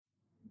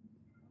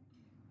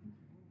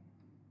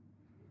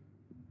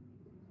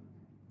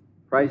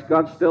Praise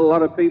God, still a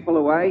lot of people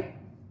away.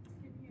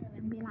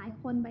 มีหลาย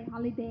คนไปฮอ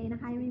ลิเดย์นะ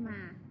คะยังไม่มา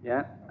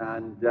Yeah,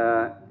 and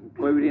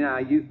including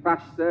our youth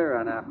pastor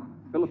and our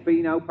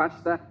Filipino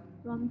pastor.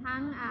 รวมทั้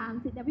ง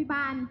ศิษยาภิบ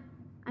าล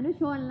อนุ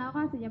ชนแล้วก็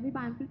ศิษยาภิบ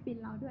าลฟิลิปปิน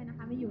ส์เราด้วยนะค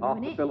ะไม่อยู่ใน Half วั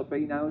น the นี้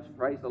Filipinos,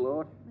 praise the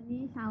Lord. วัน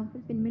นี้ชาวฟิ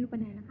ลิปปินส์ไม่รู้ไป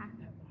ไหนนะคะ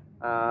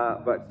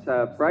But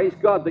praise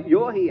God that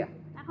you're here.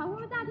 แต่ขอบคุณ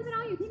พระเจ้าที่พี่น้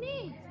องอยู่ที่นี่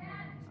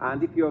And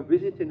if you're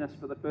visiting us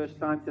for the first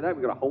time today,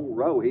 we've got a whole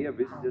row here,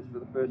 visitors for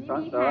the วัน first นี้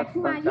time, มี so แขก that's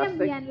ผู้มาเยี่ยม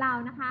fantastic. เยียนเรา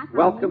นะคะ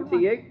Welcome to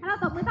you. เรา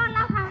ตบมือต้อน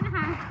รับเขานะค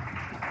ะ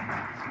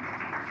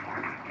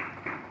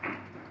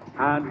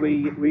And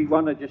we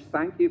want to just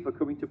thank you for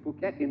coming to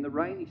Phuket in the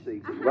rainy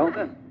season. Well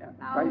done. Yeah,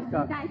 เรา praise ดี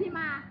God. ใจที่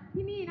มา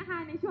ที่นี่นะคะ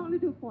ในช่วงฤ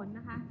ดูฝน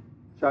นะคะ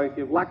So if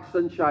you've lacked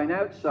sunshine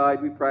outside,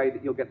 we pray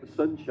that you'll get the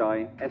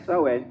sunshine,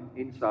 S-O-N,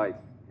 inside.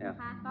 นะ Yeah.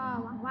 คะก็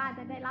หวังว่าจ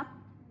ะได้รับ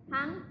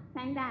ทั้งแส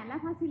งแดดและ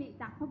พระสิริ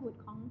จากพระบุตร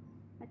ของ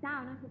พระเจ้า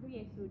นั่นคือพระเย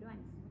ซูด้วย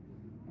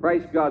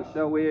Praise God.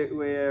 So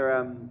we're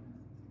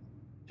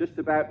just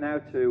about now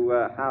to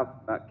have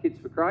Kids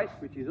for Christ,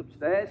 which is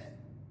upstairs.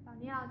 ตอน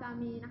นี้เราจะ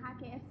มีนะคะ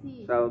KFC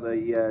So the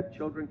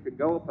children can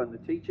go up and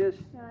the teachers.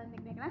 เชิญ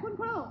เด็กๆและคุณ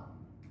ครู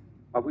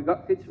Have we got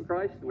Kids for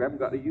Christ? We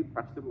haven't got a youth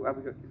pastor, but have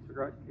we got Kids for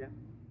Christ? Yeah.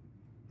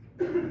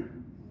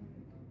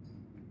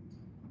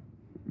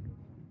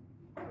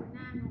 ดูห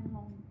น้าง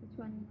งๆจะช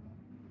วน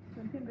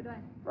ขึ้นไปด้วย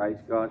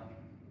Praise God.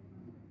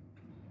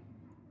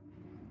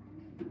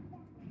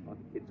 Oh,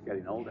 the kids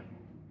getting older.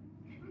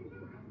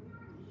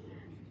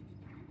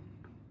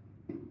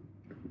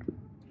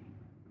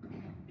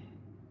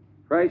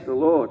 Praise the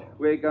Lord.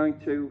 We're going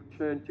to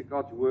turn to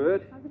God's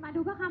Word. เราจะมาดู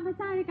พระคำพระเ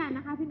จ้าด้วยกันน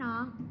ะคะพี่น้อ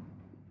ง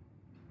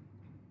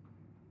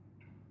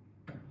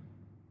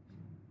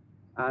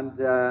And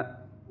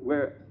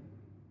we're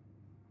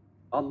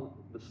on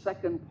the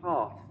second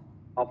part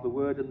of the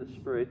Word and the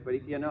Spirit. But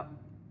if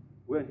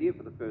weren't here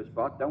for the first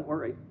part, don't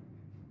worry.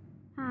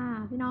 ค่ะ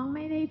พี่น้องไ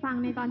ม่ได้ฟัง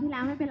ในตอนที่แล้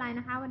วไม่เป็นไร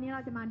นะคะ วันนี้เร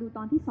าจะมาดูต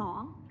อนที่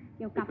2เ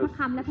กี่ยวกับพระค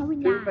ำและพระวิญ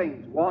ญา Two ณ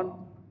things. One,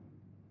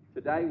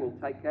 today will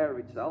take care of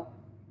itself.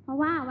 เพราะ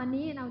ว่าวัน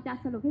นี้เราจะ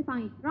สรุปให้ฟัง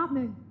อีกรอบห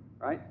นึ่ง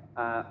Right?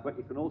 But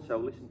you can also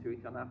listen to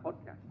it on our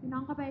podcast. พี่น้อ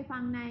งก็ไปฟั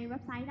งในเว็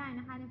บไซต์ได้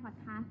นะคะในพอด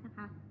แคสต์นะค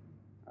ะ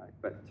Right,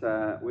 but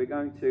we're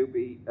going to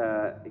be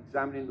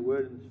examining the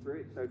Word and the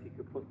Spirit. So if you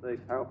could put the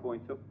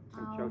PowerPoint up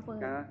and show to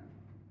Gar.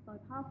 เปิ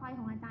ดข้อไฟข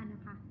องอาจารย์น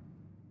ะคะ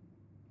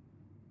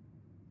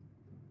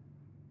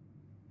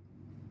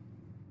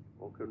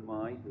Or can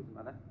mine, doesn't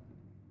matter.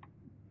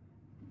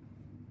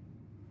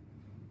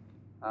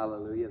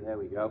 Hallelujah, there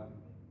we go.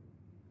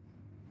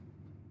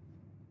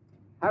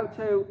 How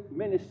to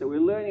minister. We're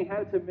learning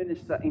how to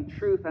minister in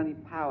truth and in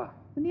power.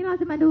 วันนี้เรา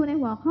จะมาดูใน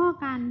หัวข้อ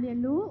การเรียน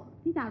รู้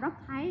ที่จะรับ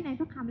ใช้ใน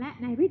พระคำและ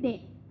ในฤทธิ์เด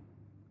ช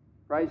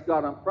Praise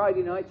God. On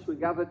Friday nights we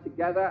gather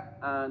together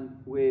and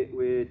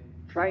we're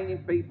training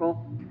people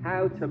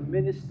how to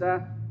minister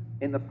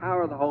in the power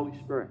of the Holy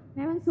Spirit. ใ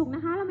นวันศุกร์น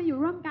ะคะเรามาอยู่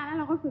ร่วมกันแล้ว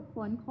เราก็ฝึกฝ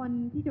นคน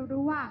ที่จะ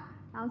รู้ว่า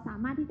เราสา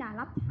มารถที่จะ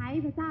รับใช้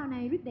พระเจ้าใน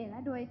ฤทธิ์เดชแล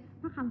ะโดย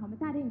พระคำของพระ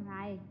เจ้าได้อย่างไร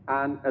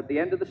And at the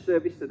end of the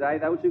service today,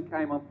 those who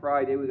came on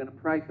Friday, we're going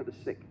to pray for the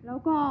sick. แล้ว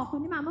ก็คน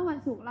ที่มาเมื่อวัน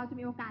ศุกร์เราจะ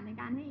มีโอกาสใน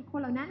การให้คน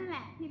เหล่านั้นนั่นแห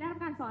ละที่ได้รับ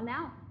การสอนแล้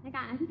วในก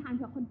ารอธิษฐานเ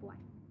พื่อคนป่วย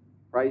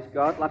Praise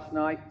God. Last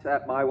night,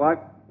 my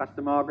wife,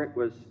 Pastor Margaret,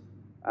 was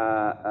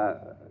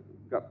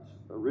got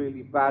a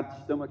really bad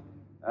stomach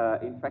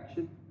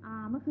infection.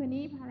 เมื่อคืน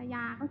นี้ภรรย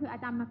าก็คืออา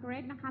จารย์มาร์เกเร็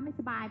ตนะคะไม่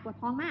สบายปวด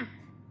ท้องมาก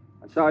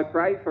And so I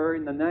prayed for her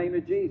in the name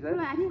of ก็ Jesus,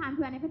 เลยอธิษฐานเ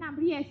พื่อในพระนามพ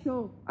ระเยซู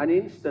and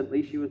instantly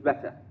she was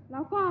better. แล้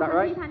วก็ Is that ทัน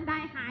right? ทีทันใด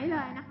หายเล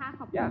ยนะคะ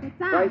ขอบคุณ Yeah. พระ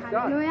เจ้า Praise ฮา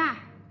God. เลลูยา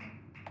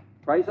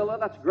Praise the Lord.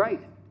 That's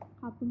great.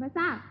 ขอบคุณพระเ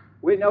จ้า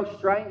We're no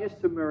strangers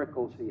to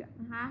miracles here.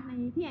 นะคะใน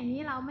ที่อย่างนี้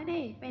เราไม่ได้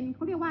เป็นเข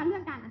าเรียกว่าเรื่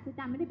องการอัศจ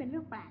รรย์ไม่ได้เป็นเรื่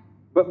องแปลก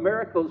But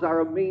miracles are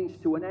a means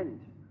to an end.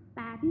 แ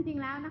ต่ที่จริง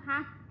แล้วนะคะ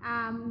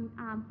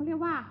เขาเรียก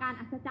ว่าการ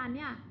อัศจรรย์เ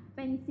นี่ยเ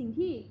ป็นสิ่ง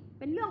ที่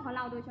เป็นเรื่องของเ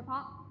ราโดยเฉพา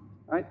ะ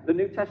Right? The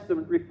New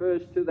Testament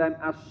refers to them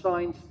as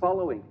signs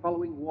following.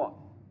 Following what?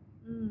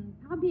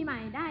 พระคัมภีร์ใหม่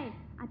ได้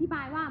อธิบ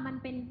ายว่ามัน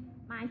เป็น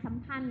หมายส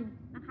ำคัญ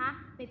นะคะ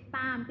ติดต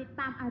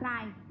ามอะไร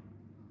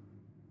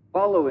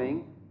Following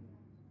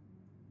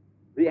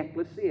the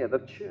ecclesia,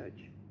 the church,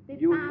 ติด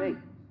you ตาม and me.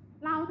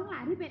 เราทั้งหลา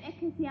ยที่เป็นเอ็ก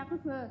เคเซียก็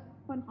คือ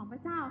คนของพร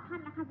ะเจ้าท่าน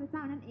และข้าพเจ้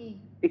านั่นเอง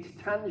It's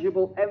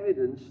tangible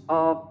evidence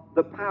of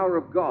the power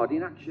of God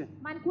in action.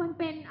 มันควร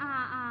เป็น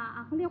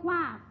เขาเรียกว่า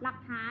หลัก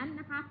ฐาน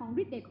นะคะของ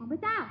ฤทธิ์เดชของพร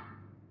ะเจ้า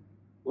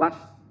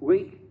Last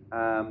week,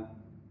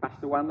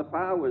 Pastor Wan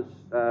Lapa was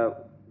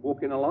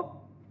walking along.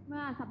 เ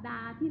มื่อสัปดา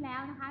ห์ที่แล้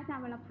วนะคะอาจาร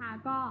ย์วรภา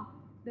ก็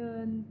เดิ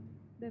น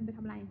ไปท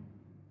ำอะไร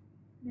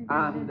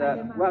And,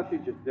 well, she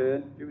just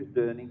she was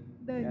durning.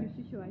 เดินอ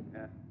ยู่เฉย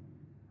Yeah.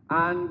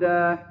 And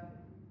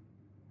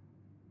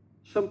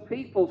some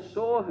people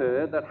saw her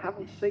that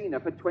haven't seen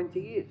her for 20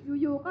 years. ๆ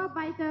อยู่ๆก็ไป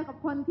เจอกับ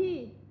คนที่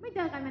ไม่เจ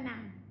อกันมานา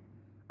น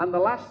And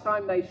the last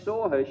time they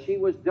saw her, she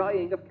was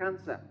dying of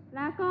cancer. แ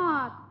ล้วก็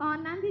ตอน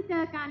นั้นที่เจ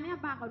อกันเนี่ย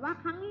ปรากฏว่า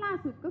ครั้งล่า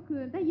สุดก็คื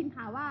อได้ยิน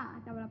ข่าวว่าอา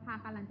จารย์วรภา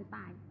กำลังจะต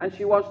าย And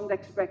she wasn't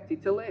expected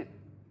to live.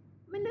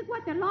 ไม่นึกว่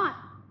าจะรอด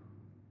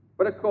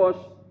But of course,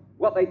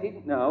 what they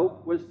didn't know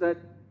was that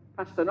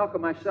Pastor Knock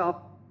and myself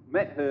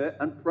met her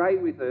and prayed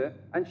with her,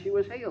 and she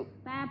was healed.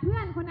 แต่เพื่อ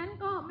นคนนั้น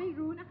ก็ไม่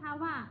รู้นะคะ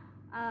ว่า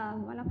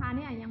วรภาเ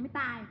นี่ยยังไม่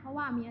ตายเพราะ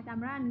ว่ามีอาจาร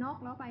ย์ร่านนก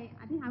แล้วไป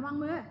อธิษฐานวาง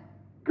มือ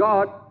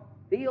God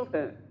healed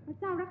her. พระ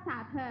เจ้ารักษา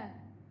เธอ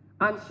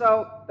And so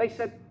they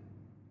said,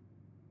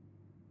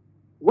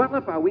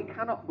 Wallapa, we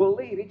cannot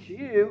believe it's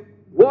you.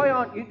 Why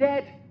aren't you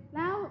dead? แ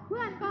ล้วเ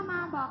พื่อนก็มา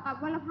บอกกับ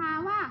วรภา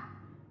ว่า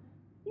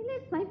ที่เล่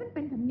นไซเ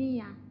ป็นคำนี้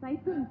ไซ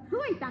ตึง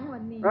ช่วยจังวั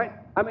นนี้ Right?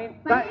 I mean,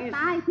 ไซต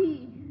ายที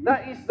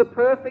that is the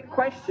perfect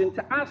question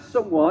to ask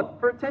someone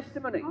for a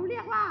testimony. เขาเรี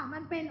ยกว่ามั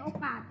นเป็นโอ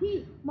กาสที่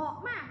เหมาะ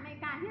มากใน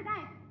การที่ได้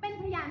เป็น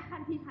พยานทั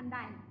นทีทันใด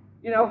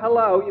You know,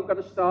 hello, you've got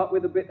to start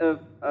with a bit of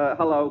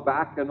hello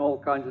back and all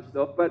kinds of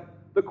stuff. But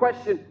the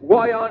question,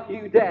 why aren't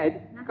you dead,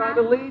 kind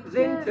of leads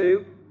into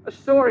a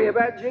story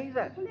about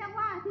Jesus. เขาเรียก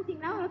ว่าที่จริง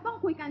แล้วเราต้อง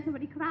คุยกันสวั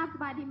สดีครับส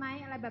บายดีไหม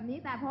อะไรแบบนี้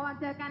แต่พอ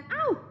เจอกันเ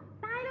อ้า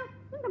ตายแล้ว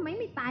ซึ่งทำไม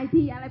ไม่ตาย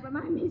ทีอะไรประม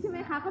าณนี้ใช่ไหม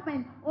คะก็เป็น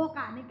โอก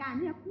าสในการ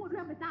ที่จะพูดเ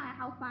รื่องพระเจ้าให้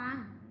เขาฟัง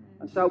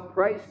And so,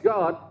 praise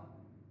God,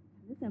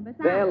 เสริมพระเ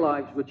จ้า their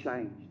lives were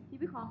changed. ชี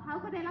วิตของเขา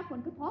ก็ได้รับผ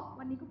ลกระทบ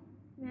วันนี้ก็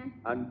นะ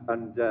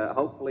And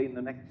hopefully in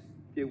the next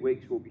few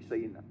weeks we'll be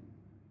seeing them.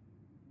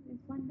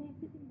 one day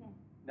sitting there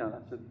No,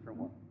 that's a different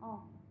one. อ๋อ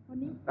คน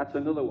นี้ That's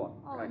another one.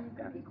 อ๋อ Right, นี่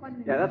ก็ yeah. มีคนห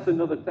นึ่ง Yeah, that's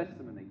another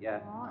testimony.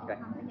 อ๋อ Yeah. อีก Okay.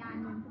 คำพยาน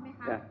หนึ่งใช่ไหม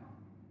คะ Yeah.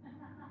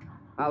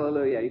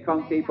 Hallelujah. You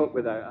can't keep up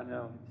with her. I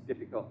know. It's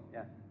difficult.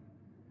 Yeah.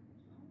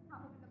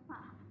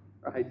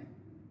 Right.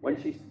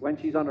 When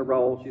she's on a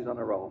roll, she's on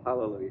a roll.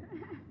 Hallelujah.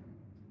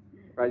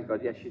 Praise God.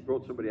 Yes, she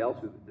brought somebody else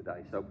with her today.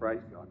 So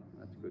praise God.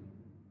 That's good.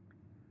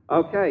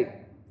 Okay.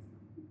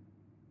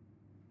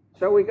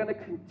 So we're going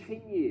to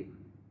continue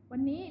วั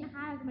นนี้นะค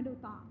ะเราจะมาดู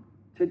ต่อ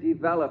to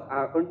develop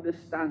our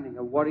understanding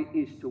of what it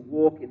is to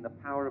walk in the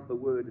power of the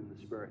Word and the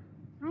Spirit.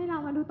 ให้เรา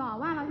มาดูต่อ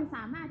ว่าเราจะส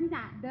ามารถที่จ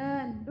ะเดิ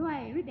นด้วย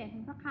ฤทธิ์เดชแห่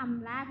งพระค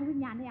ำและพระวิญ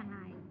ญาณได้อย่างไร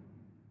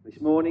This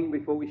morning,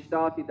 before we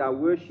started our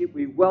worship,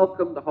 we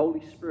welcomed the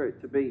Holy Spirit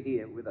to be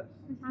here with us.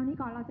 เช้านี้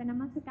ก่อนเราจะน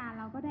มัสการ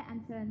เราก็ได้อัญ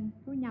เชิญ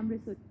พระวิญญาณบ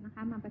ริสุทธิ์นะค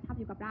ะมาประทับ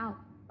อยู่กับเรา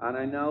And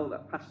I know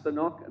that Pastor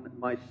Knock and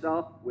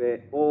myself,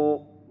 we're all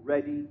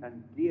ready and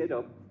geared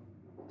up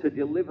to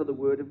deliver the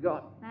Word of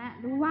God. และ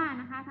รู้ว่า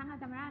นะคะทั้งอา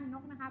จารย์ร่านน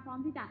กนะคะพร้อม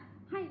ที่จะ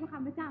ให้พระค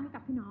ำพระเจ้าให้กั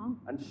บพี่น้อง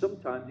And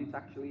sometimes it's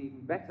actually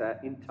even better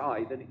in Thai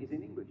than it is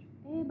in English.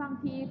 บาง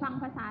ทีฟัง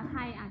ภาษาไท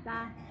ยอาจจะ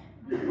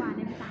ดีกว่าใน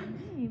ภาษา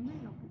ไม่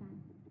หรอกอาจารย์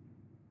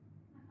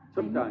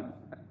Sometimes.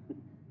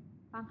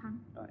 บางครั้ง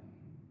Right.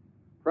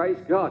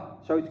 Praise God.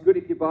 So it's good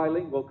if you're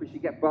bilingual because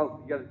you get both.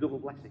 You get a double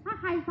blessing. ถ้า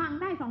ใครฟัง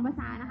ได้2ภา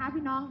ษานะคะ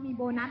พี่น้องมีโ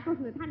บนัสก็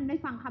คือท่านได้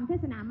ฟังคำเท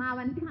ศนามา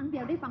วันที่ครั้งเดี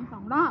ยวได้ฟัง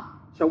2รอบ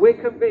So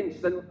we're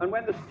convinced, and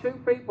when there's two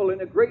people in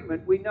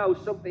agreement, we know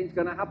something's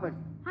going to happen.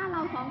 ถ้าเร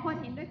า2คน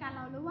เห็นด้วยกันเ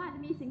รารู้ว่าจะ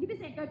มีสิ่งที่พิ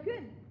เศษเกิดขึ้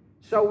น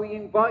So we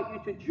invite you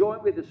to join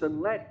with us and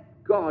let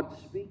God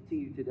speak to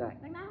you today.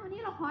 ดังนั้นวัน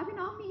นี้เราขอให้พี่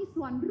น้องมี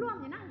ส่วนร่วม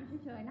อย่านั่งอยู่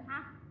เฉยๆนะคะ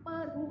เปิ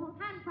ดหูของ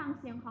ท่านฟัง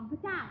เสียงของพร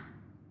ะเจ้า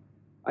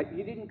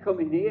You didn't come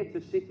in here to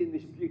sit in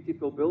this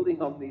beautiful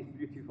building on these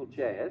beautiful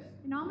chairs.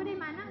 พี่น้องไม่ได้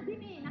มานั่งที่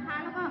นี่นะคะ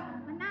แล้วก็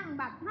มานั่ง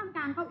แบบท่ามก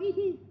ลางเก้าอี้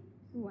ที่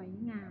สวย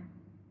งาม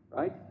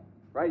Right?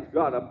 Praise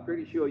God. I'm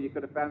pretty sure you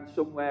could have found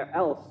somewhere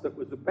else that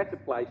was a better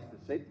place to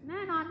sit แ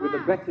น่นอนว่า with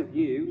a better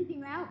ที่ view, จริ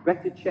งแล้ว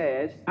better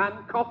chairs, and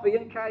coffee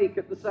and cake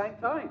at the same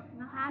time.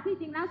 นะคะที่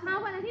จริงแล้วเช้า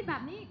วันอาทิตย์แบ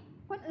บนี้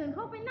คนอื่นเข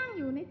าไปนั่งอ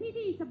ยู่ในที่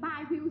ที่สบาย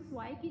วิวส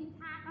วยกินช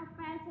ากาแฟ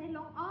เซล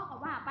งอ้อก็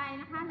ว่าไป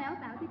นะคะแล้ว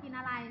แต่ว่าจะกิน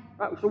อะไร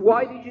Right, so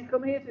why did you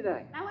come here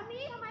today? แต่วัน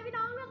นี้ทำไมพี่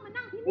น้องเลือกมา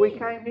นั่งที่นี่ We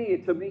came here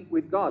to meet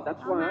with God.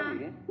 That's เอา why มา I'm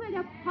here. เพื่อจ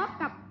ะพบ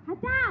กับพระ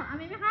เจ้าอาเ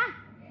มนไหมคะ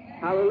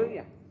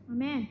Hallelujah. อา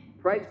เมน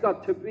Praise God.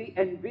 To be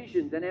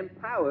envisioned and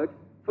empowered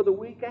for the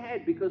week ahead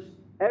because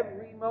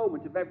every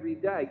moment of every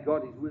day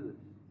God is with us.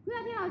 เพื่อ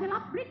ที่เราจะรั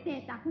บฤทธิ์เด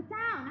ชจากพระเ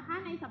จ้านะคะ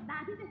ในสัปดา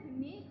ห์ที่จะถึง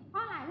นี้เพรา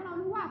ะอะไรเพราะเรา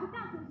รู้ว่าพระเจ้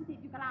าทรงสถิต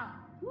อยู่กับเรา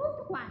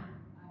ทุกวัน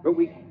But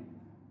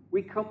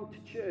we come to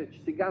church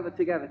to gather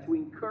together to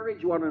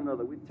encourage one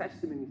another with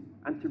testimonies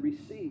and to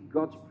receive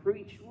God's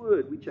preached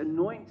word which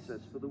anoints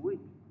us for the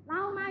week. เร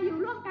ามาอยู่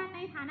ร่วมกันใน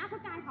ฐานะพร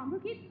ะกายของพร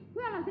ะคริสต์เ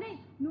พื่อเราจะได้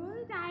หนุน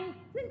ใจ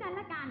ซึ่งกันแ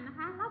ละกันนะค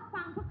ะรับ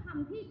ฟังพระค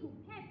ำที่ถูก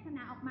เทศน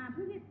าออกมาเ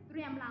พื่อที่เต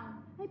รียมเรา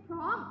ให้พ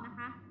ร้อมนะค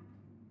ะ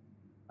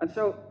And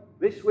so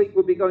this week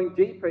we'll be going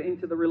deeper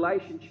into the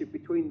relationship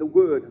between the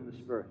Word and the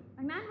Spirit.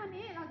 ดังนั้นวัน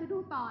นี้เราจะดู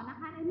ต่อนะ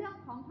คะในเรื่อง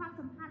ของความ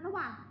สัมพันธ์ระห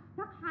ว่างพ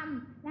ระค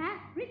ำและ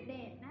ฤทธิ์เด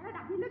ชในระ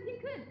ดับที่ลึกยิ่ง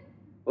ขึ้น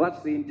Well,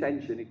 that's the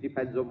intention. It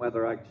depends on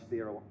whether I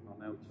steer on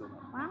notes or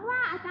not. หวังว่า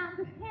อาจารย์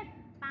จะเทศ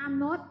ตาม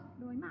โน้ต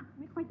โดยมาก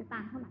ไม่ค่อยจะตา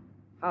มเท่าไหร่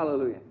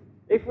Hallelujah.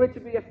 If we're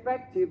to be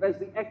effective as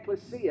the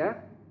ecclesia,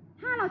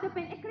 ถ้าเราจะเ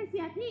ป็นเอ็กคริสเตี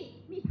ยที่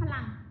มีพลั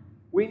ง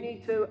we need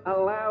to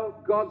allow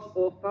God's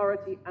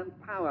authority and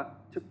power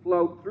to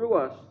flow through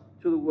us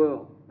to the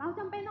world. เรา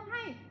จำเป็นต้องใ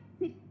ห้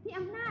สิทธิอ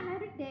ำนาจและ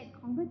ฤทธิ์เดช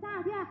ของพระเจ้า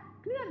ที่จะ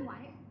เคลื่อนไหว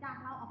จาก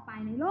เราออกไป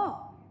ในโลก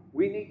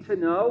We need to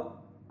know,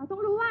 เราต้อ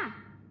งรู้ว่า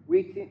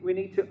we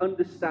need to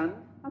understand,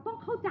 เราต้อง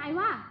เข้าใจ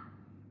ว่า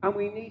and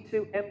we need to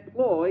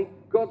employ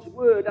God's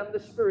Word and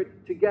the Spirit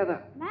together.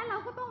 และเรา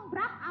ก็ต้อง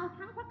รับเอา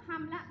ทั้งพระค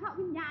ำและพระ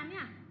วิญญาณเ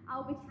นี่ยเอา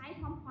ไปใช้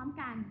พร้อม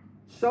ๆกัน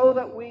so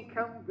that we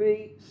can be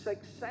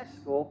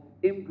successful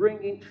in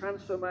bringing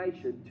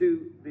transformation to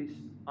this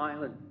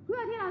island. เพื่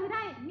อที่เราจะไ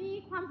ด้มี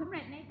ความสำเ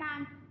ร็จในการ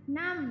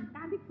นำก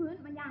ารพลิกฟื้น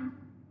มายัง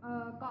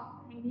เกาะ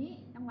แห่งนี้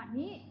จังหวัด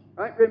นี้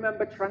Right?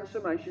 Remember,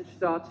 transformation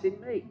starts in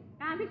me.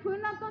 การพลิกฟื้น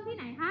เริ่มต้นที่ไ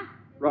หนคะ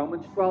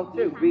Romans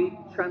 12:2. Be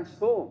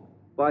transformed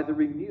by the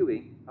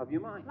renewing of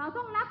your mind. เรา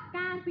ต้องรับ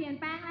การเปลี่ยน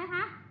แปลงอะไรค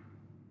ะ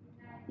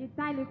จิตใ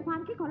จหรือความ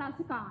คิดของเราซ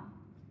ะก่อน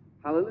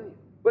Hallelujah.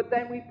 But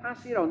then we pass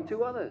it on to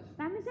others. แ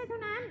ต่ไม่ใช่เท่า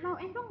นั้นเรา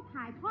เองต้อง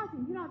ถ่ายทอดสิ่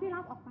งที่เราได้รั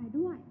บออกไป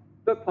ด้วย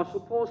The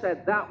Apostle Paul said,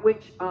 that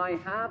which I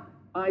have,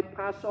 I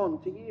pass on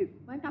to you.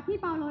 เหมือนกับที่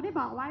เปาโลได้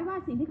บอกไว้ว่า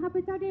สิ่งที่ข้าพ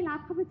เจ้าได้รับ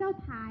ข้าพเจ้า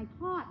ถ่าย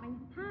ทอดมา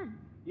ยังท่าน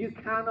You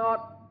cannot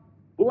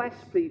bless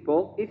people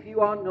if you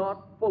are not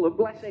full of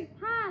blessing.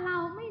 ถ้าเรา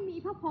ไม่มี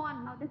พระพร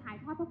เราจะถ่าย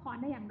ทอดพระพร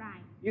ได้อย่างไร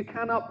You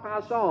cannot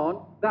pass on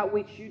that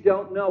which you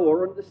don't know or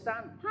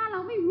understand. ถ้าเรา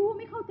ไม่รู้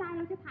ไม่เข้าใจเ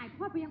ราจะถ่ายท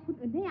อดไปยังคน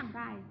อื่นได้อย่างไ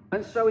ร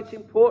And so it's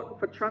important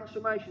for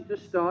transformation to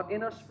start in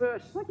us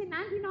first, เพราะฉะ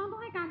นั้นพี่น้องต้อ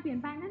งให้การเปลี่ยน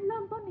แปลงนั้นเ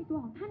ริ่มต้นในตัว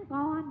ของท่าน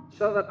ก่อน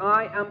so that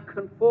I am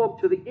conformed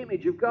to the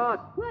image of God,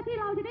 เพื่อที่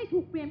เราจะได้ถู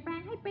กเปลี่ยนแปล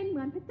งให้เป็นเห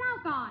มือนพระเจ้า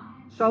ก่อน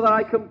so that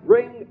I can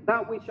bring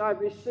that which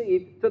I've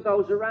received to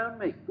those around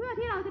me. เพื่อ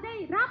ที่เราจะได้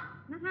รับ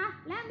นะคะ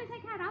และไม่ใช่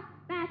แค่รับ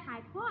แต่ถ่า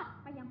ยทอด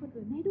ไปยังคน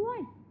อื่นได้ด้วย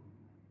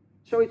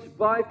So it's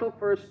vital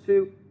for us to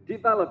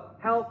develop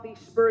healthy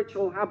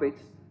spiritual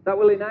habits that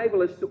will enable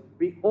us to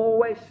be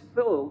always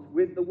filled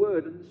with the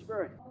Word and the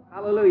Spirit.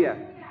 Hallelujah.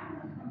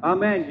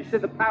 Amen. You see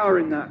the power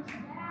in that.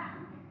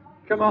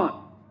 Come on.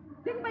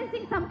 จึงเป็น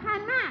สิ่งสำคัญ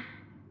มาก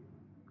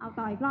เอา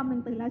ต่ออีกรอบหนึ่ง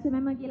ตื่นแล้วใช่ไหม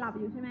เมื่อกี้หลับ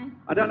อยู่ใช่ไหม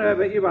I don't know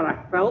about you, but I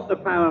felt the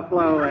power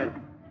flowing.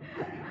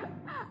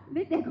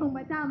 ฤทธิ์เดชของพ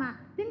ระเจ้ามา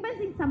จึงเป็น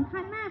สิ่งสำคั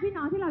ญมากพี่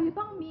น้องที่เราจะ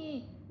ต้องมี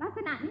ลักษ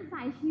ณะนิ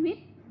สัยชีวิต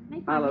ใน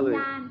ฝ่ายวิญญ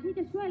าณที่จ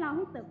ะช่วยเราใ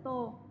ห้เติบโต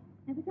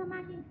ในพระเจ้าม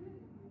ากยิ่งขึ้น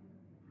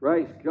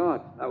Praise God.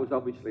 That was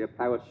obviously a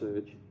power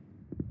surge.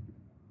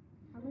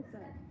 เขาไปเ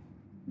สิร์ช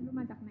ไม่รู้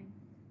มาจากไหน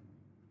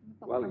มา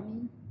ตก Well, ตรง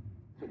นี้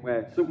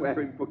somewhere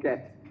in Phuket.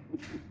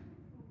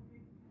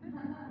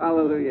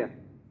 Hallelujah.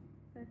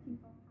 Searching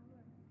for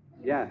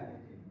power. Yeah.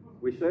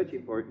 We're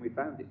searching for it and we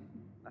found it.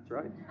 That's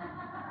right.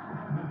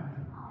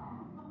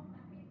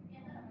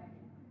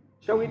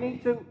 So we need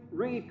to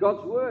read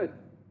God's Word.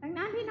 ดัง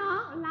นั้นพี่น้อง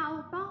เรา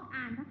ต้อง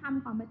อ่านพระค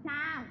ำของพระเจ้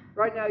า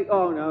Right now,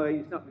 oh no,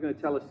 he's not going to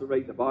tell us to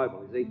read the Bible,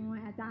 is he? โอ้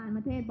ยอาจารย์ม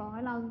าเทศบอกใ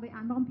ห้เราไปอ่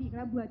านพระคัมภีร์แ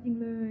ล้วเบื่อจริง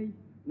เลย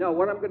No,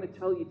 what I'm going to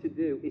tell you to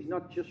do is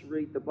not just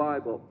read the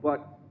Bible, but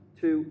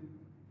to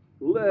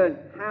learn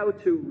how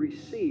to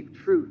receive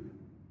truth.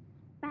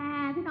 แต่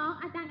พี่น้อง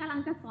อาจารย์กำลั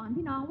งจะสอน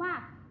พี่น้องว่า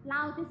เร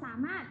าจะสา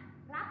มารถ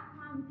รับค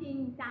วามจริง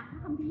จากพระ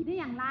คัมภีร์ได้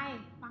อย่างไร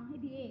ฟังให้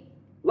ดี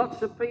Lots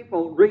of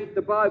people read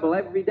the Bible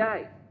every day,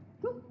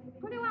 ทุก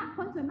เขาเรียกว่าค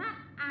นส่วนมาก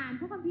อ่าน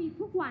พระคัมภีร์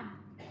ทุกวัน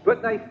but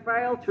they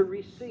fail to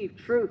receive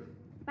truth.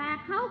 แต่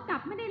เขากลั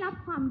บไม่ได้รับ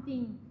ความจริ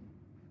ง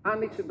And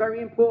it's very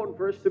important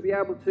for us to be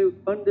able to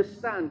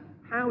understand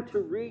how to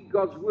read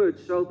God's Word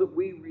so that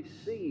we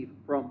receive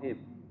from Him.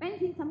 เป็น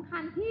สิ่งสำคั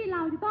ญที่เร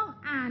าจะต้อง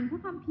อ่านพร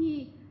ะคัมภี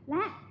ร์แล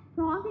ะพ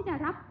ร้อมที่จะ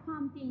รับควา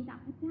มจริงจาก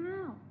พระเจ้า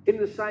In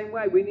the same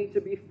way, we need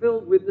to be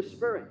filled with the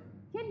Spirit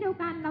เช่นเดียว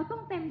กันเราต้อ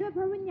งเต็มด้วยพ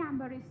ระวิญญาณ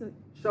บริสุทธิ์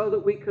so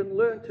that we can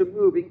learn to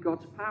move in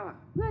God's power,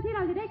 เพื่อที่เร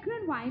าจะได้เคลื่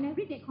อนไหวใน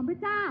ฤทธิ์เดชของพระ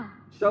เจ้า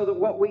so that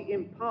what we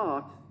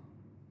impart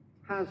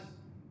has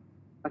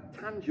a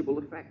tangible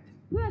effect.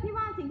 เพื่อที่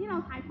ว่าสิ่งที่เรา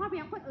ถ่ายทอดไป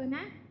ยังคนอื่น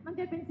นั้นมัน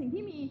จะเป็นสิ่ง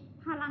ที่มี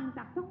พลัง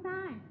จับต้องไ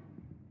ด้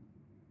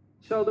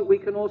So that we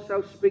can also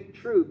speak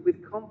truth with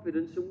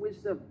confidence and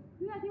wisdom.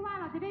 เพื่อที่ว่า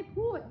เราจะได้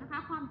พูดนะคะ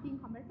ความจริง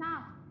ของพระเจ้า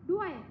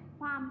ด้วย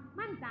ความ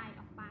มั่นใจ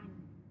ออกไป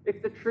If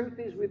the truth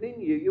is within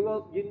you,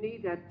 you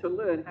need to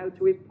learn how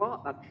to impart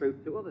that truth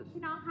to others.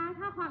 พี่น้องคะ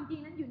ถ้าความจริง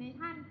นั้นอยู่ใน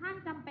ท่านท่าน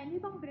จำเป็น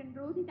ที่ต้องเรียน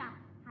รู้ที่จะ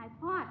ถ่าย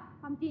ทอด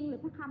ความจริงหรือ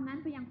พระคำนั้น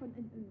ไปยังคน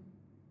อื่น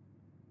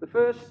The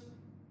first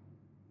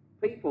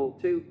people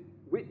to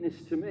witness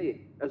to me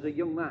as a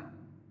young man,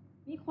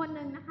 ๆมีคนห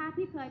นึ่งนะคะ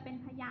ที่เคยเป็น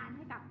พยานใ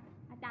ห้กับ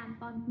อาจารย์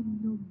ตอนห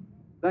นุ่ม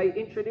they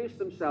introduced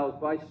themselves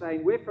by saying,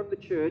 "We're from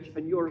the church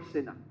and you're a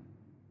sinner."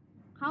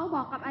 ๆเขาบ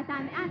อกกับอาจาร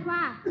ย์ในอันว่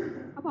า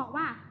เขาบอก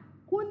ว่า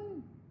คุณ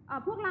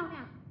พวกเราเ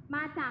นี่ยม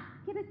าจาก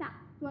คริสตจักร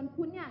ส่วน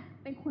คุณเนี่ย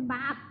เป็นคนบ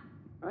าป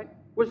Right?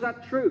 Was that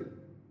true?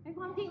 เป็น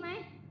ความจริงไหม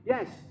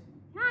Yes.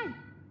 ใช่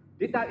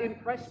Did that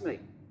impress me?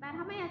 แต่ท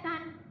ำให้อาจาร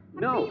ย์แฮ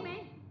ป No ปี้ไหม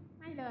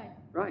ไม่เลย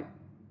Right.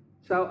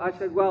 So I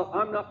said, "Well,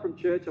 I'm not from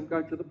church. I'm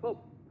going to the pub."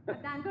 อา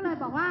จารย์ก็เลย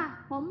บอกว่า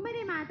ผมไม่ไ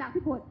ด้มาจาก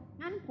ที่โบสถ์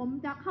งั้นผม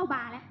จะเข้าบ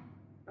าร์แล้ว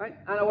Right?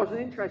 And I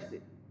wasn't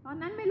interested. ตอน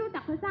นั้นไม่รู้จั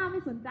กพระเจ้าไ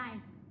ม่สนใจ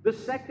The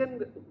second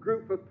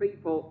group of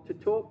people to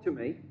talk to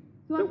me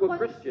that were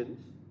Christians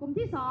กลุ่ม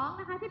ที่สอง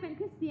นะคะที่เป็น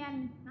คริสเตียน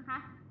นะคะ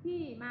ที่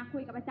มาคุ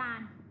ยกับอาจาร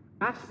ย์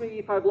asked me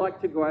if I'd like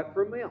to go out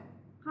for a meal.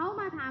 เขา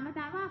มาถามอาจ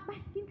ารย์ว่าไป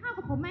กินข้าว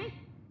กับผมไหม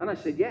And I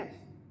said, yes.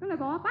 ก็เลย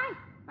บอกว่า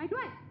ไปด้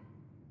วย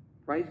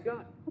Praise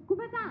God. ขอบคุณ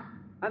พระเจ้า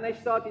And they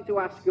started to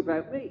ask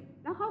about me.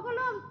 แล้วเขาก็เ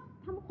ริ่ม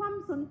ทำความ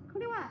เขา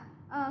เรียกว่า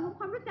ทำ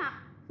ความรู้จัก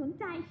สน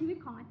ใจชีวิต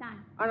ของอาจาร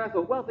ย์ And I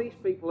thought, well, these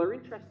people are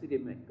interested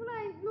in me. ก็เล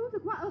ยรู้สึ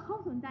กว่าเขา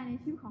สนใจใน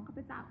ชีวิตของข้าพ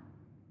เจ้า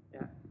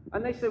Yeah.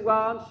 And they said,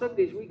 well, on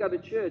Sundays we go to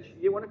church.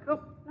 You want to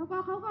come? แล้วก็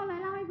เขาก็เลย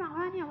เล่าให้ฟัง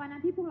ว่าเนี่ยวันนั้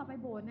นที่พวกเราไป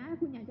โบสถ์นะ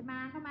คุณอยากจะมา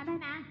ก็มาได้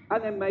นะ And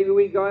then maybe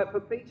we go out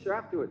for pizza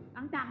afterwards. ห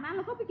ลังจากนั้นเ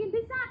ราก็ไปกิน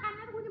พิซซ่ากันน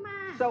ะถ้าคุณจะมา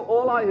So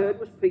all I heard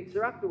was pizza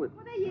afterwards.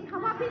 ก็ได้ยินค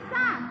ำว่าพิซ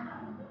ซ่า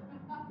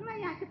ก็เลย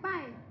อยากจะไป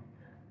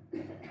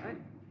Right?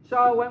 So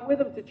I went with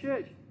them to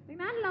church. ดัง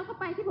นั้นเราก็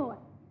ไปที่โบส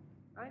ถ์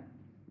Right?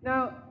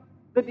 Now,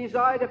 the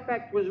desired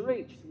effect was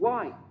reached.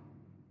 Why?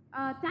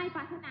 ใจป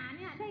รารถนาเ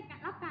นี่ยได้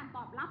รับการต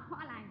อบรับเพราะ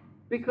อะไร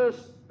Because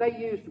they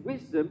used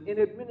wisdom in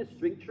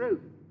administering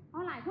truth. เพรา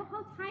ะอะไรเพราะเขา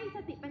ใช้ส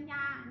ติปัญญ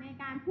าใน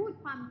การพูด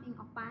ความจริง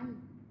ออกไป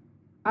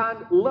And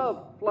love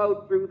flowed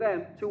through them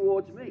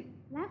towards me.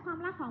 และความ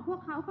รักของพวก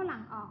เขาก็หลั่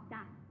งออกจ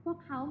ากพวก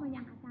เขามา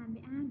ยังอาจารย์ไป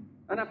อ้าน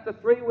And after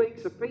 3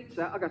 weeks of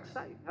pizza, I got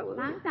saved. ห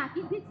ลัง Hallelujah. จาก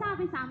กินพิซซ่าไ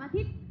ป3 อา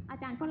ทิตย์อา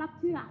จารย์ก็รับ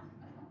เชื่อ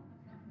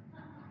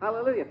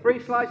Hallelujah. 3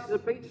 slices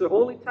of pizza,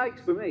 all it takes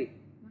for me.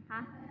 นะคะ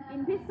กิ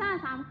นพิซซ่า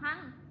3 ครั้ง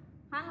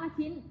ครั้งละ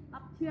ชิ้นรั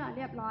บเชื่อเ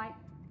รียบร้อย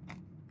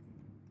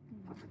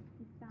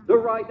พิซซ่า The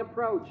right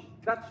approach.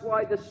 That's why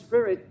the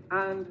Spirit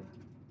and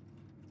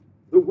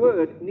the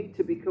Word need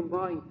to be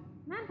combined.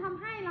 นั่นท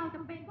ำให้เราจ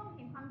ำเป็นต้องเ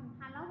ห็นความสำ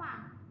คัญระหว่าง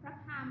พระ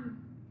ค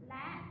ำแล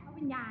ะพระ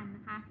วิญญาณน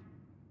ะคะ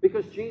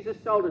Because Jesus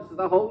told us that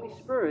the Holy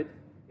Spirit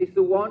is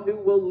the one who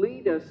will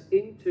lead us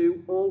into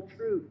all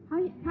truth.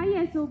 พระเย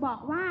ซูบอก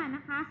ว่าน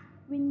ะคะ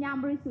วิญญาณ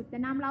บริสุทธิ์จะ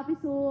นำเราไป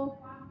สู่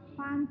ค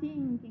วามจริง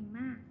เก่ง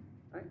มาก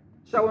Right?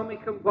 So when we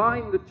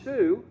combine the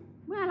two,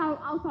 เมื่อเรา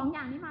เอา2 อ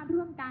ย่างนี้มา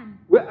ร่วมกัน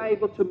we're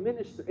able to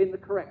minister in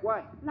the correct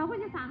way. เราก็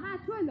จะสามารถ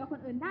ช่วยเหลือคน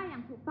อื่นได้อย่า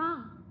งถูกต้อง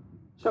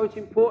So it's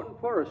important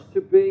for us to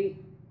be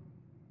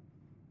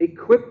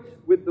equipped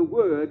with the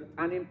Word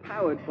and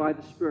empowered by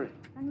the Spirit.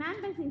 ดังนั้น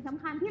เป็นสิ่งส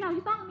ำคัญที่เราจ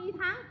ะต้องมี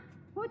ทั้ง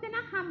พระวจน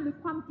ะคำหรือ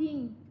ความจริง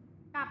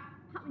กับ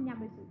พระวิญญาณ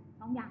บริสุทธิ์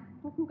2 อย่าง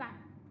ควบคู่กัน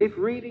If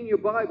reading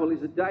your Bible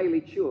is a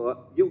daily chore,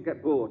 you'll get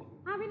bored.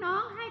 ถ้าพี่น้อ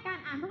งให้การ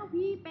อ่านพระคัม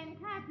ภีร์เป็น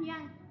แค่เพียง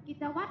กิ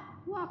จวัตร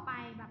ทั่วไป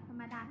แบบธร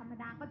รม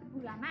ดาก็จะเ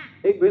บื่อมาก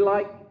It'd be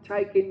like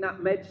taking that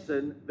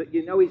medicine that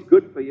you know is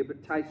good for you but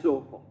tastes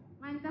awful.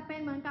 มันจะเป็น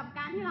เหมือนกับก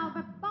ารที่เราแบ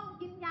บต้อง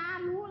กินยา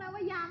รู้แล้วว่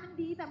ายามัน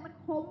ดีแต่มัน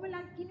ขมเวลา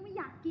กินไม่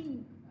อยากกิน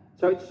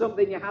So it's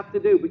something you have to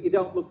do but you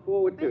don't look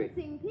forward เป็ to น it.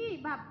 สิ่งที่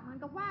แบบเหมือน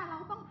กับว่าเรา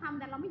ต้องทำ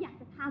แต่เราไม่อยาก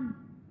จะท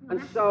ำ And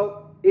นะ so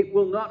it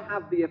will not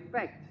have the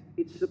effect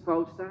it's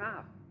supposed to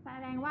have. แส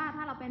ดงว่าถ้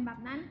าเราเป็นแบบ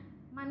นั้น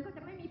มันก็จ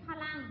ะไม่มีพ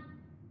ลัง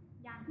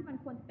อย่างที่มัน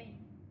ควรเป็น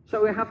So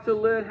we have to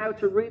learn how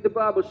to read the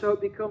Bible so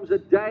it becomes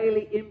a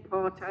daily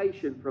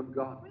impartation from เพ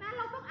God. ราะนั้น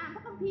เราต้องอ่านพร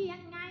ะคัมภีร์ยั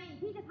งไง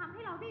ที่จะทำใ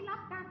ห้เราได้รับ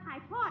การถ่าย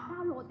ทอดดา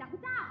วน์โหลดจากพร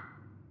ะเจ้า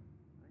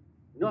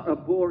Not a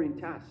boring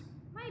task.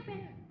 ไม่เป็น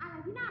อะไร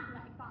ที่น่าเบื่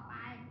ออีกต่อไป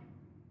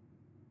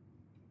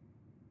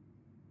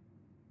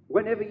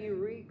Whenever you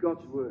read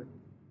God's Word,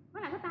 เมื่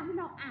อไหร่ก็ตามที่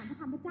เราอ่านพระ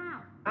คำพระเจ้า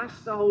ask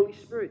the Holy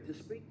Spirit to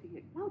speak to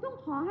you. เราต้อง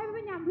ขอให้พระ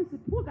วิญญาณบริสุท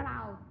ธิ์พูดกับเร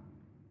า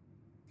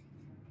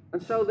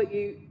And so that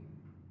you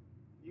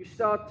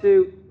start to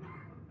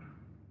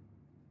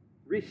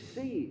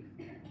receive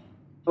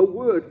a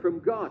word from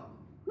God.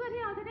 เพื่อ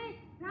ที่เราจะได้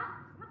รับ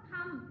พระค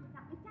ำจ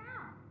ากพระเจ้า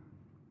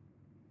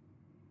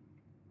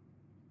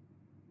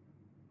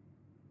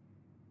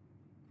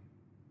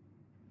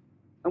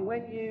And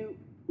when you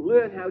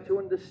learn how to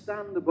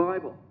understand the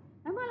Bible,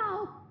 และเมื่อเรา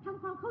ท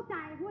ำความเข้าใจ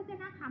พระวจ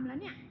นะคำแล้ว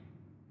เนี่ย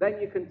then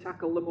you can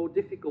tackle the more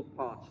difficult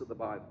parts of the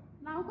Bible.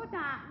 เราก็จ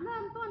ะเริ่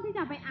มต้นที่จ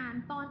ะไปอ่าน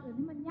ตอนอื่น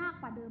ที่มันยาก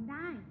กว่าเดิมไ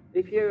ด้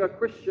If you're a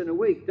Christian a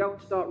week, don't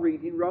start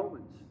reading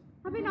Romans.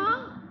 ถ้าพี่น้อง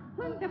เ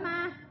พิ่งจะมา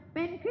เ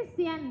ป็นคริสเ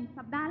ตียน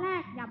สัปดาห์แร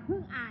กอย่าเพิ่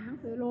งอ่านหนัง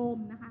สือโรม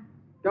นะคะ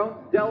Don't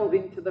delve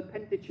into the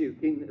Pentateuch,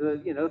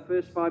 in the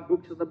first 5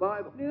 books of the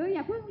Bible. หรืออ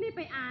ย่าเพิ่งรีบไ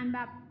ปอ่านแบ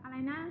บอะไร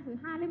นะหนังสือ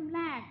5 เล่มแ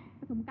รก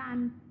ปฐมกาล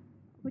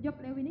อพยพ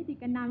เลวีนิติ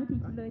กันดารวิถี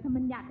เลยธรร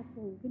มัญญัติโอ้โห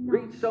ขึ้นน้อง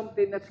Read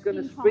something that's going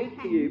to speak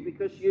to you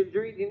because you're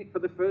reading it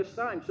for the first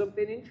time,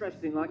 something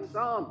interesting like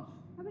Psalms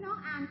ถ้าพี่น้อง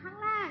อ่านครั้ง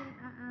แรก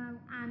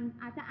อ่าน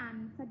อาจจะอ่าน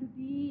สดุ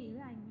ดีหรือ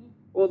อะไรอย่างนี้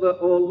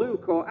or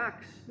Luke or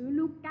Acts, หรือ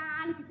ลูกา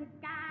หรือกิจ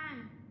การ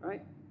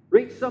right?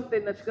 Read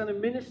something that's going to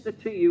minister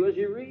to you as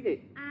you read it.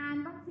 อ่าน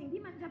บางสิ่ง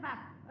ที่มันจะแบบ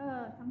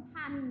สัม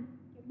พันธ์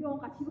เกี่ยวโยง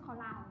กับชีวิตของ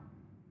เรา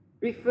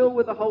Be filled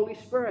with the Holy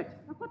Spirit.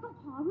 แล้วก็ต้อง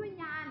ขอพระวิญ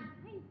ญาณ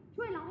ให้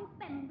ช่วยเราให้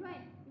เต็มด้วย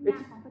วิญญา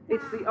ณของพระเจ้า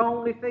It's the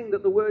only thing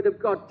that the Word of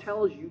God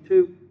tells you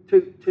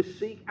to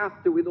seek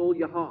after with all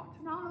your heart.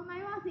 น้องรู้ไหม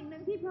ว่าสิ่งหนึ่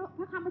งที่พ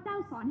ระคำพระเจ้า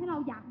สอนให้เรา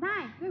อยากได้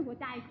ด้วยหัว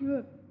ใจคือ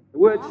The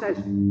Word says,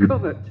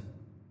 covet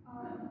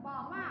บอ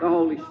กว่า the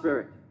Holy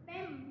Spirit. เ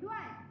ต็มด้ว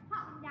ยพระ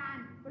วิญญาณ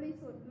บริ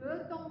สุทธิ์หรือ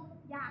จง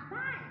อยากไ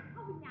ด้พร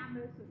ะวิญญาณบ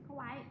ริสุทธิ์เข้า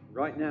ไว้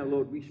Right now,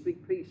 Lord, we speak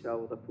peace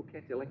over the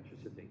Phuket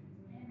electricity.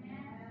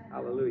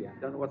 Hallelujah.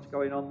 Don't know what's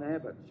going on there,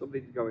 but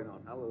something's going on.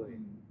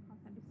 Hallelujah. ขอ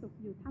สันติสุข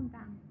อยู่ท่ามกล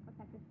างกระแส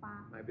ไฟฟ้า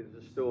Maybe there's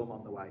a storm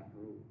on the way.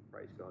 Ooh,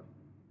 praise God.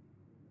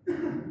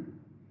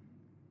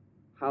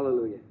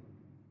 Hallelujah.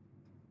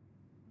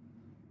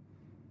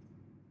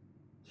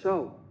 So,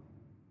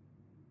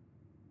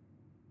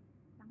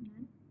 ดัง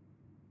นั้น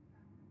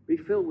be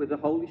filled with the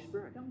Holy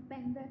Spirit. จงเต็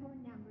มด้วยพระวิ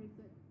ญญาณบริ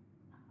สุทธิ์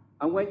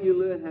And when you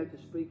learn how to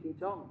speak in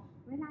tongues,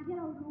 เวลาที่เ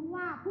รารู้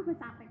ว่าพูดภา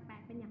ษาแปล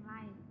กๆเป็นอย่างไร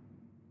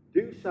do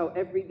do so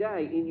every day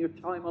in your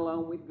time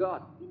alone with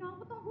God. พี่น้อง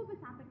ก็ต้องพูดภา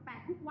ษาแปลก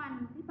ๆทุกวัน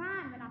ที่บ้า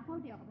นเวลาเข้า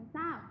เดี่ยวกับพระเ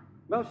จ้า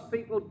Most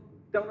people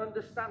don't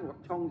understand what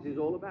tongues is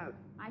all about.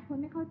 หลายคน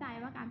ไม่เข้าใจ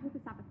ว่าการพูดภ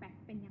าษาแปลก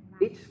ๆเป็นอย่างไร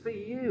It's for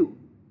you.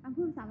 การ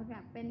พูดภาษาแปล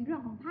กๆเป็นเรื่อ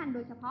งของท่านโด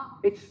ยเฉพาะ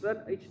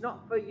It's not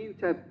for you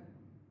to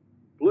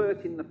blurt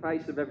in the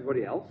face of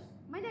everybody else.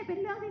 ไม่ได้เป็น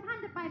เรื่องที่ท่าน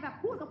จะไปแบบ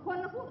พูดกับคน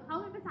แล้วพูดกับเขา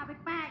เป็นภาษาแ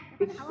ปลก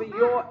ๆ It's for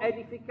your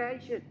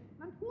edification.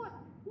 มันพูด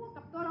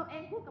กับตัวเราเอ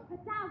งพูดกับพร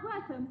ะเจ้าเพื่อ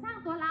เสริมสร้าง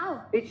ตัวเรา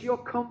It's your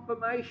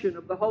confirmation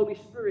of the Holy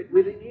Spirit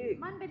within you.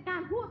 มันเป็นกา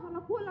รพูดพอเร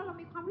าพูดแล้วเรา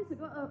มีความรู้สึก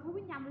ว่าพระ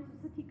วิญญาณบริสุท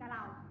ธิ์สถิตกับเร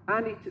า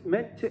And it's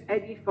meant to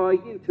edify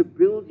you, to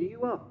build you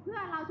up. เพื่อ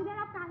เราจะได้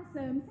รับการเส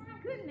ริมสร้าง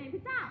ขึ้นในพร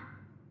ะเจ้า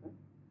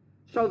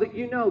So that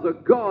you know that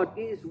God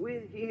is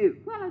with you.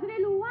 เพื่อเราจะได้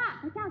รู้ว่า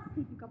พระเจ้าส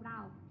ถิตอยู่กับเรา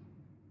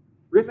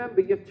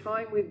Remember, your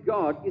time with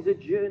God is a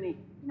journey.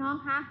 น้อง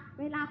คะ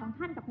เวลาของ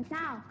ท่านกับพระเ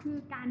จ้าคือ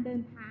การเดิ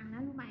นทางน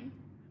ะรู้ไหม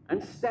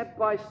And step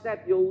by step,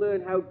 you'll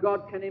learn how God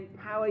can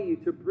empower you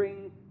to bring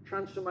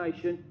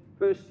transformation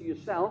first to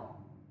yourself.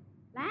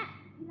 และ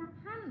ทีละ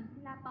ขั้นที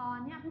ละตอน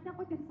เนี่ยพระเจ้า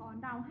ก็จะสอน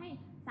เราให้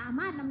สาม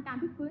ารถนำการ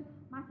พลิกฟื้น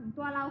มาถึง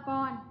ตัวเรา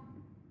ก่อน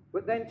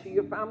But then to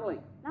your family,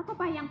 แล้วก็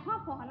ไปยังครอบ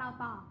ครัวของเรา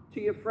ต่อ to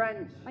your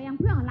friends, ไปยัง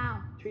เพื่อนของเรา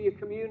to your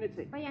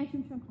community. ไปยังชุ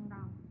มชนของเร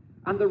า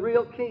And the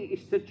real key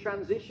is to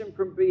transition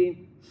from being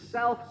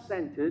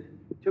self-centered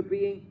to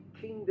being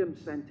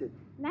kingdom-centered.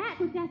 และ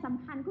กุญแจส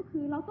ำคัญก็คื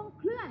อเราต้อง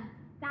เคลื่อน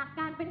จาก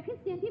การเป็นคริส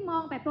เตียนที่มอ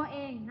งแต่ตัวเอ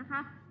งนะคะ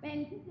เป็น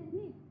คริสเตียน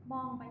ที่ม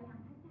องไปยัง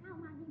พระเจ้า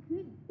มากยิ่ง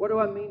ขึ้น What do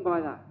I mean by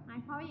that? หมาย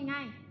ความว่ายังไง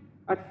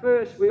At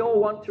first, we all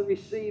want to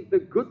receive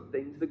the good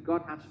things that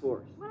God has for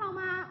us. เมื่อเรา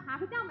มาหา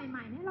พระเจ้าให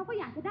ม่ๆเนี่ยเราก็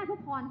อยากจะได้พระ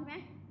พรใช่ไหม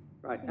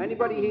Right?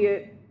 Anybody here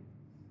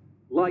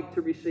like to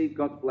receive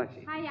God's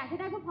blessing? ใครอยากจะ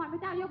ได้พระพรพร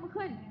ะเจ้ายกมือ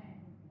ขึ้น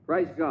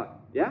Praise God.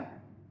 Yeah?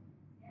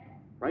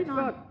 Praise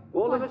God.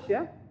 All of us,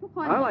 yeah? ทุกค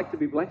น I like to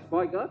be blessed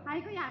by God. ใคร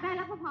ก็อยากได้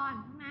รับพระพร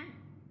ทั้งนั้น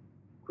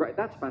Great.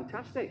 That's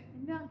fantastic. เป็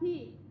นเรื่องที่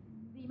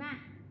ดีมาก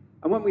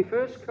And when we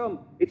first come,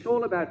 it's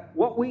all about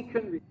what we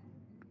can receive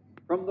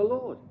from the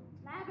Lord.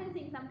 และเป็น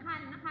สิ่งสำคัญ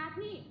นะคะ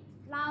ที่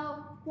เรา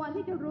ควร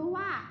ที่จะรู้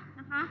ว่า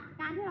นะคะ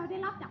การที่เราได้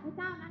รับจากพระเ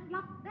จ้านั้น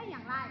รับได้อย่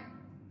างไร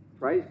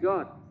Praise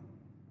God.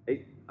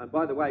 And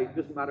by the way, it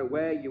doesn't matter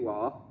where you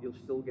are,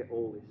 you'll still get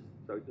all this.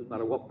 So it doesn't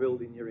matter what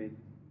building you're in,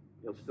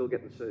 you'll still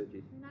get the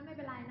surges. ดังนั้นไม่เ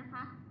ป็นไรนะค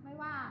ะไม่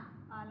ว่า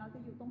เราจะ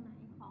อยู่ตรงไหน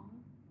ของ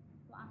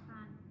ตัวอาค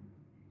าร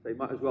So you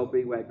might as well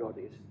be where God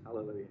is.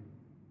 Hallelujah.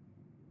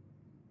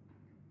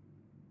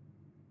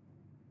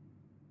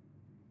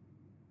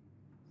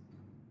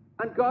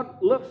 And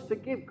God loves to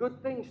give good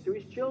things to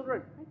His children.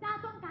 พระเจ้า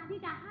ต้องการที่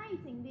จะให้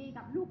สิ่งดี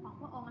กับลูกของ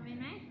พระองค์อาเมน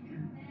ไหม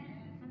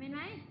อาเมนไห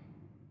ม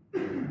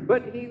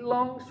But He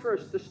longs for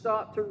us to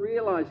start to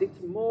realize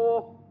it's more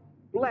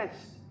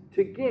blessed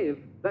to give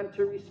than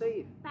to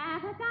receive. แต่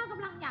พระเจ้าก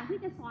ำลังอยากที่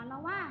จะสอนเรา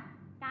ว่า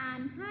การ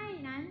ให้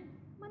นั้น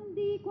มัน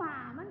ดีกว่า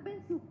มันเป็น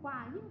สุขกว่า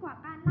ยิ่งกว่า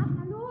การรับ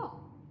นะลูก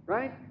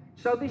Right?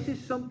 So this is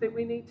something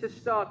we need to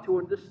start to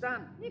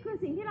understand. นี่คือ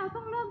สิ่งที่เรา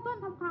ต้องเริ่มต้น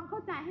ทำความเข้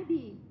าใจให้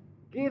ดี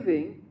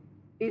Giving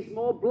is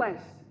more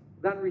blessed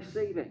than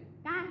receiving.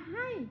 การใ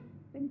ห้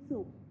เป็นสุ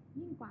ข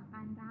ยิ่งกว่าก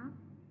ารรับ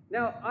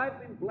Now, I've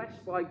been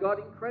blessed by God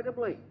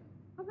incredibly.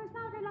 ข้าพเจ้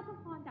าได้รับพระ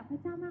พรจากพระ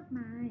เจ้ามากม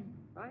าย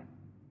Right?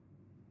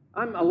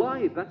 I'm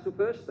alive, that's the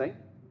first thing.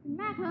 สิ่ง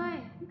แรกเลย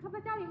ที่ข้าพ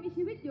เจ้ายังมี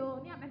ชีวิตอยู่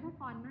เนี่ยเป็นพระ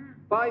พรมาก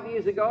 5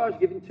 years ago, I was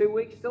given 2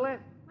 weeks to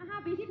live. เมื่อ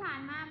5 ปีที่ผ่า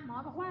นมาหมอ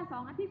บอกว่า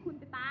2 อาทิตย์คุณ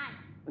จะตาย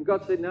And God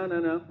said, no,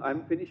 I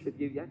haven't finished with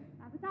you yet.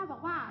 แต่พระเจ้าบอ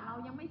กว่าเรา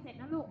ยังไม่เสร็จ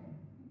นะลูก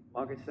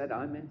Margaret said,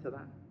 I'm into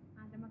that. อ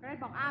าจจะมาเกรด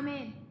บอกอาเม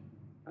น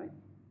Right?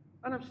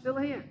 And I'm still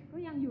here. ก็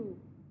ยังอยู่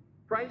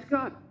Praise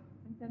God.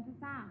 เป็นเชิญพระ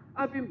เจ้า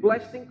I've been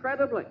blessed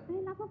incredibly. ได้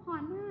รับพระพ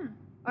รมาก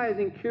I had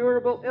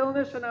incurable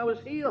illness and I was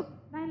healed.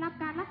 ได้รับ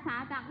การรักษา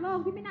จากโรค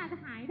ที่ไม่น่าจะ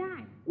หายได้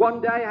One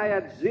day I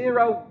had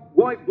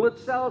 0 white blood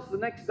cells.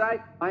 The next day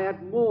I had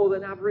more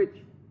than average.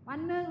 วัน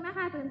หนึ่งนะค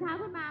ะตื่นเช้า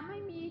ขึ้นมาไม่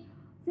มี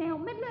เซล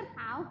ล์เม็ดเลือดข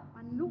าว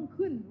วันรุ่ง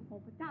ขึ้นโอ้โห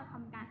พระเจ้าท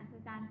ำการอัศ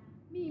จรรย์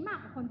มีมาก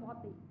กว่าคนปก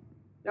ติ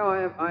Now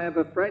I have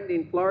a friend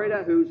in Florida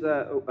who's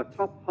a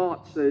top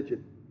heart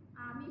surgeon.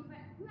 มีเ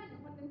พื่อนอยู่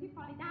คนหนึ่งที่ฟ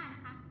ลอริดานะ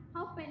คะเข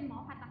าเป็นหมอ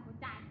ผ่าตัดหัว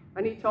ใจ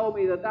And he told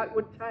me that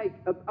would take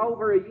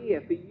over a year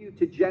for you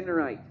to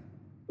generate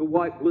the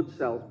white blood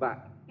cells back.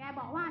 แก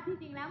บอกว่าที่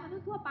จริงแล้วมนุ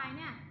ษย์ทั่วไปเ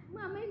นี่ยเ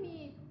มื่อไม่มี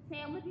เซ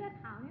ลล์เม็ดเลือด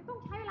ขาวเนี่ยต้อง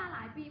ใช้เวลาหล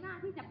ายปีมาก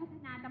ที่จะพัฒ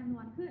นาจำน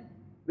วนขึ้น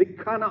It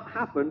cannot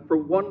happen from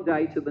one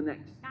day to the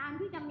next. การ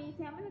ที่จะมีเซ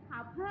ลล์เม็ดเลือดขา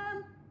วเพิ่ม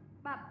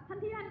แบบทัน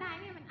ทีทันใด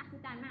เนี่ยมันอัศ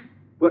จรรย์มาก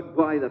But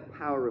by the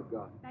power of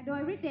God. แต่โดย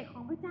ฤทธิ์เดชข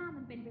องพระเจ้า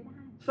มันเป็นไปได้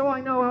So I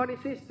know how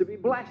this is to be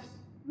blessed.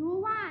 รู้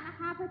ว่านะ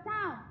คะพระเจ้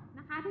า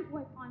นะคะที่อ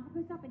วยพรพ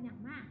ระเจ้าเป็นอย่าง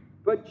มาก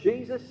But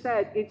Jesus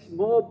said it's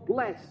more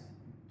blessed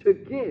to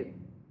give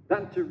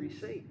than to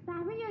receive. แต่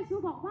พระเยซู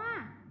บอกว่า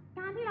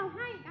การที่เราใ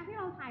ห้การที่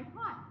เราถ่ายท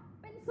อด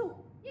เป็นสุข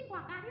ยิ่งกว่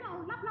าการที่เรา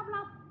รับ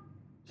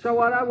So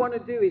what I want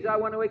to do is I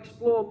want to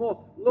explore more.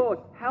 Lord,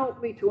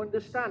 help me to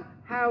understand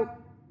how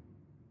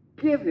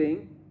giving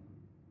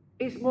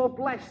is more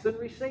blessed than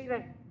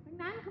receiving. ดัง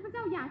นั้นข้า าพเจ้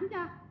าอยากที่จ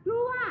ะ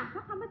รู้ว่าพร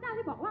ะคำพระเจ้า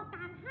ที่บอกว่าก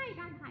ารให้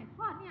การถ่ายท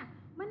อดเนี่ย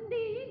มัน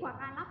ดียิ่งกว่า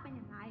การรับเป็นอ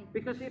ย่างไร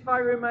Because if I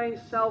remain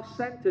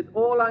self-centered,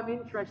 all I'm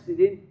interested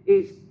in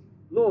is,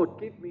 Lord,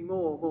 give me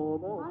more, more,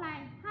 เพราะ more. อะไร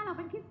ถ้าเราเ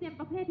ป็นคริสเตียน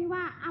ประเภทที่ว่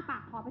าอาปา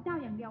กขอพระเจ้า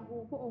อย่างเดียวโอ้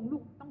พระองค์ลู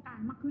กต้องการ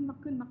มากขึ้นมาก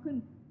ขึ้นมากขึ้น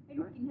ให้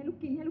ลูกกินให้ลูก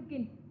กินให้ลูกกิ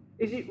น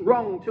Is it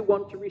wrong to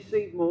want to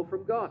receive more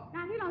from God? ก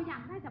ารที่เราอยา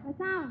กได้จากพระ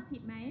เจ้าผิ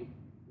ดไหม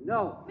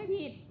No. ไม่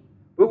ผิด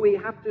But we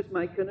have to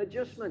make an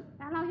adjustment.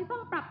 แต่เราจะต้อ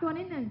งปรับตัว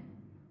นิดหนึ่ง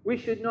We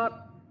should not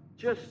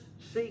just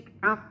seek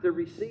after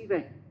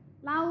receiving,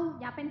 เรา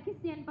อย่าเป็นคริส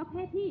เตียนประเภ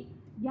ทที่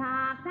อย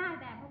ากได้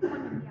แต่พระคุณ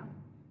อย่างเดียว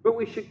but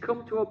we should come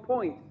to a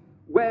point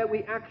where we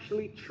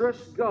actually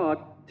trust God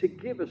to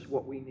give us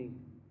what we need.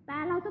 แต่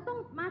เราจะต้อง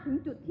มาถึง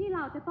จุดที่เร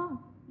าจะต้อง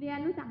เรียน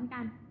รู้จักก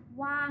าร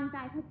วางใจ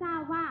พระเจ้า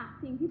ว่า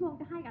สิ่งที่พระองค์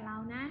จะให้กับเรา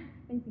นั้น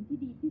เป็นสิ่งที่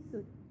ดีที่สุ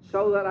ด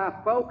So that our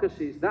focus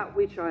is that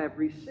which I have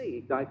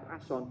received, I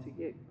pass on to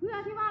you. เพื่อ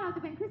ที่ว่าเราจ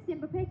ะเป็นคริสเตียน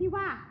ประเภทที่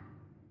ว่า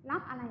รั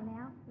บอะไรแล้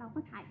วเราก็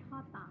ถ่ายทอ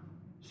ดต่อ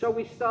So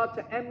we start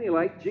to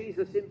emulate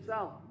Jesus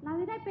himself. เรา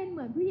จะได้เป็นเห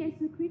มือนพระเย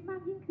ซูคริสต์มา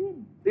กยิ่งขึ้น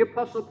The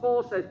Apostle Paul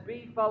says, be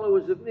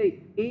followers of me,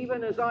 even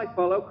as I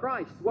follow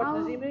Christ. What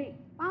does he mean?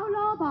 เปาโล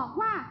บอก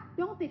ว่า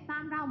จงติดตา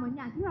มเราเหมือนอ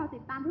ย่างที่เราติ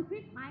ดตามพระคริ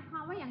สต์หมายควา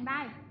มว่าอย่างไร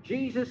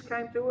Jesus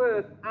came to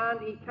earth and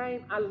he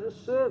came as a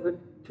servant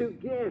to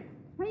give.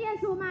 พระเย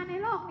ซูมาใน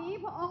โลกนี้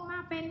พระองค์มา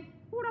เป็น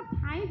ผู้รับใ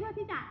ช้เพื่อ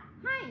ที่จะ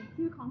ให้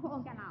ชีวิตของพระอง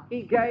ค์แก่เรา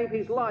He gave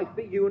his life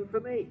for you and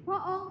for me. พร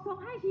ะองค์ทรง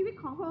ให้ชีวิต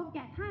ของพระองค์แ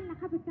ก่ท่านและ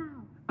ข้าพเจ้า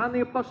And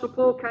the Apostle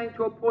Paul came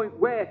to a point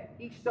where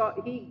he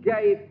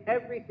gave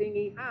everything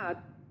he had,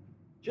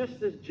 just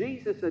as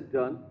Jesus had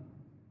done,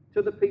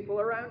 to the people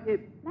around him.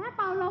 และเ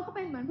ปาโลก็เ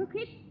ป็นเหมือนพระค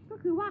ริสต์ก็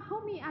คือว่าเขา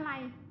มีอะไร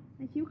ใ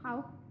นชีวิตเขา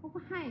ก็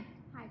ให้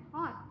ถ่ายท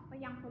อดไป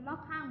ยังคนรอ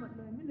บข้างหมด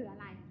เลยไม่เหลืออะ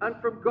ไร And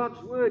from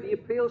God's word, he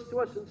appeals to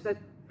us and said,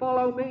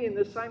 follow me in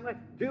the same way.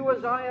 Do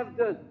as I have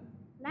done.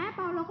 และเ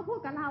ปาโลก็พูด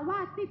กับเราว่า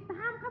ติดต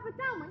ามข้าพเ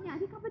จ้าเหมือนอย่าง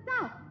ที่ข้าพเจ้า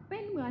เป็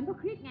นเหมือนพระ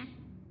คริสต์ไง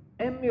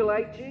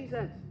Emulate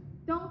Jesus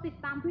จงติด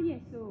ตามพระเย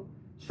ซู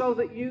so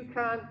that you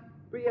can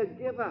be a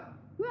giver.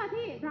 เพื่อ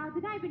ที่เราจะ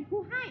ได้เป็น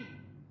ผู้ให้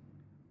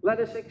Let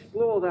us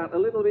explore that a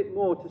little bit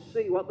more to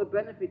see what the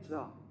benefits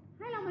are.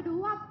 ให้เรามาดู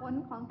ว่าผล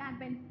ของการ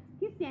เป็น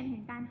คริสเตียนแห่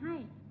งการให้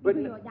มีป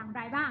ระโยชน์อย่างไ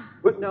รบ้าง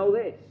But know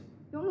this,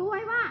 จงรู้ไ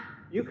ว้ว่า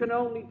you can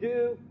only do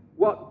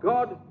what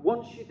God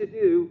wants you to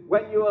do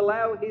when you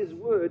allow his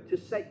word to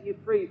set you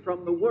free from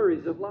the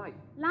worries of life.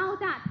 เรา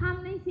จะท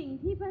ำในสิ่ง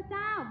ที่พระเ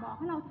จ้าบอกใ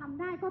ห้เราท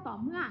ำได้ก็ต่อ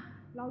เมื่อ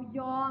เรา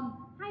ยอม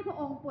ให้พระ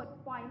องค์ปลด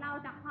ปล่อยเรา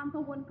จากความกั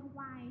งวลก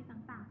วาย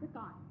ต่างๆเสีย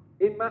ก่อน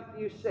In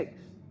Matthew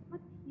 6, มั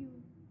ทธิว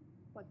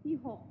บทที่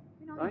6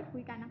พี่น้อง right? คุ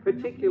ยกันนะคะ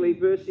Particularly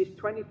verses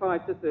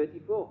 25 to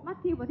 34. มัท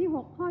ธิวบทที่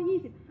6ข้อ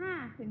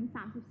25ถึง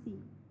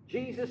34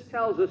 Jesus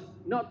tells us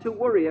not to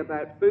worry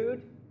about food,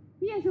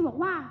 พระเยซูบอก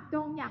ว่าจ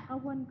งอย่ากกัง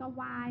วลก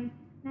วาย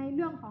ในเ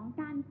รื่องของ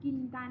การกิน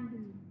การ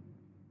ดื่ม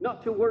not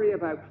to worry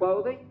about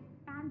clothing,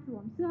 การสว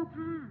มเสื้อ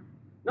ผ้า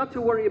not to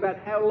worry about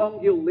how long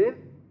you'll live,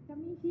 จะ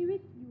มีชีวิต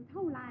อยู่เท่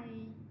าไหร่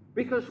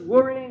because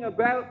worrying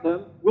about them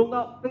will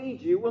not feed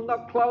you, will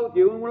not clothe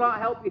you, and will not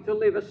help you to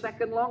live a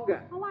second longer.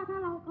 เพราะว่าถ้า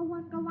เรากังว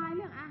ลกวายเ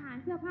รื่องอาหาร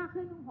เสื้อผ้าเค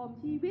รื่องนุ่งห่ม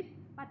ชีวิต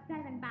ปัจจัย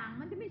ต่างๆ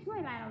มันจะไม่ช่วย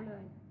อะไรเราเล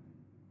ย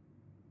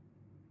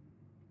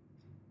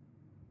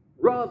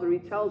Rather, he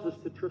tells us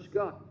to trust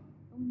God,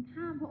 ตรง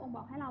ข้ามพระองค์บ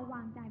อกให้เราว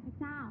างใจพระ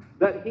เจ้า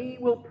that he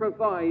will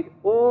provide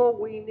all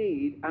we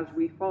need as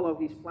we follow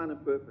his plan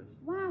and purpose.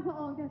 ว่าพระ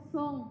องค์จะท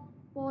รง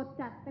โปรด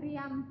จัดเตรี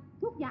ยม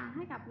ทุกอย่างใ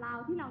ห้กับเรา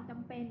ที่เราจ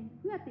ำเป็น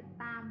เพื่อติด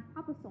ตามพร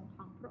ะประสงค์ข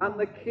องพระอง And ค์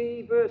the key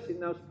verse in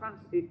those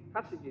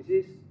passages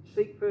is,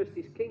 seek first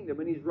his kingdom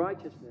and his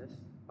righteousness,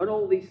 and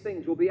all these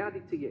things will be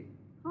added to you.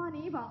 ข้อ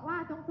นี้บอกว่า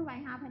จงแสวง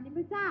หาแผ่นดิน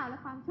พระเจ้าและ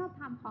ความชอบ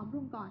ธรรมของพระ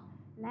องค์ก่อน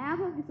แล้วพ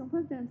ระองค์จะทรงเ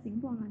พิ่มเติมสิ่ง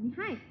ปวงเหล่านี้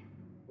ให้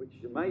Which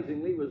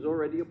amazingly was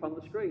already up on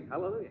the screen.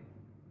 Hallelujah.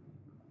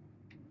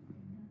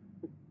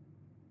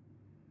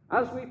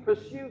 As we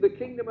pursue the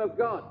kingdom of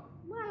God,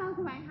 เมื่อเราแ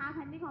สวงหาแ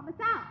ผ่นดินของพระ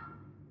เจ้า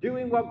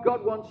doing what God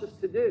wants us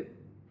to do,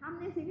 ทำ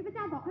ในสิ่งที่พระเ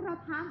จ้าบอกให้เรา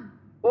ท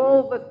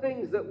all the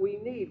things that we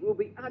need will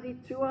be added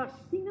to us.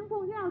 ำสิ่งทั้งปว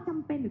งที่เราจ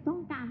ำเป็นหรือต้อ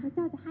งการพระเ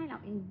จ้าจะให้เรา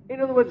เอง In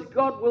other words,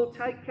 God will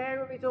take care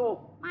of it all.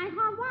 หมายค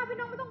วามว่าพี่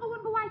น้องไม่ต้องกังว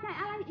ลกระวายใจ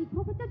อะไรอีกเพร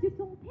าะพระเจ้าจะ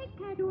ทรงเทคแ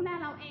คร์ดูแล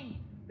เราเอง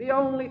The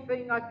only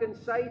thing I can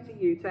say to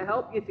you to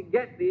help you to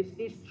get this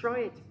is try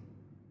it.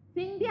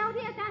 สิ่งเดียว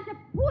ที่อาจารย์จะ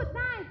พูดไ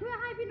ด้เพื่อ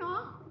ให้พี่น้อง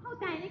เข้า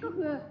ใจนี่ก็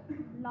คือ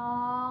ล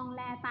องแ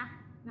ลตะ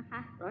นะคะ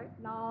Right?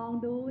 ลอง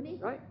ดูนี่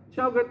Right?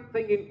 So I'm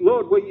thinking,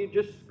 Lord, will you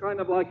just kind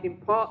of like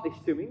impart this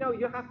to me? No,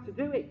 you have to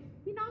do it.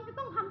 พี่น้องจะ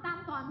ต้องทำตาม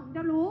ก่อนถึงจ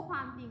ะรู้คว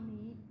ามจริง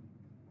นี้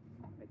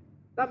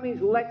That means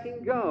letting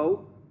go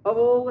of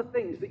all the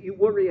things that you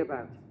worry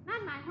about. นั่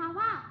นหมายความ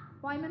ว่า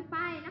ปล่อยมันไป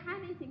นะคะ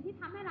ในสิ่งที่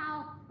ทำให้เรา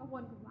กังว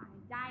ลกระวาย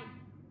ใจ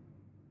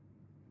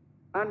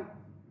And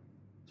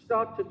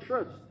start to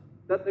trust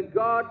that the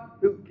God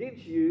who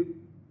gives you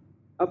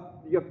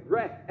your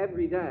breath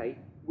every day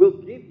will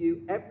give you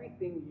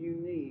everything you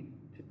need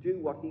to do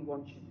what he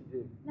wants you to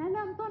do. และเ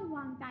ริ่มต้นว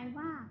างใจ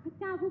ว่าพระ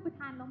เจ้าผู้ประ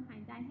ทานลมหา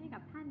ยใจให้กั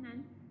บท่านนั้น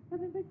จะ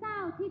เป็นพระเจ้า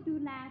ที่ดู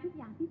แลทุก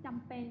อย่างที่จ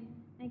ำเป็น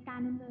ในการ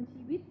ดำเนิน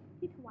ชีวิต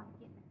ที่ถวายเ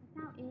กียรติแด่พระเ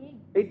จ้าเอง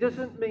It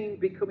doesn't mean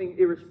becoming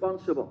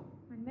irresponsible.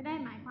 มันไม่ได้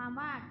หมายความ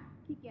ว่า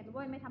ขี้เกียจแล้วเ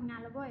ว้ยไม่ทำงาน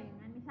แล้วเว้ยอย่าง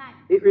นั้นไม่ใช่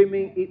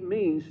It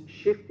means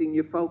shifting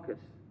your focus.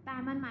 แต่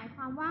มันหมายค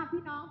วามว่า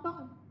พี่น้อง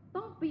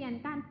ต้องเปลี่ยน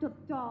การจด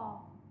จ่อ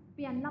เป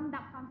ลี่ยนลำ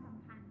ดับความส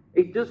ำคัญ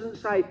It doesn't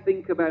say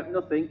think about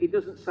nothing. It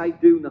doesn't say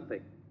do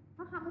nothing. พ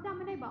ระคำพระเจ้าไ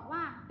ม่ได้บอกว่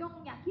าจง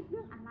อย่าคิดเ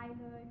รื่องอะไร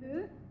เลยหรือ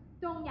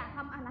จงอย่าท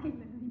ำอะไร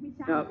เลยไม่ใ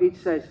ช่ No, it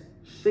says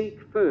seek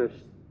first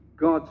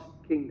God's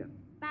kingdom.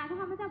 แต่พระ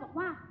คำพระเจ้าบอก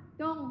ว่า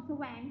จงแส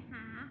วงห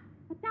า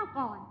พระเจ้า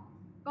ก่อน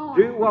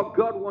Do what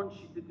God wants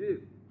you to do.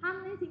 ท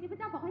ำในสิ่งที่พระ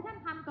เจ้าบอกให้ท่าน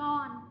ทำก่อ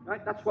น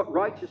Right? That's what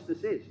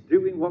righteousness is.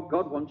 Doing what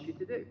God wants you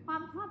to do. ควา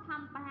มชอบธรร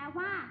มแปล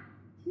ว่า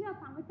เชื่อ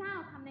ฟังพระเจ้า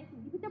ทำในสิ่ง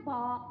ที่พระเจ้าบ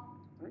อก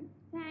Right?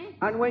 ใช่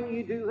And when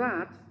you do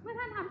that, เมื่อ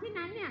ท่านทำเช่น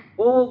นั้นเนี่ย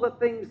all the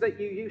things that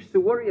you used to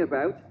worry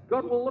about,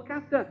 God will look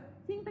after.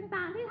 สิ่ง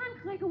ต่างๆที่ท่าน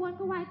เคยกังวล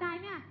กระวายใจ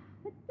เนี่ย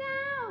พระเจ้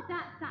าจะ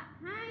จัด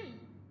ให้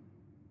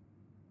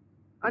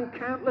And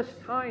countless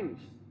times,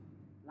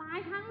 หลาย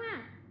ครั้งน่ะ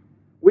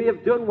we have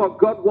done what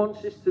God wants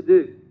us to do.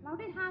 เรา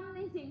ได้ทำใน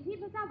สิ่งที่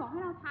พระเจ้าบอกให้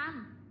เราท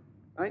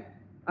Right?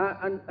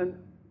 And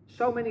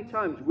so many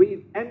times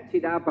we've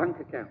emptied our bank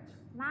accounts.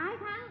 ำหลาย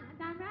ครั้งอา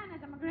จารย์แรกอา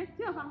จารย์มาเกรซเ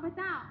ชื่อฟังพระ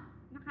เจ้า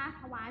นะคะ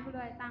ถวายไปเล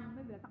ยตังค์ไ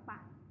ม่เหลือสักบา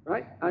ท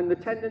Right? And the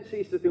tendency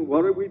is to think,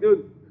 what have we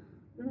done?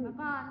 แล้ว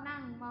ก็นั่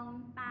งมอง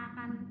ตา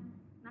กัน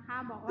นะคะ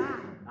บอกว่า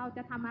เราจ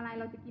ะทำอะไร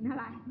เราจะกินอะ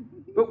ไร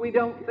But we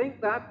don't think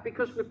that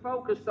because we're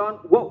focused on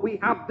what we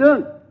have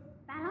done.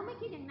 แต่เราไม่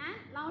คิดอย่างนั้น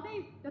เราได้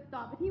จดจ่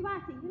อไปที่ว่า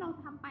สิ่งที่เรา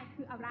ทำไป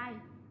คืออะไร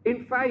In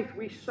faith,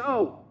 we sow.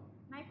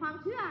 ในความ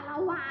เชื่อเรา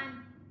หวาน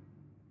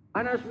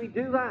And as we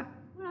do that,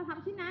 เมื่อเราท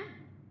ำเช่นนั้น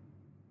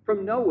from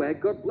nowhere,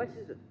 God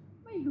blesses us.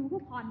 ไม่รู้ว่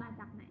าพรมา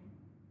จากไหน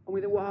And we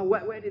think, wow,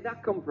 where did that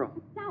come พระ from?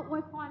 เจ้าอว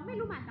ยพรไม่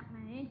รู้มาจากไหน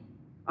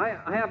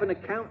I have an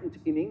accountant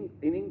in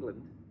England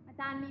อา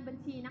จารย์มีบัญ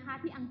ชีนะคะ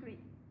ที่อังกฤษ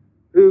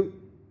who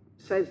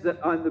says that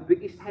I'm the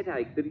biggest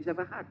headache that he's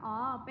ever had. อ๋อ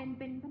เป็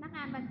นพนักง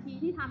านบัญชี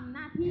ที่ทำห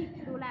น้าที่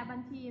ดูแลบั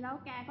ญชีแล้ว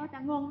แกก็จะ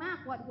งงมาก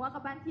ปวดหัวกั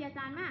บบัญชีอาจ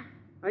ารย์มาก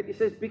Right? He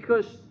says,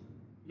 because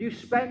you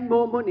spend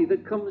more money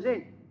than comes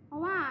in. เพรา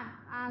ะว่า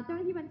เจ้าห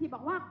น้าที่บัญชีบ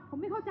อกว่าผม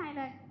ไม่เข้าใจเ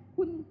ลย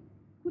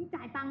คุณ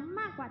จ่ายตังค์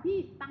มากกว่าที่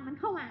ตังค์มัน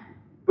เข้ามา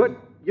But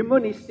your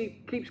money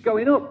keeps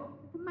going up.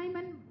 ทำไม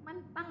มัน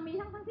ตังค์มี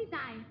ทั้งที่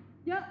จ่าย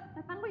เยอะแ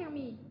ต่ตังค์ก็ยัง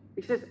มี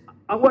He says,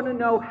 I want to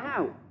know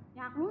how.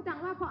 อยากรู้จัง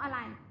ว่าเพราะอะไร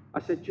I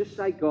said, just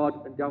say God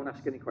and don't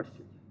ask any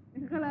questions.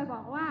 ก็เลยบ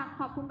อกว่า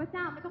ขอบคุณพระเ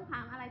จ้าไม่ต้องถ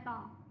ามอะไรต่อ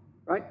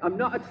Right? I'm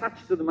not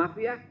attached to the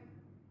mafia.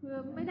 คือ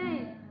ไม่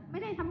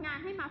ได้ทำงาน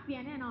ให้มาเฟีย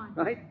แน่นอน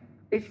Right?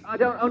 I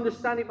don't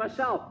understand it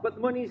myself, but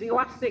the money is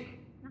elastic.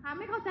 นะคะ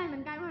ไม่เข้าใจเหมื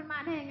อนกันว่ามันมา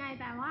ได้ยังไง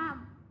แต่ว่า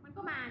มัน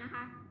ก็มานะค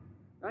ะ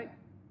Right?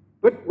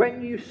 But when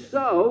you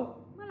sow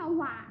เมื่อเรา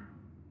หว่าน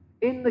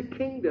in the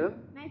kingdom,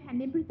 ในแผ่น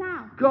ดินพระเจ้า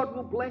God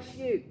will bless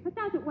you. พระเ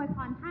จ้าจะอวยพ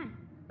รท่าน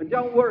And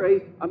don't worry,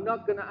 I'm not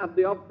going to have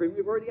the offering.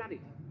 We've already had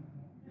it.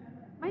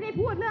 ไม่ได้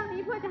พูดเรื่อง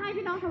นี้เพื่อจะให้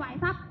พี่น้องถวาย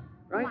ทรัพย์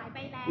ถ Right? วายไป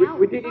แล้ว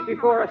We did it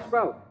before I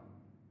spoke.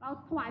 เรา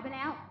ถวายไปแ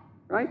ล้ว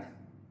Right?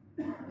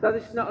 So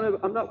this is not.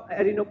 I'm not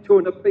heading up to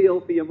an appeal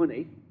for your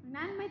money. ดัง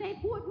นั้นไม่ได้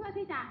พูดเพื่อ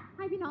ที่จะใ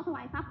ห้พี่น้องถว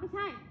ายทรัพย์ไม่ใ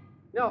ช่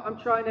No, I'm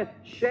trying to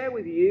share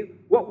with you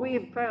what we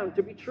have found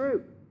to be true.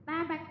 แต่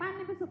แบ่งปันใ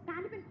นประสบการ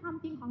ณ์ที่เป็นความ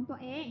จริงของตัว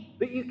เอง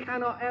That you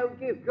cannot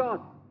outgive God.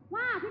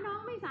 ว่าพี่น้อง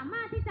ไม่สาม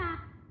ารถที่จะ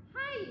ใ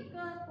ห้เ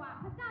กินกว่า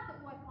พระเจ้าจะ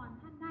อวยพร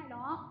ท่านได้หร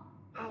อก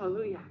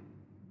Hallelujah.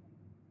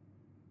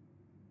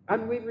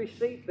 And we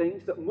receive things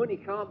that money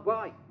can't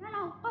buy. และเร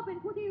าก็เป็น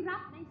ผู้ที่รั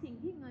บในสิ่ง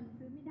ที่เงิน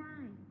ซื้อไม่ได้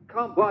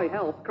Can't buy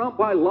health, can't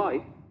buy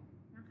life.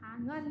 นะคะ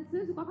เงินซื้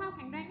อสุขภาพแ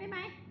ข็งแรงได้ไหม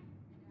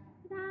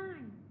ไม่ได้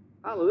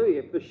Hallelujah.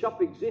 If the shop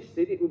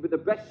existed, it would be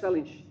the best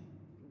selling,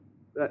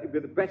 it would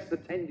be the best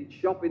attended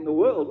shop in the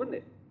world, wouldn't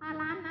it? ถ้า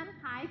ร้านนั้น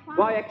ขายความ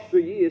Buy extra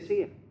years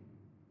here.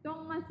 จง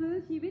มาซื้อ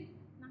ชีวิต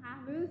นะคะ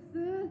หรือ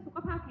ซื้อสุข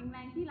ภาพแข็งแร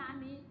งที่ร้าน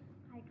นี้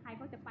ใครๆ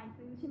ก็จะไป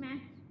ซื้อใช่ไหม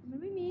มัน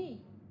ไม่มี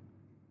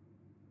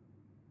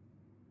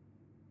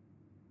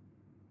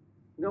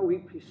No, we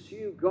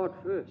pursue God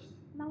first.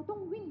 เราต้อ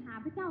งวิ่งหา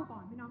พระเจ้าก่อ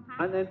นพี่น้องคะ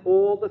And then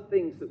all the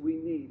things that we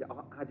need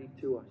are added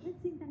to us. และ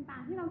สิ่งต่า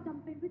งๆที่เราจ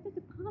ำเป็นพระเจ้าจ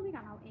ะเพิ่มให้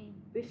กับเราเอง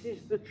This is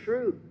the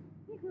truth.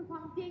 นี่คือคว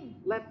ามจริง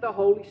Let the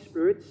Holy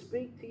Spirit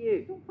speak to you.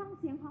 จงฟัง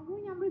เสียงของพระ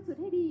วิญญาณบริสุท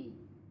ธิ์ให้ดี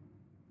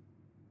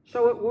So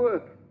at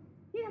work,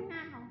 ที่ทำง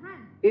านของท่าน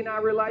in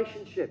our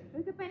relationship, หรื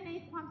อจะเป็นใน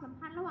ความสัม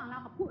พันธ์ระหว่างเรา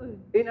กับผู้อื่น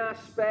in our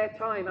spare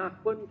time, our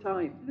fun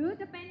time. หรือ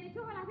จะเป็นในช่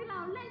วงเวลาที่เรา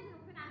เล่นสนุ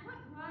กสนานเพลิด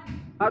เพลิน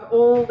At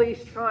all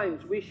these times,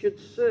 we should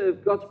serve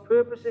God's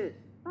purposes.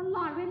 ตล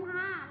อดเวล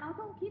าเรา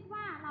ต้องคิด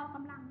ว่าเราก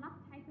ำลังรับ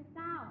ใช้พระเ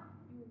จ้า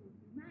อยู่หรื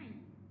อไม่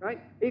Right?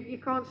 If you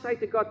can't say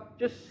to God,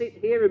 just sit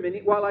here a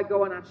minute while I go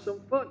and have some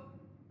fun.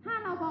 ถ้า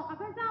เราบอกกับ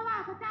พระเจ้าว่า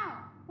พระเจ้า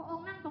พระอง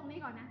ค์นั่งตรงนี้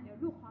ก่อนนะเดี๋ยว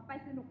ลูกขอไป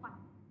สนุกก่อน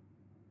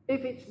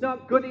If it's not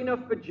good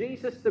enough for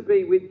Jesus to be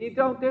with you,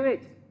 don't do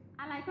it.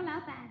 อะไรก็แล้ว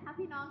แต่ถ้า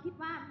พี่น้องคิด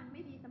ว่ามันไ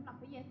ม่ดีสำหรับ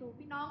พระเยซู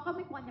พี่น้องก็ไ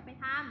ม่ควรจะไป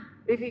ท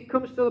If it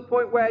comes to the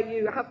point where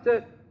you have to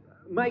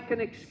make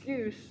an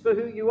excuse for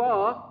who you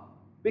are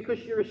because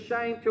you're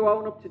ashamed to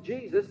own up to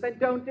Jesus, then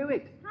don't do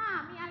it. ำถ้า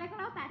มีอะไรก็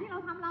แล้วแต่ที่เรา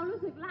ทำเรารู้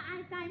สึกละอา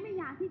ยใจไม่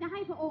อยากที่จะให้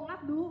พระองค์รั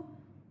บรู้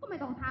ก็ไม่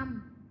ต้องท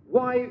ำ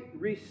why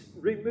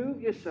remove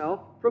yourself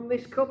from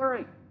this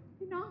covering?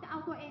 พี่น้องจะเอา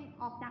ตัวเอง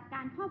ออกจากก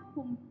ารครอบค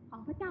ลุมขอ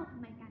งพระเจ้าทำ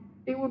ไมกัน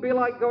It would be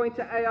like going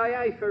to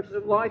AIA for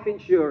some life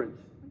insurance.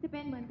 มันจะเ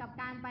ป็นเหมือนกับ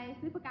การไป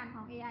ซื้อประกันข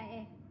อง AIA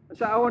And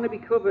so I want to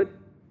be covered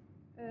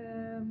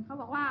เขา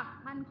บอกว่า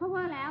มัน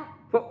cover แล้ว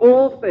for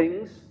all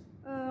things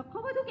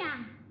cover ทุกอย่าง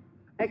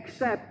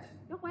except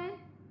ยกเว้น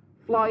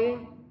flying,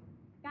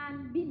 การ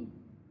บิน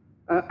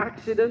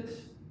accidents,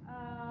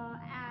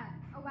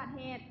 อุบัติเ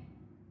หตุ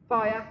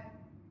fire,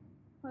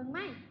 เพลิงไห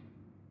ม้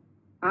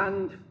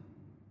and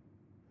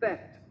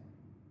theft.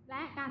 แล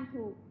ะการ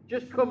ถูก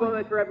Just cover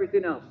me for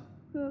everything else.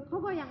 คือ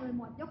cover อย่างอื่น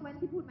หมดยกเว้น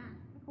ที่พูดมา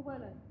ไม่ cover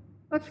เลย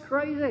That's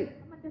crazy.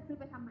 แล้วมันจะซื้อ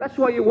ไปทำไม That's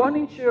why you want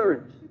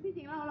insurance. คือที่จ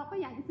ริงเราก็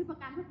อยากจะซื้อประ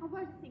กันเพื่อ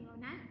cover สิ่งเหล่า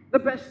นั้น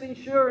The best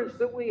insurance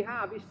that we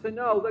have is to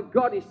know that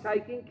God is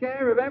taking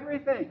care of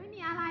everything. ไม่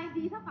มีอะไร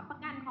ดีเท่ากับประ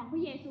กันของพร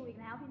ะเยซูอีก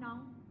แล้วพี่น้อง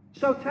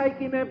So take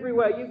Him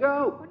everywhere you go.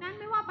 เพราะนั้น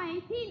ไม่ว่าไป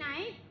ที่ไหน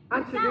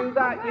And to do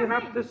that, you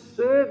have to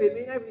serve Him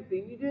in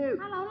everything you do.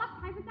 ถ้าเรารับใ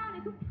ช้พระเจ้าใน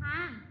ทุกทา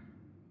ง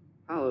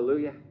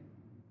Hallelujah.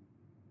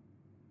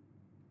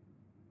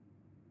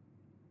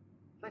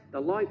 Let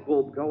the light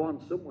bulb go on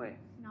somewhere.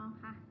 พี่น้อง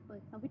คะเปิ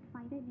ดสวิตช์ไฟ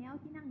ได้แล้ว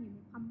ที่นั่งอยู่ใน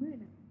ความมืด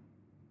น่ะ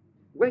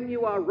When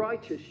you are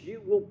righteous, you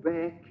will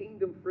bear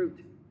kingdom fruit.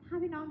 ถ้า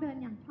พี่น้องเดิน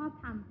อย่างชอบ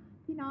ธรรม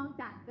พี่น้อง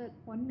จะเกิด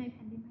ผลในแ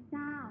ผ่นดินพระเ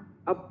จ้า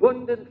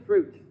Abundant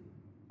fruit.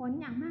 ผล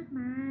อย่างมาก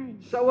มาย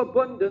So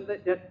abundant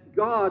that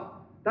God,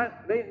 that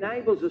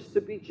enables us to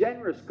be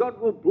generous. God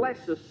will bless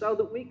us so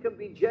that we can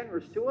be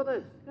generous to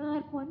others. เกิ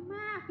ดผลม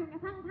ากจนกร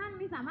ะทั่งท่าน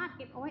ไม่สามารถเ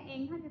ก็บเอาไว้เอง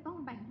ท่านจะต้อง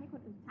แบ่งให้ค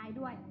นอื่นใช้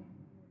ด้วย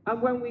And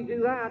when we do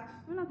that,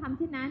 เมื่อเราทำเ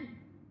ช่นนั้น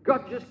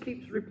God just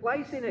keeps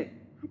replacing it.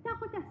 พระเจ้า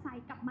ก็จะใส่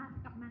กลับมา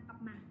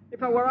In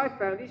fact, what I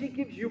found is He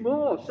gives you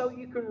more so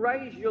you can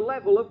raise your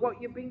level of what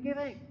you've been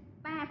giving.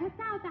 แต่พระเ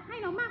จ้าจะให้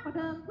เรามากกว่า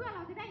เดิมเพื่อเร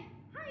าจะได้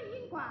ให้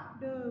ยิ่งกว่า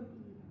เดิม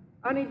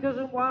And He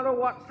doesn't matter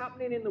what's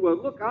happening in the world.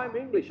 Look, I'm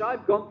English.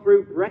 I've gone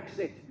through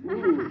Brexit.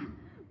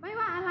 ไม่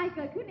ว่าอะไรเ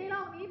กิดขึ้นในโล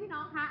กนี้พี่น้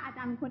องคะอาจ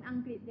ารย์เป็นคนอัง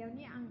กฤษเดี๋ยว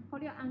นี้เขา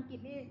เรียกอังกฤษ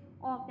นี่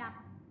ออกจาก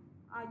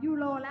ยู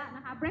โรแล้วน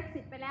ะคะ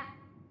Brexit ไปแล้ว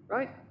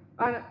Right?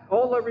 And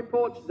all the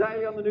reports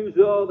daily on the news,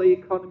 oh, the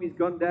economy's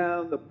gone down,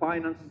 the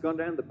finance has gone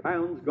down, the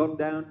pound's gone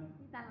down.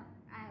 แ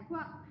ต่พว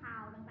กข่า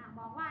วต่างๆ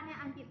บอกว่าเนี่ย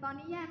อังกฤษตอน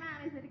นี้แย่มาก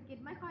เลยเศรษฐกิจ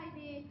ไม่ค่อย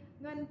ดี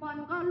เงินปอน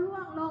ด์ก็ร่ว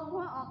งลงเพรา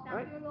ะออกจาก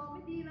ยูโรไ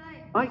ม่ดีเลย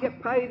I get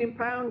paid in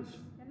pounds.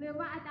 อย่าลืม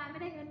ว่าอาจารย์ไม่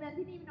ได้เงินเดือน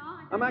ที่นี่พี่น้อง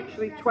I'm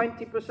actually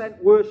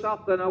 20% worse off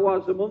than I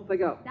was a month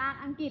ago. จาก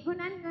อังกฤษเพราะ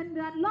นั้นเงินเ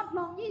ดือนลดล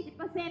ง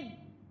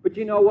 20% But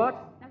you know what?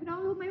 แต่พี่น้อง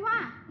รู้ไหมว่า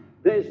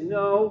There's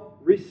no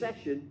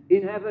recession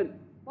in heaven.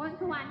 บน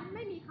สวรรค์ไ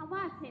ม่มีคำว่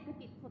าเศรษฐ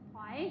กิจถดถ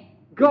อย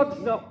God's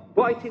not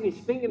biting His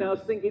fingernails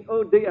thinking,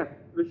 oh dear,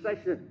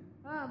 recession.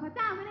 พระเ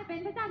จ้าไม่ได้เป็น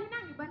พระเจ้าที่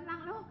นั่งอยู่บนลัง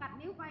แล้วก็กัด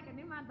นิ้วไปกัด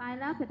นิ้วมาตาย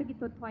แล้วเศรษฐกิจ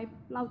ถดถอย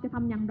เราจะท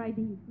ำอย่างไร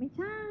ดีไม่ใ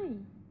ช่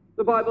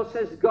The Bible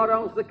says God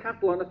owns the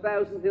cattle on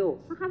 1,000 hills.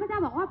 พระเจ้า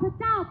บอกว่าพระ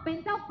เจ้าเป็น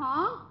เจ้าขอ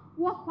ง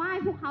วัวควาย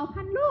ภูเขา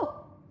พันลูก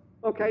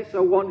Okay, so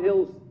one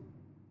hill's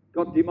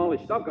got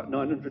demolished. I've got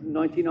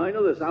 999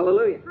 others.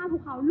 Hallelujah. ถ้าภู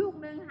เขาลูก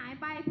หนึ่งหาย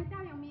ไปพระเจ้า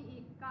ยังมีอี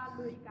กกา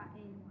ลุยกาเอ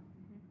งหมด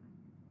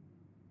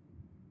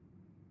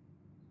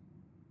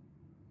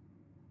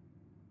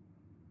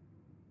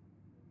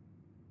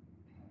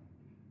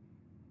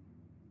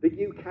The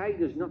UK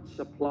does not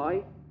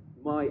supply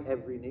my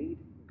every need.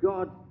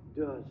 God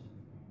does.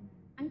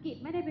 อังกฤษ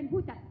ไม่ได้เป็น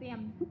ผู้จัดเตรียม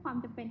ทุกความ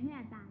จำเป็นให้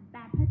อาจารย์แ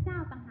ต่พระเจ้า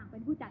ต่างหากเป็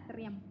นผู้จัดเต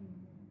รียม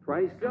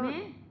Praise อาเม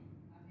God. น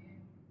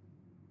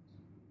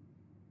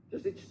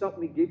Does it stop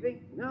me giving?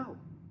 No.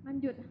 มัน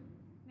หยุด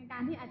ในกา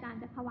รที่อาจารย์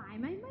จะถวาย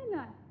ไหมไม่เล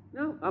ย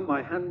No. And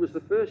my hand was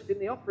the first in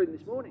the offering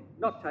this morning.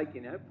 Not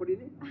taking out, putting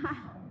in.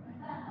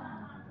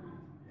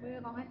 มือ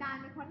ของอาจารย์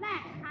เป็นคนแร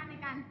กนะคะใน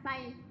การใส่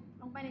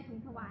ลงไปในถุง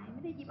ถวายไ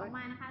ม่ได้หยิบออกม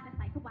านะคะแต่ใ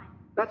ส่เข้าไป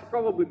That's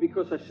probably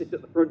because I sit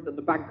at the front and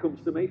the bag comes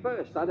to me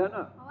first. I don't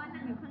know. เพราะว่า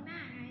นั่งอยู่ข้างหน้า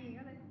ไง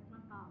ก็เลยมา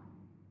ต่อ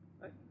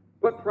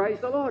But praise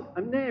the Lord.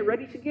 I'm there,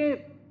 ready to give.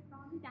 พร้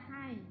อมที่จะใ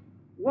ห้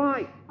Why?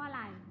 เพราะอะไ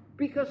ร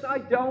Because I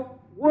don't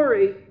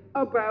worry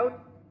about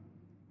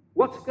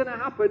what's going to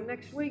happen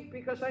next week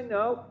because I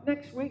know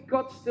next week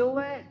God's still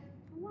there.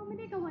 เพราะว่าไม่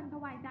ได้กังวลกระ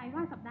วายใจว่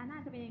าสัปดาห์หน้า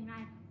จะเป็นยังไง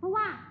เพราะ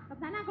ว่าสัป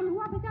ดาห์หน้าก็รู้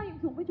ว่าพระเจ้ายัง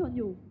ทรงพระชน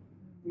อยู่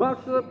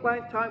Most of the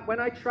time when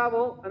I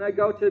travel and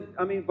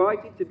I'm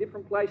invited to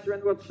different places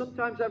around the world,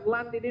 sometimes I've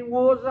landed in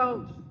war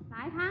zones. หล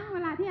ายครั้งเว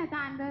ลาที่อาจ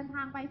ารย์เดินท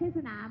างไปเทศ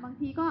นาบาง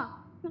ทีก็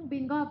เครื่องบิ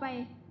นก็ไป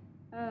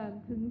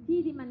ถึงที่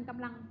ที่มันก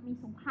ำลังมี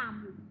สงคราม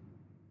อยู่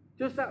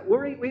Does that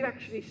worry?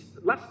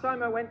 Last time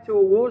I went to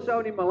a war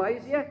zone in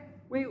Malaysia,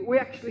 we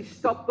actually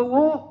stopped the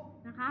war.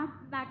 นะคะ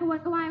แต่กังวล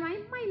กระวายไหม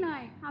ไม่เล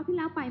ยคราวที่แ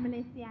ล้วไปมาเล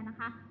เซียนะ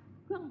คะ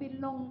เครื่องบิน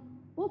ลง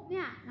ปุ๊บเ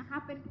นี่ยนะคะ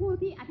เป็นผู้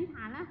ที่อธิษฐ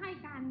านและให้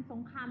การส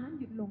งครามนั้น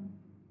หยุดลง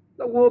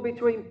The war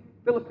between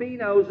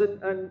Filipinos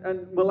and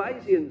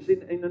Malaysians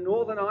in the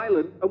northern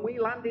island, and we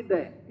landed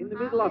there in the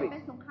middle of it. เ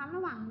ป็นสงครามร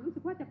ะหว่างรู้สึ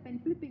กว่าจะเป็น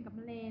ฟิลิปปินส์กับม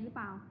าเลหรือเป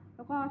ล่าแ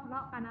ล้วก็ทะเลา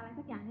ะกันอะไร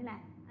สักอย่างนี่แหละ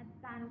อา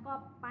จารย์ก็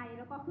ไปแ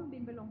ล้วก็เครื่องบิ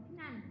นไปลงที่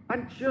นั่น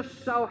And just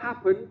so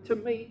happened to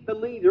meet the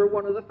leader of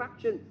one of the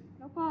factions.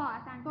 แล้วก็อ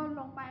าจารย์ก็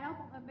ลงไปแล้ว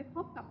บังเอิญไปพ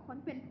บกับคน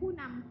เป็นผู้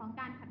นำของ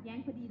การขัดแย้ง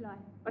พอดีเลย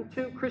And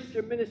 2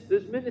 Christian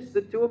ministers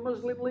ministered to a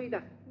Muslim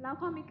leader. แล้ว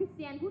ก็มีคริสเ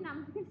ตียนผู้น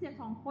ำคริสเตียน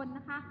2 คนน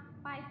ะคะ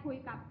ไปคุย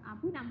กับ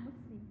ผู้นำมุส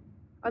ลิม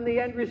And the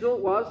end result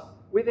was,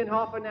 within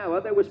half an hour,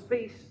 there was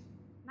peace.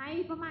 ใน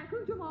ประมาณค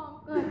รึ่งชั่วโมง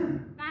เกิด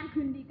การ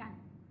คืนดีกัน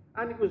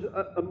And it was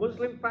a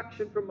Muslim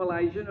faction from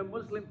Malaysia and a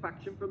Muslim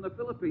faction from the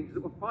Philippines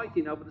that were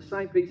fighting over the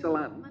same piece of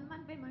land. มั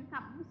นเป็นเหมือนกั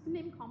บมุส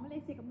ลิมของมาเล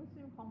เซียกับมุส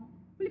ลิมของ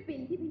ฟิลิปปิน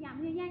ส์ที่พยายาม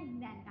ที่จะแย่งดิน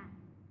แดนกัน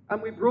And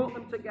we brought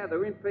them together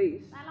in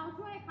peace. แต่เรา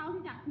ช่วยเขา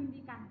ที่จะคืน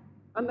ดีกัน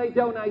And they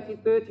donated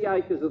 30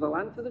 acres of the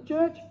land to the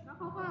church. แล้ว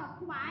เขาก็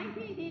ถวาย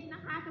ที่ดินนะ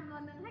คะจำนว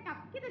นหนึ่งให้กับ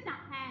คริสตจัก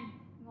รแทน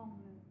งง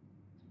เลย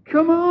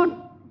Come on!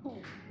 โอ้โห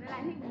เป็นอะไร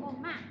ที่งง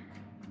มาก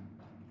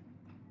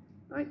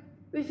Right?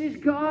 This is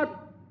God.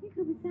 นี่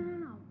คือพระเจ้า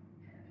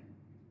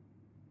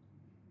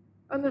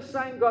And the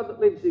same God that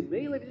lives in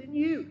me lives in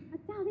you. พร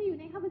ะเจ้าที่อยู่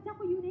ในข้าพเจ้า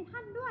ก็อยู่ในท่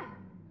านด้วย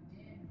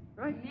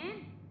Right? เห็น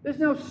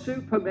There's no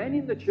supermen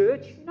in the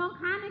church. น้อง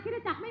ค้าในคริสต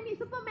จักรไม่มี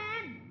ซูเปอร์แม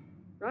น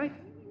Right?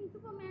 ไม่มีซู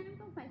เปอร์แมนไม่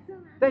ต้องใส่เสื้อ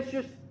นะ There's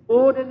just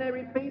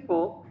ordinary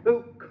people who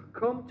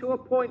come to a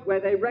point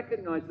where they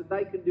recognize that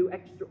they can do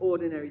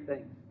extraordinary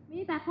things. มี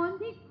แต่คน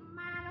ที่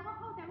มาแล้วก็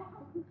เข้าใจว่าเข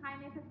าคือใคร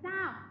ในพระเจ้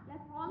า และ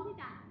พร้อมที่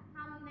จะท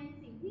ำใน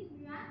สิ่งที่เห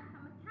นือธร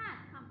รมชาติ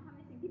ทำใน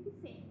สิ่งที่พิ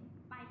เศษ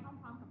ไปพ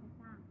ร้อมๆกับพระเ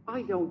จ้า I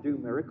don't do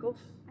miracles.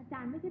 อาจา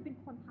รย์ไม่ใช่เป็น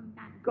คนทำก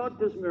าร God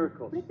does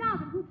miracles. พระเจ้า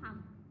เป็นผู้ท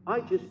I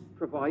just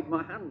provide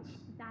my hands.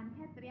 ำอาจารย์แ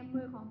ค่เตรียม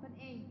มือของตน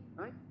เอง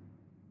Right?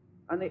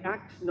 And the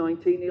Acts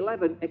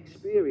 19:11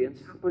 experience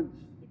happens.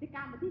 กิจก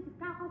ารบทที่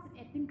 19 ข้อ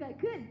 11 จึงเกิด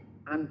ขึ้น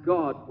And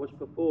God was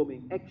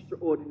performing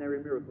extraordinary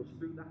miracles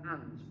through the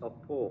hands of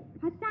Paul.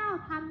 พระเจ้า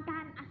ทำกา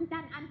รอัศจร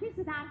รย์อันพิส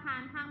ดารผ่า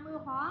นทางมือ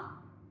ของ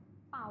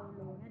เปาโ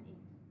ลนั่นเอง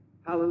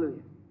Hallelujah. ฮาเลลู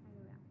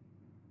ยา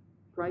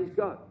Praise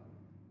God.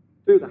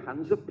 Through the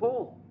hands of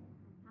Paul.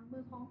 ทางมื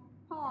อของ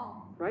พ่อ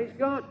Praise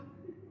God.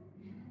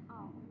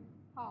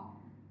 พ่อ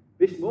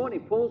This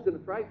morning, Paul's going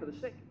to pray for the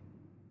sick.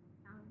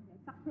 เดี๋ยว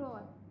สักครู่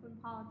คุณ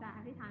พ่อจะอ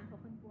ธิษฐานขอ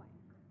คนป่วย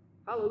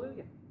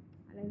Hallelujah.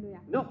 ฮาเลลูย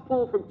า Not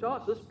Paul from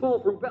Tarsus, Paul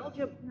from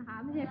Belgium. นะคะ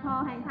ไม่ใช่พอล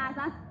แห่งทา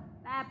ซัส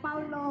แต่เปา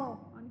โล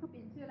ตอนนี้เขาเป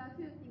ลี่ยนชื่อแล้ว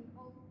ชื่อจริงเข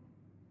า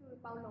คือ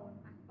เปาโลน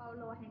ะคะเปา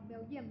โลแห่งเบ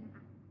ลเยียมนะค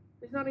ะ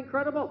Isn't that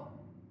incredible?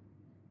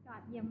 ยอ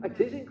ดเยี่ยมมาก It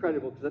is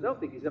incredible because I don't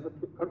think he's ever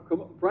come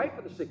up and prayed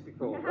for the sick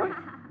before, right?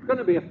 It's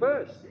going to be a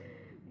first.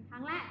 เป็นค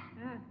รั้งแรก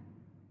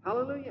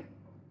Hallelujah.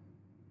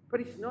 But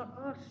it's not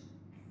us.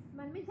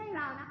 มันไม่ใช่เ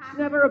รานะคะ It's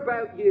never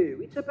about you.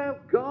 It's about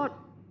God,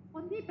 ค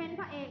นที่เป็น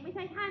พระเอกไม่ใ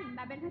ช่ท่านแ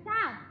ต่เป็นพระเจ้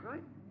า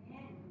right?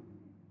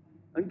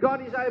 And God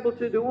is able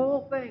to do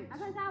all things. และ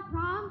พระเจ้าพ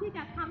ร้อมที่จ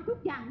ะทำทุก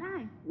อย่างได้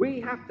We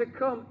have to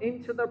come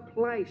into the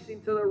place,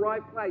 into the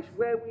right place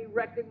where we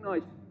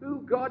recognize who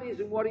God is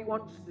and what He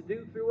wants to do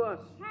through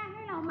us. แค่ใ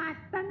ห้เรามา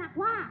ตระหนัก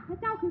ว่าพระ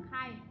เจ้าคือใคร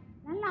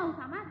และเรา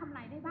สามารถทำอะไ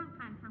รได้บ้าง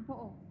ผ่านทางพระ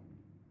องค์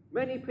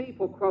Many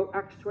people quote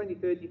Acts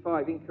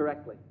 20:35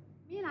 incorrectly.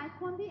 มีหลาย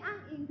คนที่อ้าง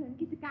อิงถึง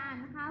กิจการ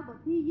นะคะบท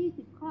ที่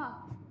 20 ข้อ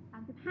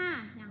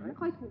 35 อย่างไม่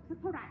ค่อยถูกสัก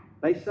เท่าไหร่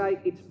They say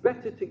it's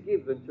better to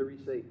give than to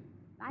receive.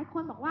 หลายค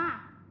นบอกว่า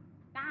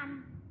การ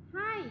ใ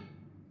ห้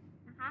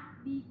นะคะ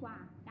ดีกว่า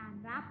การ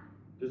รับ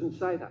Doesn't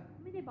say that.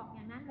 ไม่ได้บอกอ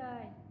ย่างนั้นเล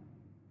ย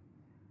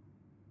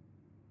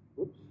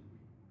Whoops.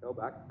 Go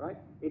back, right?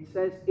 It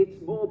says it's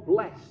more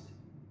blessed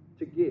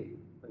to give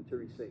than to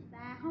receive. แ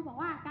ต่เขาบอก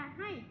ว่าการ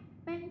ให้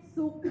เป็น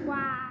สุขก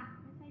ว่า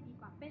ไม่ใช่ดี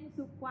กว่าเป็น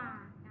สุขกว่า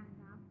การ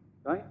รับ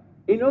Right?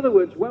 In other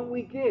words, when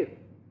we give,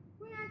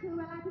 พูดง่ายๆคือ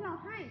เวลาที่เรา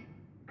ให้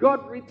God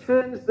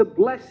returns the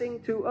blessing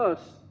to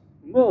us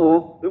more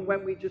than when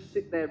we just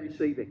sit there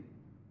receiving.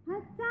 พร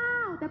ะเจ้า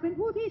จะเป็น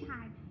ผู้ที่ถ่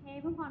ายเท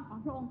พระพรของ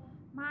พระองค์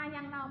มา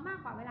ยังเรามาก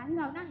กว่าเวลาที่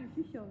เรานั่งอยู่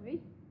เฉย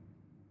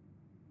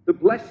The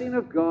blessing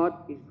of God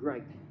is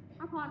great, ๆ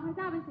พระพรพระเ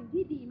จ้าเป็นสิ่ง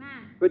ที่ดีมา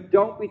ก but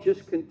don't be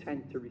just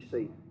content to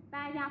receive. แ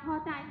ต่อย่าพอ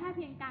ใจแค่เ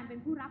พียงการเป็น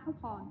ผู้รับพระ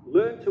พร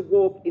Learn to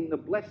walk in the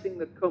blessing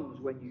that comes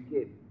when you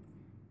give.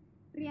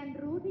 เรียน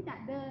รู้ที่จะ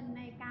เดินใ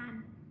นการ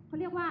เขา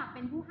เรียกว่าเ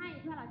ป็นผู้ให้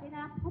เพื่อเราจะได้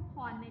รับพระพ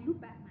รในรูป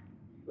แบบใหม่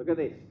Look at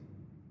this.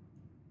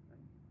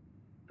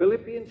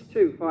 Philippians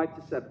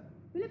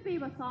 2:5-7. ฟิลิปปี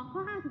บท 2 ข้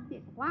อ 5 ถึง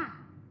 7 บอกว่า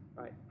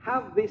Right.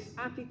 Have this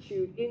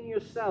attitude in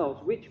yourselves,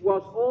 which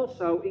was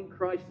also in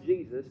Christ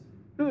Jesus,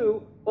 who,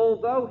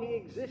 although he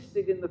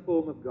existed in the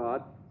form of God,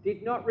 did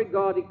not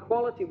regard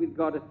equality with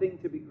God a thing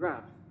to be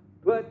grasped,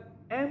 but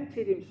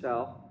emptied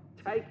himself,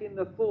 taking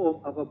the form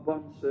of a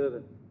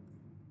bondservant.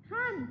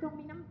 ท่านจง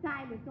มีน้ำใจ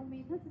หรือจงมี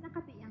ทัศนค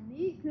ติอย่าง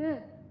นี้คือ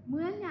เห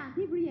มือนอย่าง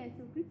ที่พระเย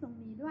ซูคริสต์ทรง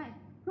มีด้วย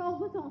พระองค์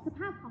ผู้ทรงสภ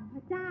าพของพร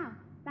ะเจ้า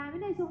แต่ไม่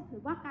ได้ทรงถื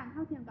อว่าการเท่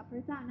าเทียมกับพร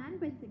ะเจ้านั้น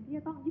เป็นสิ่งที่จ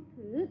ะต้องยึด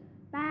ถือ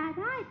แต่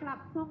ได้กลับ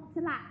ทรงส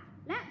ละ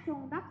และทรง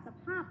รับส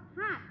ภาพท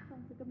าสทรง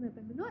ถือกำเนิดเ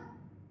ป็นมนุษย์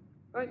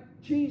Right?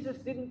 Jesus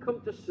didn't come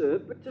to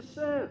serve, but to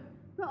serve.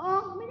 พระอ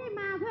งค์ไม่ได้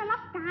มาเพื่อรั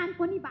บการ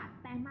ปฏิบัติ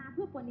แต่มาเ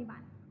พื่อปฏิบั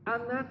ติ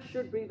And that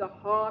should be the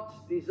heart's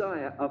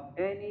desire of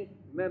any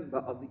member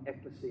of the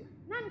ecclesia.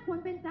 นั่นควร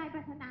เป็นใจปร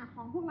ารถนาข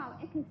องพวกเรา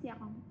เอคเลเซีย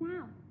ของพระเจ้า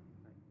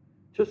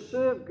To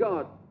serve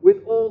God with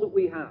all that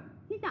we have.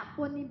 ที่จะ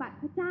ปฏิบัติ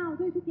พระเจ้า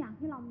ด้วยทุกอย่าง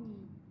ที่เรามี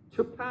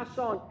To pass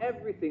on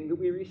everything that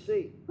we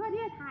receive. เพื่อ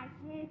ที่จะถ่ายเ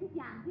ททุก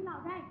อย่างที่เรา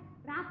ได้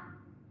รับ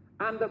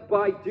And that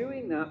by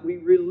doing that, we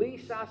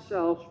release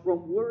ourselves from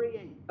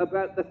worrying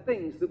about the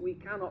things that we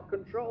cannot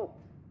control.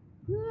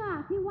 เพื่อ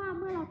ที่ว่า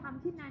เมื่อเราท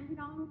ำเช่นนั้นพี่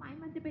น้องรู้ไหม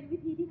มันจะเป็นวิ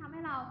ธีที่ทำใ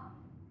ห้เรา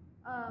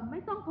ไม่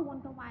ต้องกังวล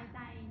กังวายใจ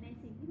ใน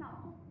สิ่งที่เรา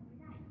ควบคุมไม่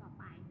ได้อีกต่อ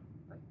ไป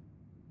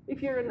If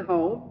you're in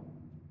home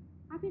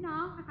ถ้าพี่น้อ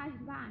งนะคะอยู่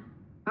ที่บ้าน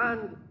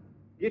and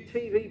your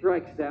TV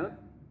breaks down,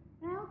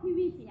 แล้วที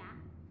วีเสีย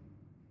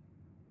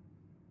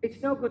it's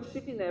no good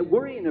sitting there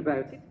worrying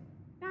about it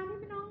การที่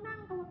พี่น้องนั่ง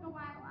กังวลกังว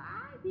ายว่า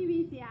ทีวี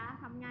เสีย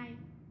ทำไง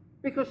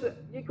because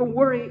you can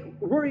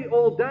worry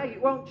all day.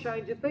 It won't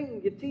change a thing.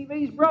 Your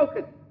TV's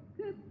broken.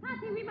 คือถ้า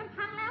ทีวีมัน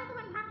พังแล้วถ้า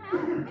มันพังแล้ว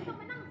ไม่ต้อง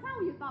มานั่งเศร้า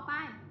อยู่ต่อไป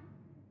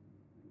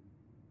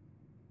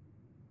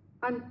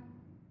And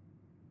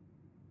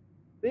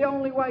the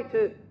only way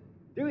to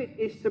do it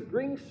is to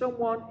bring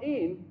someone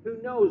in who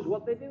knows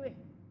what they're doing.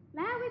 แ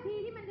ละวิธี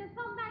ที่มันจะ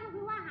ซ่อมได้ก็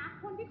คือว่าหา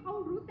คนที่เขา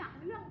รู้จักใ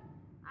นเรื่อง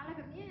อะไรแ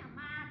บบนี้เนี่ย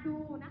มาดู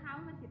นะคะ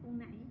ว่ามันเสียตรง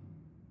ไหน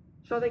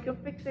So they can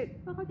fix it.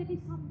 เพื่อเขาจะได้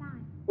ซ่อมได้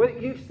Well, it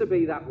used to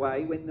be that way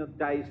when the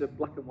days of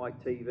black and white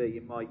TV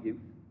in my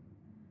youth.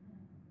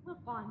 เมื่อ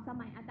ก่อนส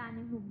มัยอาจารย์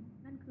ยังหนุ่ม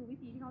นั่นคือวิ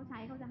ธีที่เขาใช้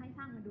เขาจะให้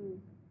ช่างมาดู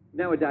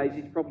Nowadays,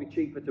 it's probably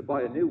cheaper to buy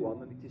a new one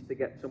than it is to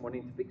get someone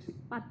in to fix it.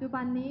 ปัจจุ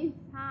บันนี้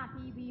ถ้า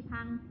ทีวี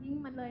พังทิ้ง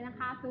มันเลยนะ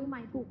คะซื้อให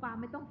ม่ถูกกว่า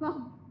ไม่ต้องซ่อม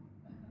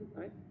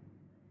Right?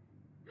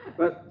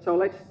 But so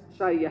let's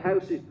say your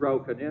house is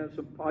broken,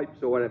 some pipes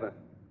or whatever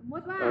สมม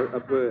ติว่า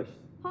are burst.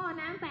 ท่อ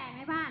น้ำแตกใ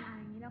นบ้านอะไร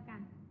อย่างนี้แล้วกัน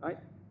Right?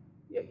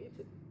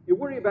 You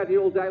worry about it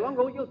all day long.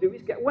 All you'll do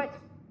is get wet.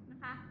 นะ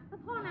คะถ้า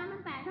ท่อน้ำมั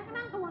นแตกถ้าก็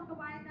นั่งกังวลกัง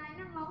วายใจ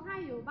นั่งร้องไห้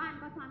อยู่บ้าน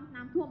ก็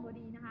น้ำท่วมพอ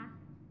ดีนะคะ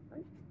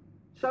Right?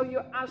 So you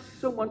ask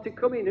someone to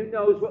come in who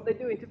knows what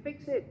they're doing to fix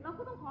it. เรา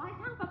ก็ต้องขอให้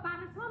ช่างประปา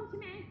มาซ่อมใช่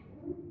ไหม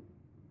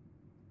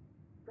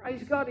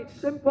Praise God, it's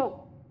simple.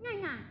 ง่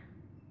าย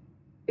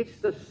It's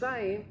the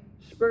same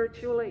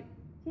spiritually.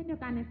 ๆเช่นเดียว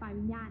กันในฝ่าย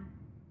วิญญาณ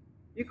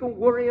You can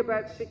worry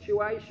about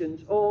situations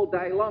all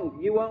day long.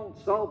 You won't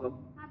solve them.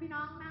 ถ้าพี่น้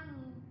องนั่ง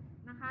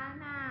นะคะ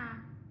หน้า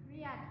เค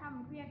รียดท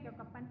ำเครียดเกี่ยว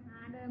กับปัญหา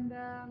เ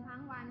ดิมๆทั้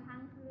งวันทั้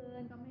งคื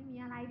นก็ไม่มี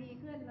อะไรดี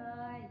ขึ้นเล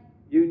ย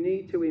You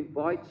need to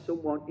invite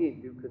someone in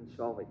who can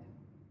solve it.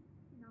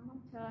 พี่น้องต้อง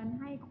เชิญ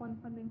ให้คน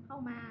คนหนึ่งเข้า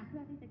มาเพื่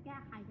อที่จะแก้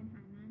ไขปัญห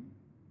านั้น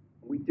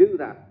We do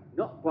that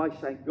not by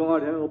saying, God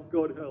help,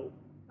 God help.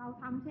 เรา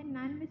ทำเช่น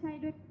นั้นไม่ใช่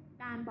ด้วย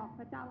การบอก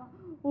พระเจ้าว่า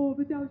โอ้พ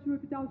ระเจ้าช่วย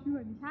พระเจ้าช่ว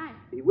ยไม่ใช่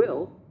He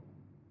will,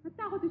 พระเ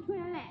จ้าก็จะช่วย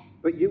นั่นแหละ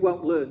but you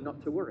won't learn not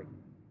to worry.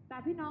 แต่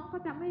พี่น้องก็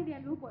จะไม่เรีย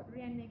นรู้บทเ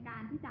รียนในกา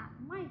รที่จะ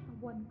ไม่กัง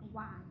วลกัง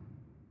วาย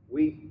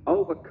We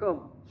overcome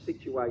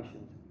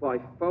situations by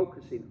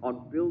focusing on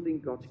building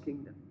God's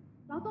kingdom.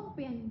 เราต้องเป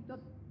ลี่ยน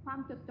ความ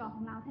จดจ่อข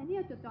องเราแทนที่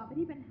จะจดจ่อไป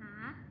ที่ปัญหา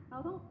เรา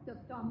ต้องจด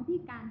จ่อไปที่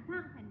การสร้า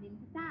งแผ่นดิน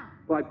พระเจ้า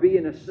By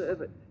being a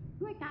servant.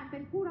 ด้วยการเป็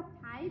นผู้รับ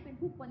ใช้เป็น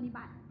ผู้ปฏิ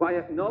บัติ By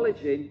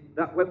acknowledging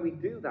that when we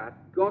do that,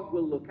 God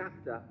will look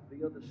after the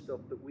other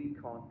stuff that we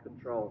can't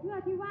control. เพื่อ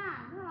ที่ว่า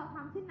เมื่อเราท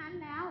ำเช่นนั้น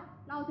แล้ว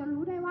เราจะ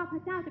รู้ได้ว่าพร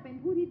ะเจ้าจะเป็น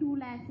ผู้ที่ดู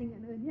แลสิ่ง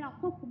อื่นๆที่เรา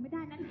ควบคุมไม่ไ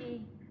ด้นั่นเอง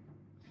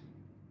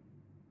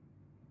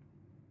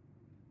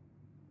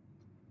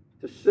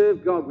To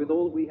serve God with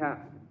all we have.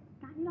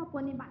 การที่เราป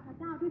ฏิบัติพระ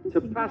เจ้าด้วยทุก To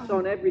สิ่งที่ pass เรา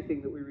on everything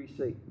that we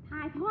receive. ถ่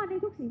ายทอดใน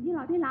ทุกสิ่งที่เร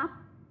าได้รับ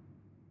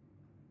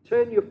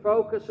Turn your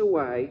focus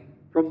away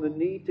from the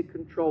need to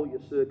control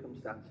your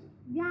circumstances.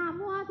 อย่า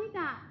มัวที่จ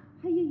ะ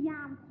พยาย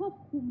ามควบ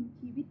คุม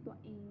ชีวิตตัว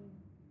เอง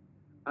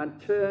And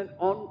turn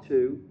on to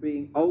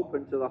being open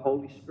to the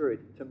Holy Spirit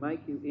to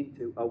make you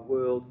into a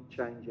world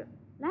changer.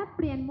 และเ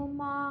ปลี่ยนมุม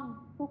มอง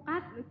โฟกั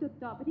สหรือจุด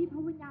จ่อไปที่พร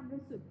ะวิญญาณบ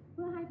ริสุทธิ์เ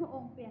พื่อให้พระอ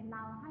งค์เปลี่ยนเร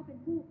าให้เป็น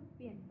ผู้เป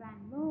ลี่ยนแปลง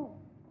โลก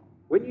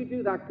When you do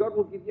that, God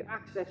will give you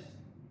access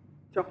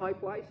to high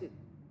places.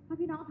 ถ้า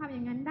พี่น้องทำอย่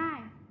างนั้นได้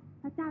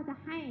พระเจ้าจะ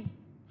ให้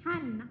ท่า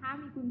นนะคะ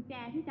มีกุญแจ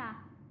ที่จะ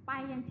ไป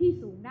ยังที่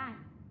สูงได้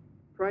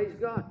Praise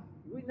God.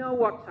 We know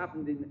what's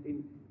happened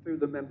through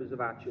the members of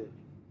our church.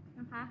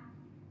 นะคะ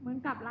เหมือน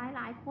กับห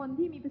ลายๆคน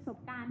ที่มีประสบ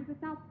การณ์ที่พระ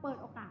เจ้าเปิด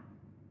โอกาส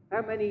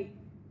How many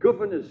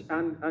governors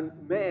and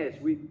mayors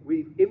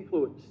we've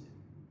influenced.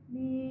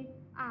 มี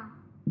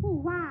ผู้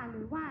ว่าห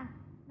รือว่า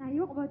นาย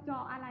กอบจ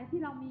อะไรที่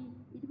เรามี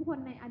อิทธิพล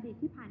ในอดีต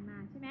ที่ผ่านมา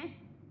ใช่ไหม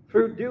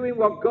Through doing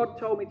what God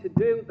told me to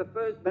do,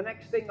 the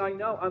next thing I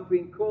know, I'm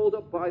being called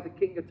up by the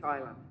King of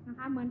Thailand. นะค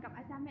ะเหมือนกับ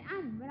อาจารย์ไม่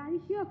อั้นเวลา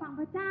ที่เชื่อฟัง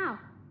พระเจ้า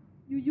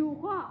อยู่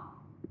ๆก็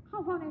เข้า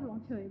เฝ้าในหลวง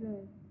เฉยเล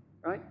ย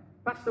Right?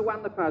 Pastor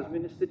Wanlapaz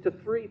ministered to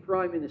 3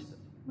 prime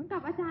ministers. เหมือนกั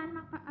บอาจาร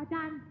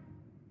ย์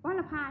วั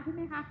ลภาใช่ไห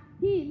มคะ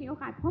ที่มีโอ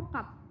กาสพบ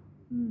กับ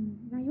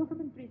นายกรั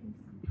ฐมนตรีถึง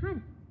3 ท่าน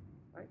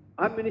Right?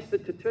 I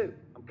ministered to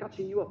 2. I'm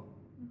catching you up.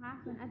 นะคะ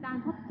ส่วนอาจาร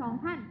ย์พบ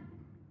2 ท่าน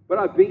But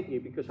I beat you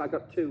because I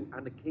got 2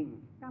 and a king.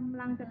 ก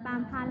ำลังจะตาม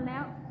ทันแล้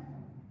ว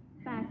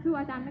แต่สู้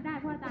อาจารย์ไม่ได้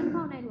เพราะอาจารย์เข้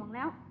าในหลวงแ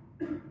ล้ว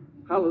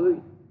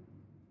Hallelujah.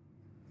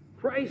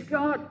 Praise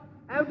God.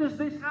 How does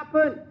this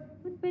happen?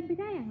 มันเป็นไป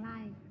ได้อย่างไร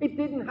It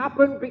didn't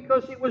happen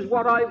because it was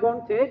what I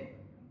wanted.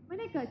 ไม่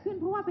ได้เกิดขึ้น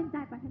เพราะว่าเป็นใจ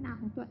ปรารถนา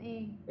ของตัวเอ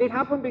ง It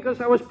happened because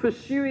I was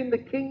pursuing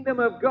the kingdom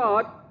of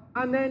God,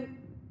 and then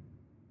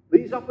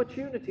these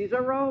opportunities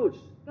arose.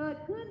 เกิด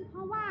ขึ้นเพร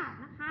าะว่า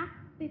นะคะ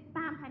ติดต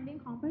ามแผ่นดิน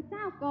ของพระเจ้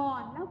าก่อ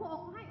น แล้วพระอ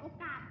งค์ให้โอ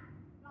กาส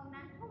เหล่า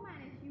นั้นเข้ามาใน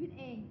วิต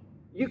เอง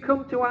You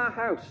come to our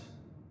house,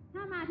 ถ้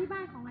ามาที่บ้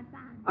านของอาจ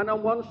ารย์ and on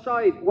one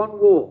side, one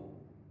wall,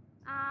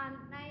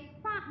 ใน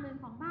ฝากหนึ่ง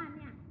ของบ้านเ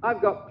นี่ย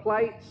I've got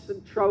plates and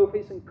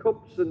trophies and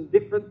cups and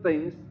different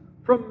things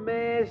from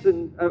mayors and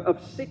of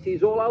cities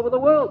all over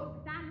the world.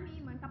 อาจารย์มี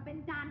เหมือนกับเป็น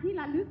จานที่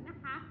ระลึกนะ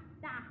คะ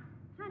จาก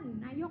ท่าน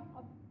นายกอ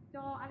บจ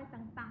อะไร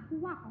ต่างๆผู้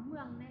ว่าของเมื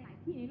องในหลาย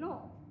ที่ในโล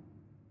ก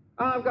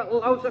I've got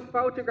loads of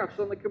photographs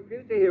on the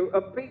computer here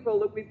of people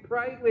that we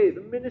prayed with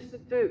and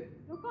ministered to.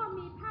 แล้วก็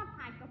มีภาพ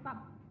ถ่ายเกี่ยวกับ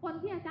คน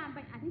ที่อาจารย์ไป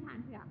อธิษฐาน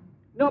เผื่อ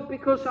Not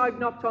because I've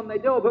knocked on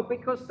their door, but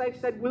because they've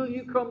said, will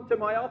you come to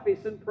my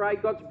office and pray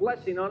God's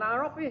blessing on our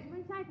office? ไ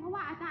ม่ใช่เพราะว่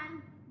าอาจารย์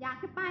อยาก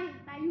จะไป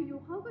แต่อยู่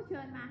ๆเขาก็เชิ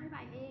ญมาให้ไป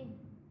เอง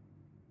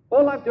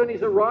All I've done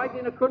is arrived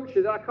in a country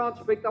that I can't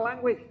speak the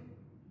language.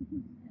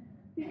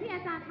 สิ่งที่อ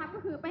าจารย์ทำก็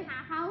คือไปหา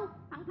เขา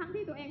ทั้ง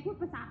ที่ตัวเองพูด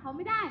ภาษาเขาไ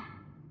ม่ได้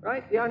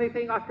Right? The only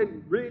thing I can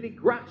really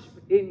grasp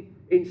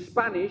in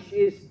Spanish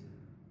is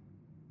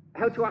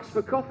how to ask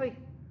for coffee.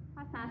 ภ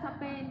าษาส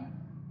เปน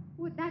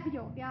พูดได้ประโย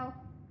คเดียว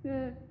คือ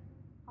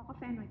ขอกาแ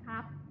ฟหน่อยครั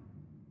บ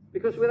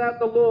Because without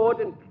the Lord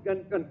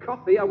and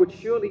coffee, I would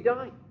surely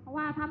die. เพราะ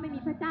ว่าถ้าไม่มี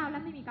พระเจ้าและ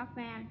ไม่มีกาแฟ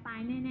ตาย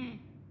แน่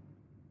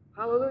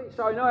Hallelujah.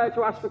 So I know how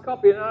to ask for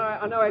coffee, and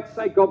I know how to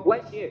say, God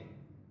bless you.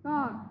 ๆก็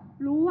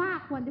รู้ว่า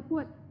ควรจะพู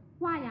ด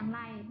ว่าอย่างไ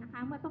รนะคะ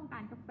เมื่อต้องกา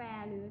รกาแฟ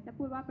หรือจะ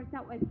พูดว่าพระเจ้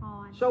าอวยพ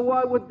ร So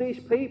why would these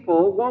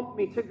people want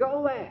me to go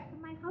there? ท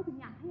ำไมเขาถึง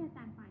อยากให้อาจ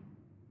ารย์ไป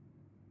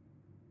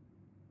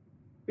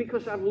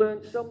Because I've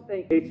learned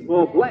something. It's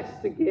more blessed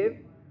to give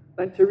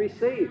than to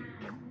receive.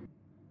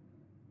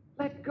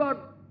 Let God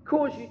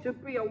cause you to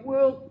be a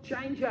world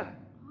changer.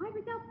 ขอให้พ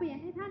ระเจ้าเปลี่ยน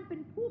ให้ท่านเป็น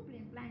ผู้เปลี่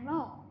ยนแปลงโล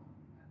ก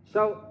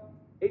So,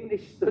 in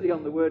this study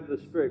on the Word of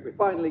the Spirit, we're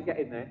finally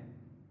getting there.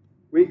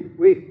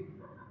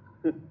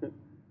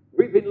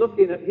 We've been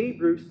looking at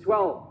Hebrews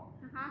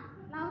 12. นะคะ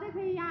เราได้พ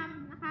ยายาม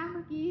นะคะเ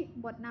มื่อกี้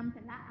บทนำเส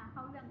ร็จแล้วเข้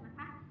าเรื่องนะ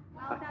คะเ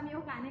ราจะมีโอ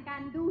กาสในกา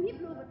รดูฮีบ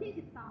รูบทที่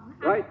 12 นะ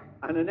คะ Right?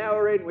 And an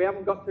hour in, we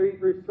haven't got to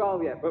Hebrews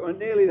 12 yet, but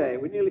we're nearly there.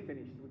 We're nearly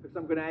finished because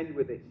I'm going to end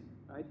with this.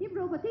 Right? ฮีบ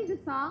รูบทที่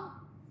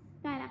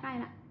 12 ใกล้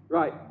ละ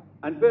Right.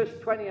 And verse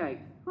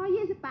 28. ข้อ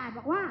 28 บ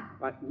อกว่า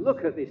Right. Look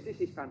at this. This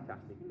is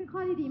fantastic. นี่เป็นข้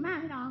อที่ดีมาก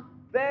พี่น้อง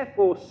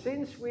Therefore,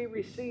 since we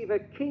receive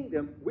a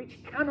kingdom which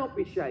cannot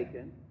be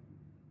shaken,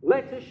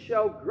 let us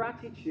show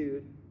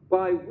gratitude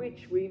by which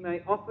we may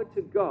offer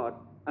to God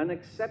an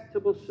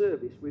acceptable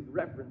service with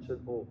reverence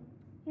and awe.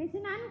 เหตุฉ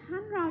ะนั้นค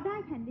รั้นเราได้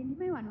แผ่นดินที่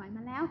ไม่หวั่นไหวม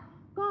าแล้ว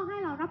ก็ให้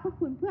เรารับพระ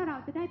คุณเพื่อเรา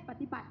จะได้ป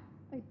ฏิบัติ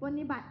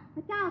พ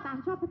ระเจ้าตาม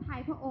ชอบพระทั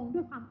ยพระองค์ด้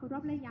วยความเคาร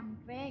พและย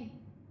ำเกรง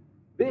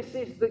This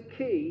is the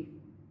key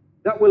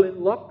that will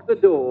unlock the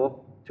door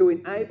to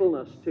enable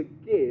us to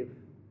give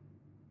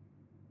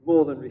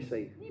more than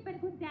receive. นี่เป็น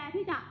กุญแจ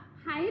ที่จะ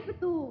ไขประ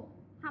ตู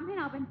ทำให้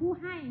เราเป็นผู้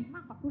ให้ม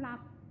ากกว่าผู้รับ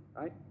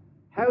Right?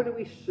 How do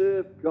we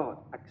serve God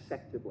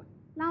acceptably?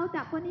 เราจ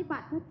ะปฏิบั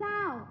ติพระเจ้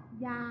า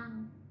อย่าง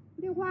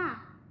เรียกว่า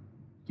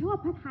ชอบ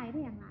พระทัยได้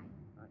อย่างไร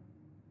Right?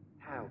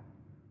 How?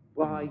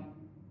 By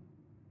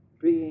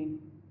being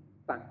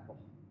thankful.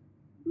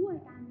 ด้วย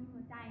การมีหั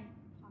วใจ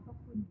ขอบพระ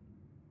คุณ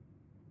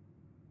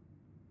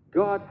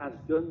God has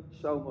done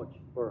so much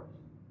for us.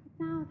 พระ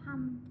เจ้าท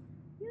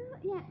ำเยอะ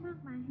แยะมาก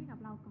มายให้กับ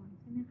เราก่อน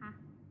ใช่ไหมคะ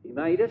He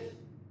made us.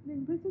 หนึ่ง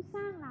พระเจ้าส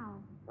ร้างเรา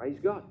Praise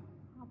God.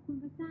 ขอบคุณ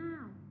พระเจ้า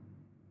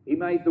He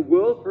made the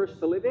world for us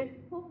to live in.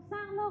 พระองค์สร้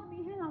างโลก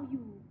นี้ให้เราอ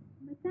ยู่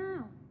พระเจ้า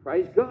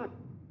Praise God.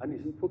 And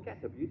isn't Phuket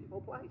a beautiful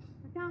place?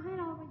 พระเจ้าให้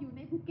เรามาอยู่ใ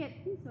นภูเก็ต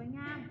ที่สวยง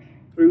าม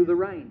Through the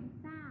rain. พร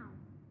ะเจ้า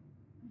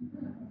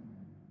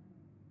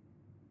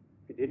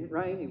If it didn't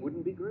rain, it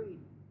wouldn't be green.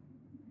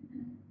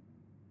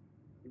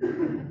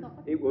 ตก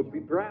ก็ It would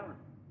be brown,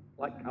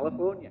 like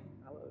California.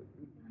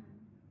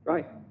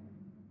 Right.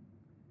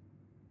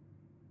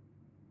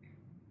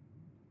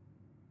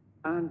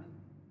 And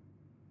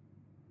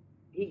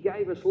He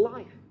gave us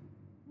life.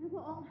 และพ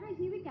ระองค์ให้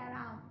ชีวิตแก่เร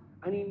า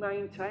And He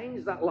maintains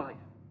that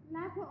life. แล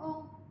ะพระอง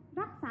ค์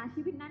รักษา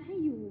ชีวิตนั้นให้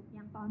อยู่อ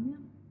ย่างต่อเนื่อ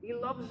ง He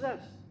loves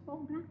us. พระอ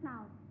งค์รักเรา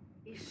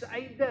He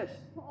saved us.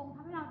 พระองค์ท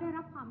ำให้เราได้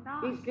รับความรอ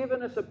ด He's given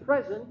us a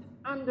present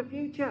and a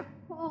future.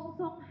 พระองค์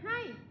ทรงให้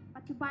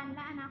ปัจจุบันแล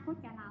ะอนาคต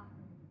แก่เรา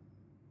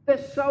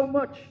There's so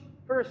much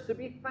for us to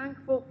be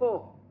thankful for.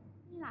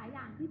 มีหลายอ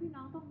ย่างที่พี่น้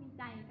องต้องมีใ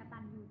จกตั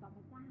ญญูต่อพ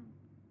ระเจ้า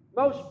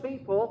Most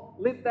people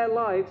live their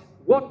lives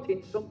wanting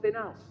something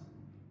else.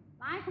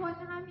 หลายคน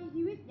นะคะมี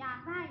ชีวิตอยาก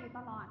ได้อยู่ต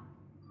ลอด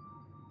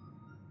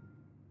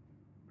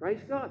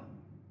Praise God.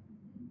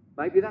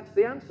 Maybe that's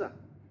the answer.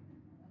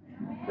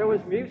 There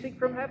was music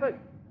from heaven.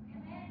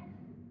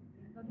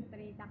 ดนต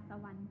รีจากส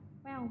วรรค์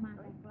แว่วมา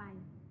แต่ไกล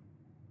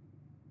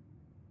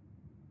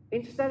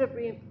Instead of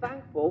being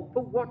thankful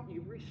for what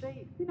you've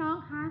received. พี่น้อง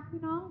คะ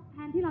พี่น้องแท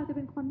นที่เราจะเ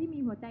ป็นคนที่มี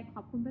หัวใจข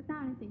อบคุณพระเจ้า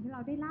ในสิ่งที่เร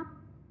าได้รับ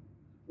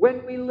When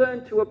we learn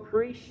to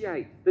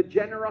appreciate the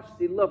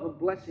generosity, love and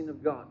blessing of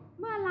God,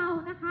 เมื่อเรา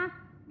นะคะ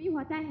มี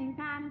หัวใจแห่ง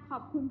การขอ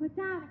บคุณพระเ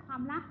จ้าในควา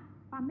มรัก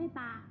ความเมต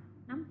ตา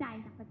น้ำใจ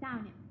จากพระเจ้า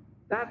เนี่ย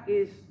that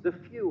is the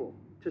fuel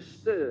to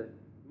stir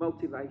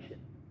motivation.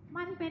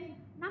 มันเป็น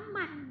น้ำ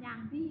มันอย่าง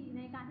ดีใ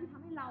นการที่ท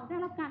ำให้เราได้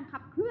รับการขั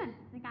บเคลื่อน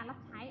ในการรับ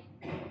ใช้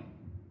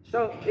So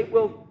it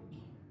will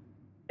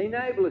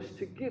enable us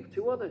to give to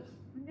others,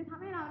 มันจะท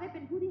ำให้เราได้เ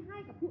ป็นผู้ที่ให้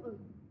กับผู้อื่น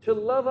to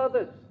love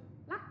others,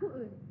 รักผู้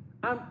อื่น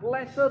and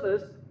bless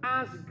others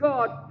as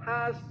God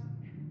has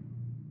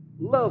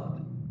loved,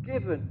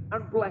 given,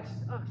 and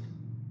blessed us.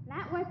 และ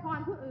อวยพร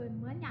ผู้อื่น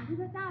เหมือนอย่างที่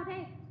พระเจ้าได้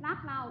รัก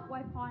เราอว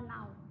ยพรเร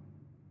า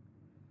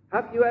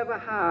Have you ever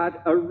had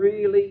a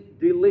really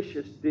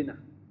delicious dinner?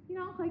 พี่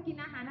น้องเคยกิน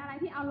อาหารอะไร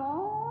ที่อ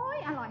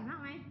ร่อยมาก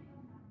ไหม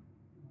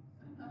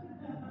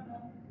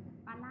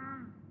ปลาล่า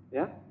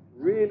Yeah?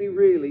 Really,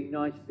 really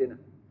nice dinner.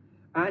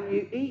 And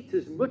you eat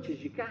as much as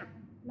you can.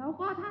 แล้ว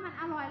ก็ถ้ามัน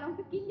อร่อยเรา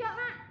จะกินเยอะ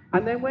มาก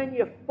And then when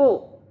you're full,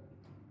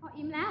 พอ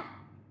อิ่มแล้ว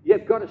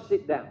you've got to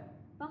sit down.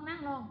 ต้องนั่ง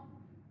ลง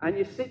And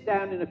you sit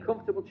down in a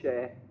comfortable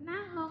chair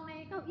นั่งลงใน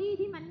เก้าอี้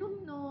ที่มันนุ่ม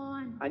นว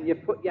ล and you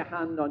put your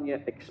hand on your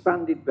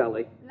expanded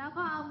belly, แล้ว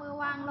ก็เอามือ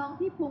วางลง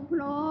ที่พุงโผ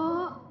ล่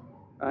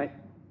right?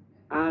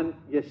 And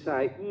you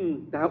say,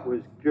 that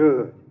was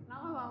good. แล้ว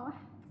ก็บอกว่า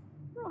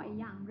อร่อย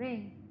อย่างเร่ง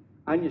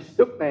And you're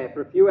stuck there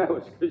for a few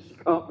hours because you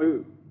can't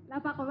move. แล้ว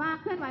ปรากฏว่า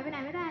เคลื่อนไหวไปไหน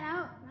ไม่ได้แล้ว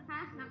นะคะ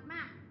หนักม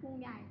ากพุง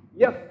ใหญ่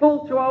You're full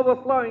to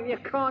overflowing. You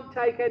can't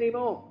take any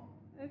more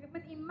มั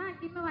นอิ่มมาก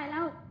กินไม่ไหวแล้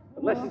ว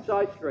unless it's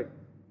ice cream,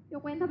 ย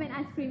กเว้นถ้าเป็นไอ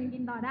ศครีมยังกิ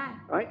นต่อได้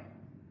right?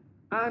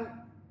 And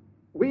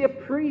we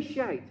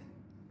appreciate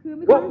คือ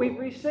มีความ what we've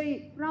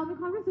received. เรามี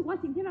ความรู้สึกว่า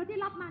สิ่งที่เราได้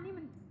รับมานี่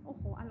มันโอ้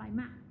โหอร่อย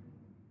มาก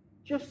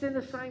Just in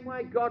the same way,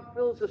 God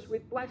fills us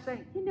with blessing.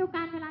 เช่นเดียว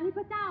กันเวลาที่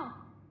พระเจ้า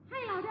ให้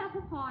เราได้รับพ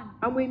ระพร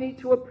And we need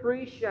to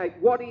appreciate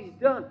what He's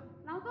done.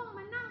 เราต้องม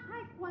านั่งใคร่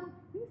ควร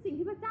ถึงสิ่ง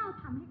ที่พระเจ้า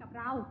ทำให้กับ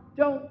เรา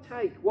Don't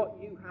take what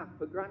you have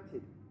for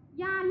granted.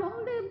 อย่าหลง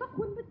ลืมพระ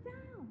คุณพระเจ้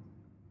า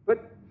But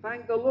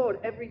thank the Lord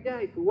every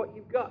day for what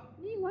you've got.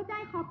 นี่หัวใจ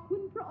ขอบคุ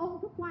ณพระองค์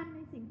ทุกวันใน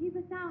สิ่งที่พ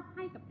ระเจ้าใ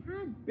ห้กับท่า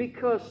น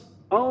Because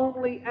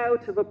only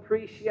out of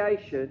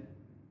appreciation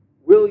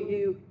will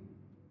you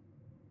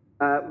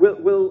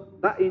will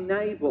that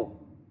enable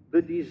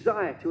the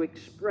desire to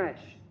express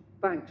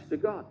thanks to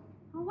God.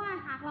 เพราะว่า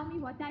หากเรามี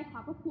หัวใจขอ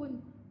บพระคุณ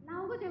เรา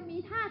ก็จะมี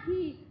ท่า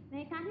ทีใน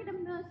การที่ด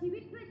ำเนินชีวิ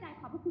ตด้วยใจ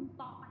ขอบพระคุณ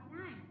ต่อไปไ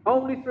ด้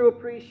Only through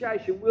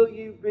appreciation will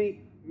you be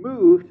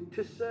moved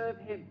to serve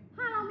Him.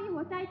 ถ้าเรามี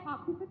หัวใจขอบ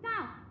คุณพระเจ้า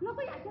เรา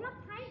ก็อยากจะรับ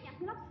ใช้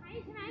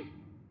ใช่ไหม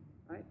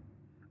Right?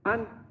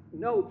 And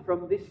note from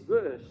this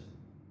verse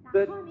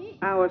that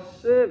our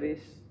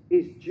service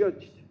is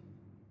judged.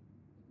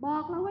 บอ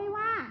กเราไว้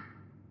ว่า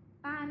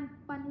การ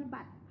ปฏิ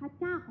บัติพระ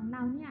เจ้าของเร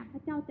าเนี่ยพร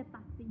ะเจ้าจะ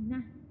ตัดสินน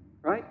ะ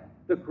Right?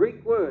 The Greek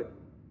word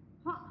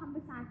เพราะคำภ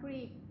าษากรี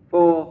ก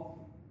for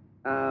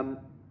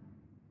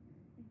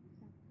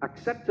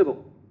acceptable,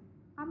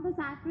 คำภา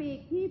ษากรีก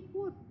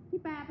ที่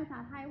แปลภาษา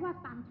ไทยว่า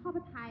ตามชอบพ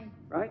ระทัย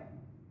right,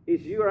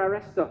 is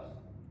euarestos,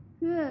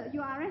 คือ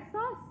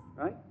euarestos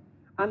right?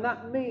 And that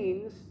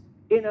means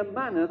in a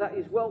manner that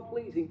is well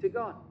pleasing to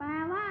God. แปล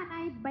ว่าใน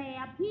แบ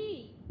บที่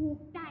ถูก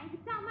ใจพร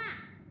ะเจ้ามาก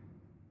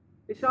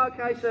It's not a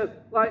case of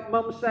like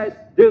Mum says,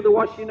 do the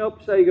washing up,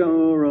 so you go,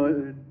 all right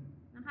then.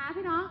 นะคะ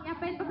พี่น้องอย่า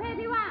เป็นประเภท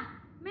ที่ว่า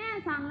แม่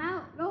สั่งแล้ว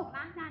ลูก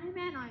ล้างจานให้แ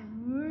ม่หน่อย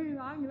เฮ้ย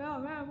ล้างอยู่แล้ว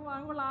แม่เมื่อวาน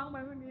ก็ล้างไป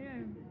เมื่อกี้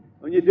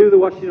When you do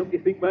the washing up, you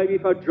think maybe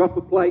if I drop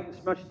a plate and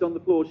smash it on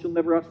the floor, she'll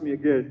never ask me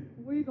again.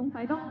 อุ้ยสงสั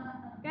ยต้อง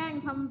แกล้ง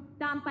ท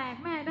ำจานแตก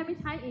แม่ได้ไม่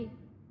ใช้อีก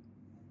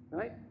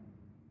Right?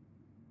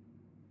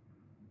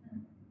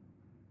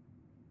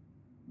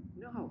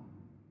 No.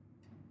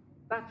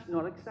 That's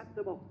not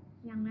acceptable.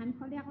 อย่างนั้นเข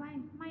าเรียกว่า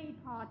ไม่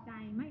พอใจ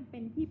ไม่เป็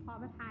นที่พอ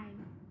พระทัย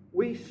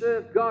We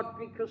serve God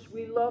because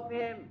we love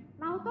Him.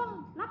 เราต้อง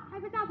รับใช้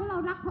พระเจ้าเพราะเรา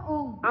รักพระอ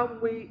งค์ And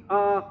we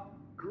are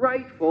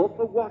grateful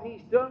for what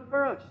He's done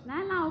for us. และ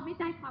เรามี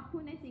ใจขอบคุ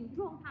ณในสิ่งที่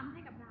พระองค์ทำให้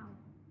กับเรา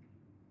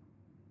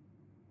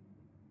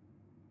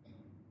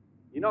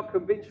You're not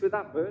convinced with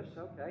that verse?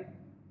 Okay.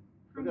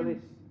 Look at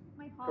this.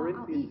 ไม่พอเอ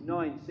าอีก Corinthians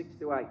 9, 6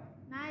 to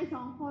 8. ใน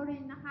2โคริ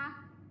นธ์นะคะ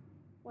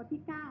บท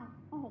ที่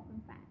9ข้อ6ถึ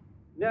ง8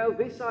 Now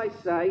this I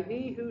say,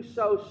 he who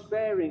sows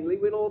sparingly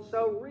will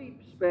also reap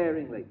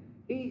sparingly.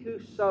 He who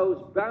sows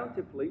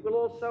bountifully will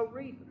also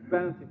reap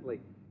bountifully.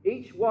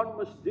 Each one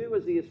must do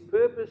as he has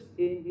purposed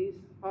in his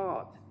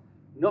heart,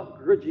 not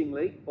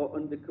grudgingly or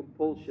under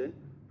compulsion,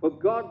 for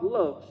God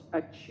loves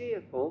a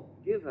cheerful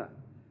giver.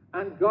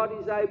 And God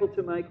is able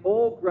to make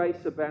all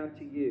grace abound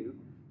to you,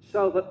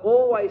 so that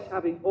always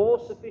having all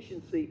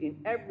sufficiency in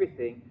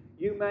everything,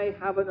 you may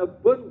have an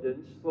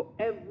abundance for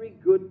every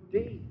good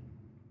deed.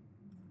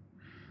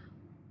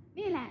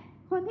 นี่แหละ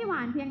คนที่หว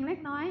านเพียงเล็ก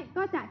น้อย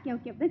ก็จะเกี่ยว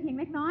เก็บได้เพียง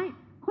เล็กน้อย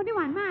คนที่ห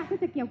วานมากก็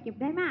จะเกี่ยวเก็บ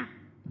ได้มาก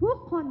ทุก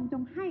คนจ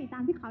งให้ตา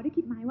มที่เขาได้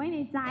คิดหมายไว้ใน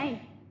ใจ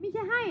ไม่ใ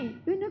ช่ให้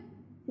ด้วยนึก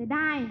เสียด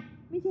าย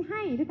ไม่ใช่ใ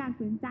ห้ด้วยการ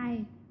ฝืนใจ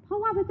เพราะ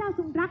ว่าพระเจ้า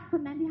ทรงรักค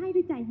นนั้นที่ให้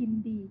ด้วยใจยิน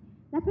ดี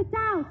และพระเ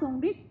จ้าทรง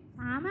ฤทธิ์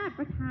สามารถ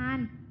ประทาน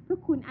พระ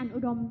คุณอันอุ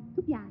ดม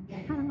ทุกอย่างแก่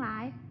ท่านทั้งหลา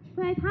ยเ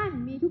พื่อให้ท่าน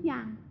มีทุกอย่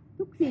าง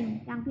ทุกสิ่ง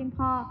อย่างเพียงพ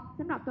อส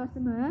ำหรับตัวเส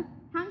มอ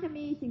ทั้งจะ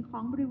มีสิ่งขอ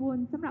งบริบูร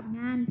ณ์สำหรับ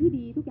งานที่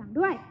ดีทุกอย่าง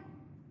ด้วย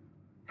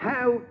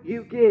How you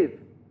give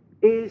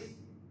is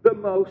the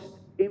most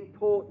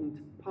important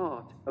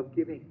part of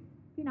giving.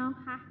 พี่น้อง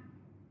คะ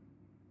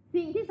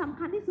สิ่งที่สำ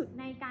คัญที่สุด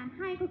ในการใ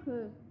ห้ก็คือ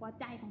หัว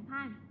ใจของท่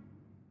าน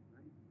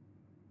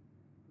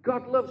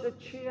God loves a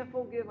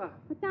cheerful giver.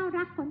 พระเจ้า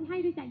รักคนที่ให้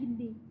ด้วยใจยิน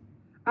ดี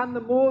And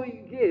the more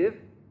you give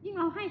ยิ่ง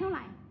เราให้เท่าไห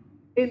ร่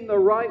in the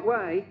right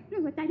way, ด้ว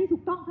ยหัวใจที่ถู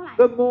กต้องเท่าไหร่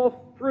the more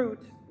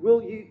fruit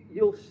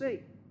you'll see.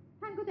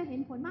 ท่านก็จะเห็น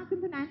ผลมากขึ้น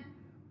เท่านั้น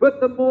But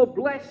the more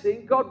blessing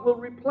God will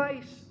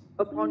replace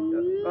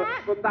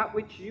from that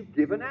which you've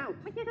given out.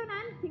 ไม่ใช่เท่า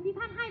นั้นสิ่งที่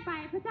ท่านให้ไป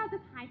พระเจ้าจะ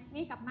ถ่ายเท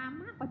กลับมา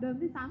มากกว่าเดิม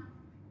ด้วยซ้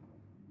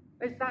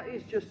That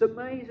is just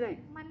amazing.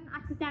 ำมันอั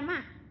ศจรรย์มา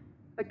ก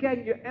Again,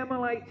 you're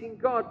emulating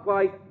God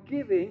by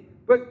giving,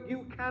 but you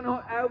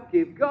cannot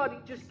outgive God. He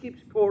just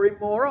keeps pouring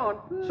more on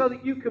so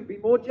that you can be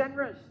more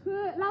generous. คื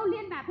อเราเรี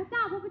ยนแบบพระเจ้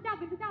าเพราะพระเจ้า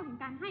เป็นพระเจ้าแห่ง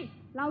การให้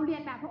เราเรีย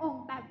นแบบพระอง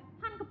ค์แต่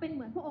ท่านก็เป็นเห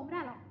มือนพระองค์ไม่ไ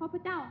ด้หรอกเพราะพร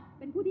ะเจ้า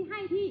เป็นผู้ที่ให้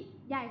ที่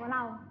ใหญ่กว่าเร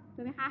า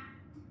ถูกไหมคะ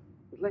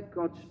But let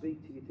God speak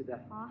to you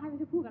today. ขอให้พระ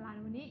เจ้าพูดกับเราใน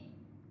วันนี้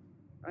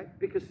Right?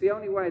 Because the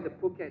only way that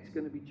Phuket's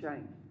going to be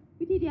changed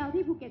วิธีเดียว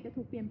ที่ภูเก็ตจะ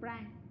ถูกเปลี่ยนแปล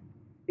ง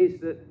is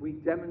that we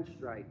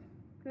demonstrate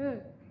คือ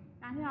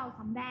การที่เรา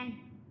สำแดง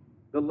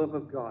the love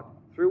of God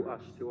through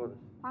us to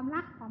others. ความ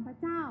รักของพระ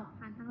เจ้า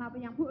ผ่านทางเราไป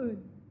ยังผู้อื่น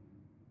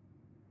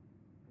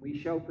We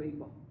show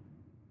people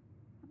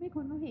ทำให้ค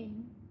นเขาเห็น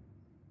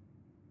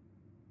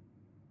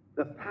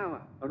the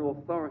power and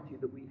authority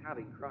that we have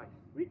in Christ.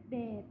 ฤทธิ์เด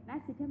ชและ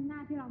สิทธิอำนา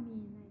จที่เรามี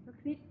ในพระ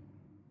คริสต์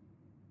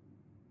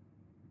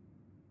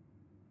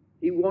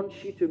He wants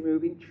you to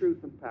move in truth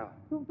and power.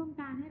 พระองค์ต้อง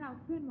การให้เรา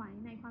เคลื่อนไหว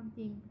ในความจ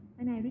ริงแล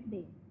ะในฤทธิ์เด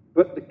ช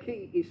But the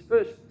key is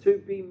first to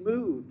be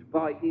moved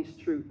by His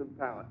truth and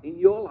power in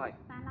your life.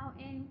 แต่เรา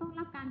เองต้อง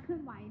รับการเคลื่อ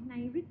นไหวใน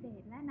ฤทธิ์เด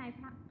ชและในพ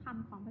ระค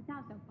ำของพระเจ้า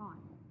เสียก่อน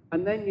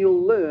And then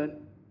you'll learn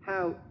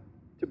how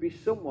to be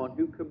someone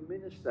who can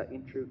minister in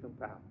truth and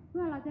power. เ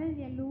พื่อเราจะได้เ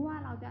รียนรู้ว่า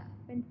เราจะ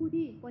เป็นผู้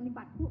ที่ปฏิ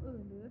บัติผู้อื่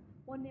นหรือ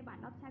ปฏิบัติ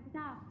รับใช้พระเ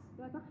จ้าโ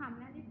ดยพระคำ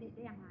และฤทธิ์เดชไ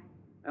ด้อย่างไร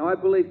Now, I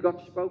believe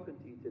God's spoken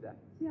to you today.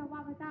 เชื่อว่า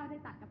พระเจ้าได้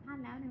ตรัสกับท่าน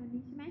แล้วในวัน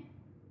นี้ใช่ไหม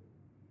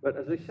But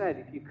as I said,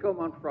 if you come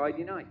on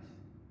Friday nights,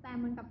 แต่เ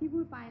หมือนกับที่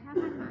พูดไปถ้า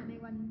ท่านมาใน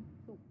วัน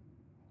ศุกร์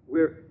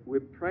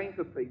we're praying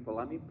for people.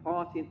 I'm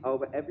imparting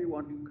over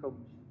everyone who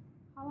comes.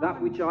 เพราะว่า That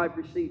which I've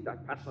received, I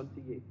pass on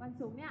to you. วัน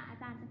ศุกร์เนี่ยอา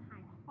จารย์จะถ่า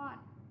ยทอด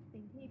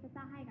สิ่งที่พระเ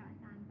จ้าให้กับอา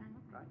จารย์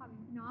ก็ถ่ายทอดเป็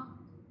นพี่น้อง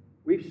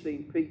We've seen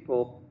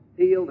people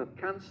healed of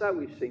cancer.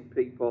 We've seen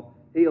people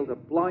healed of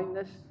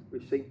blindness.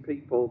 We've seen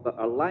people that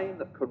are lame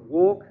that can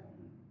walk.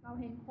 เรา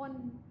เห็นคน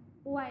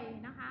ป่วย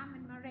นะคะมั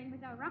นมะเร็งพระ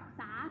เจ้ารัก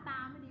ษาตา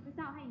ไม่ดีพระเ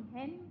จ้าให้เ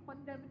ห็นคน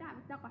เดินไม่ได้พ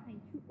ระเจ้าก็ให้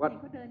ช่วยให้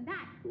เขาเดินได้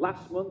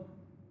Last month,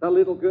 that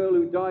little girl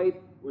who died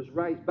was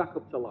raised back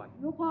up to life.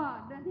 ลูกก็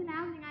เดือนที่แล้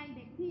วยังไงเ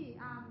ด็กที่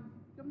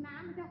จมน้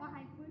ำพระเจ้าก็ใ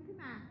ห้ฟื้นขึ้น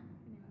มา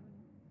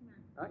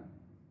Right?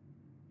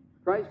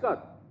 Praise God.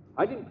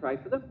 I didn't pray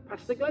for them.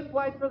 Pastor Glenn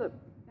prayed for them.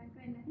 การเก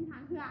รงอธิษฐา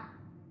นเพื่อ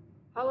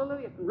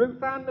Hallelujah.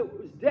 Ruth Ann that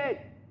was dead,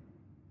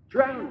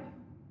 drowned,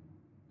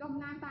 จม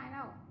น้ำตายแ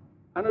ล้ว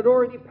and had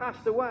already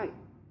passed away.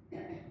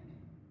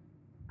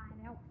 ตาย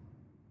แล้ว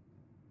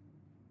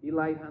He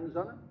laid hands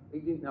on her. He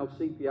didn't know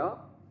CPR.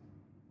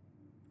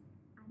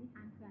 อธิษฐ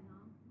านเพื่อน้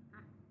องนะค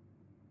ะ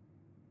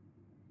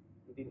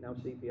He didn't know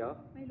CPR.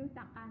 ไม่รู้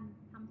จักการ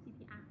ทำ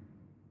CPR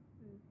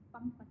คือ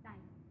ปั๊มหัวใจ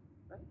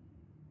Right?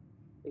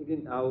 He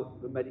didn't know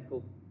the medical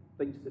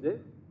things to do.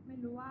 ไม่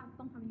รู้ว่า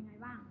ต้องทำยังไง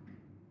บ้าง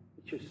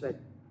He just said,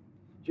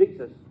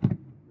 Jesus,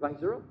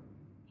 raise her up.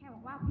 แค่บ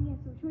อกว่าพระเย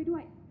ซูช่วยด้ว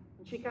ย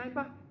And she came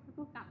back. แล้ว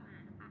ก็กลับมา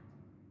นะคะ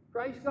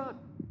Praise God.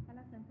 สรร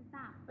เสริญพระเ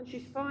จ้า And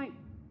she's fine.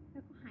 แล้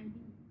วก็หาย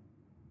ดี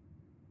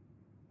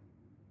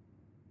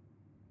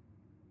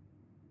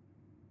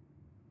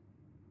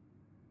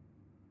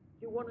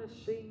You want to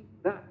see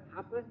that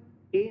happen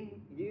in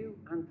you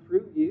and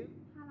through you?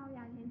 ถ้าเราอย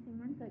ากเห็นสิ่ง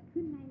นั้นเกิด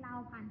ขึ้นในเรา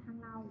ผ่านทาง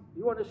เรา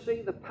You want to see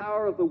the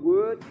power of the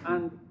Word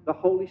and the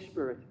Holy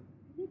Spirit?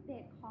 ฤทธิ์เด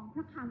ชของพ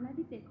ระคำและ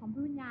ฤทธิ์เดชของพร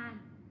ะวิญญาณ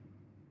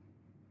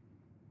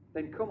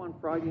Then come on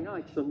Friday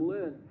nights and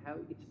learn how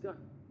it's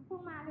done. พว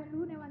กมาเรียน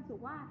รู้ในวันศุก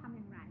ร์ว่าทำอ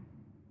ย่างไร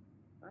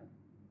Right?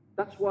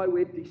 That's why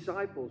we're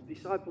disciples.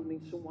 Disciple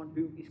means someone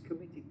who is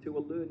committed to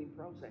a learning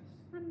process.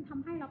 ท่านท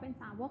ำให้เราเป็น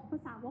สาวกเพรา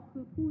ะสาวกคื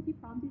อผู้ที่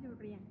พร้อมที่จะ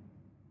เรียน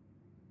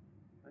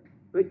Right?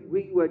 But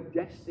we were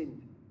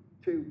destined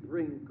to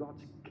bring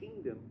God's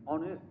kingdom on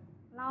earth.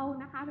 เรา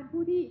นะคะเป็น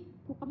ผู้ที่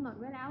ถูกกำหนด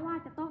ไว้แล้วว่า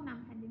จะต้องน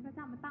ำแผ่นดินพระเ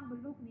จ้ามาตั้งบน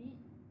โลกนี้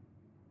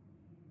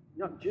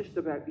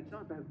It's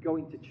not about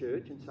going to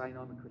church and saying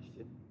I'm a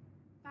Christian.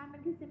 การเป็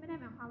นคริสเตียนไม่ได้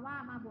หมายความว่า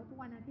มาโบสถ์ทุก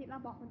วันอาทิตย์เรา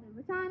บอกคนอื่น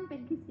ว่าฉันเป็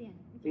นคริสเตียน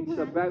ไม่ใช่ It's เท่า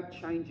นั้น about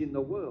changing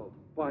the world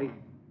by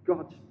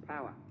God's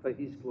power for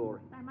His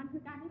glory. แต่มันคื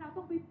อการที่เรา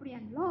ต้องไปเปลี่ย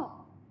นโลก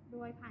โด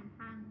ยผ่านท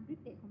างฤท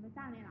ธิ์เดชของพระเ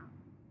จ้าในเรา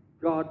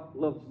God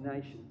loves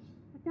nations,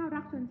 พระเจ้า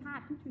รักชนชา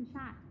ติทุกชนช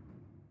าติ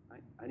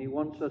right? And He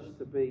wants us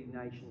to be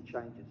nation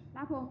changers. แล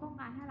ะพระองค์ต้อง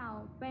การให้เรา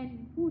เป็น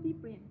ผู้ที่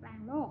เปลี่ยนแปลง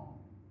โลก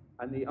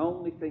And the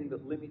only thing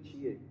that limits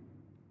you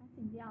และ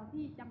สิ่งเดียว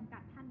ที่จำกั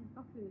ดท่าน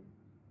ก็คือ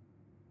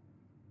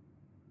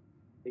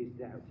is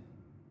doubt.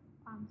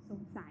 ความส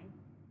งสัย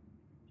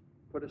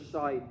Put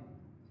aside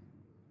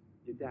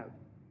your doubt.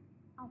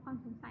 เอาความ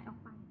สงสัยออก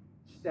ไป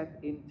Step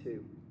into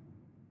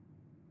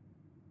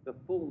the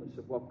fullness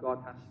of what God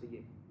has for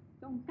you.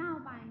 จงก้าว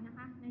ไปนะค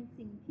ะใน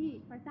สิ่งที่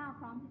พระเจ้า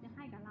พร้อมที่จะใ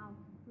ห้กับเรา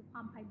คือคว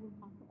ามไพบูลย์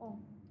ของพระอง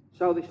ค์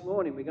So this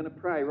morning we're going to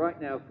pray right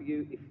now for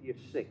you if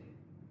you're sick.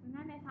 ดัง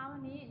นั้นในเช้าวั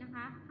นนี้นะค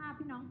ะถ้า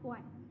พี่น้องป่ว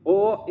ย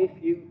Or if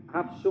you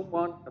have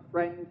someone, a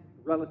friend,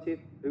 relative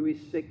who is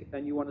sick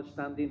and you want to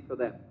stand in for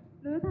them.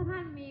 หรือถ้าท่า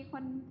นมีค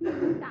นที่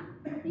รู้จัก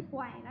ที่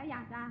ป่วยแล้วอย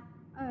ากจะ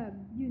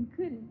ยืน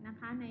ขึ้นนะ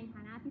คะในฐ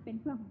านะที่เป็น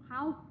เพื่อนของเข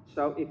า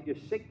So if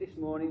you're sick this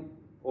morning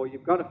or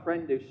you've got a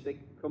friend who's sick,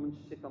 come and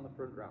sit on the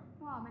front row.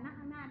 ก็มานั่ง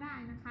ข้างหน้าได้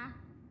นะคะ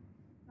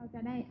เราจะ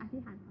ได้อธิ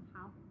ษฐานกับเข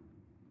า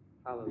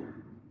Hallelujah.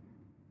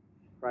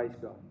 Praise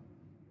God.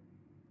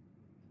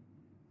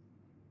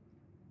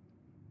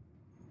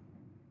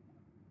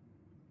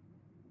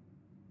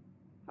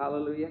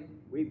 Hallelujah.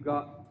 We've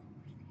got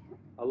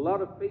a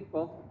lot of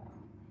people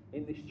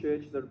in this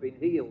church that have been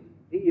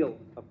healed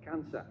of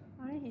cancer. เ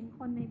ราได้เห็นค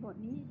นในโบส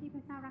ถ์นี้ที่พร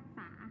ะเจ้ารักษ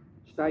า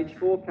Stage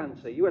 4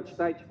 cancer. You had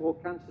stage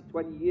 4 cancer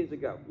 20 years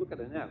ago. Look at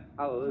it now. มะ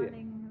Hallelujah. เ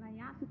ร็งระ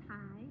ยะสุด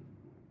ท้าย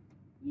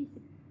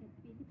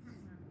21ปีที่ผ่าน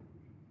มา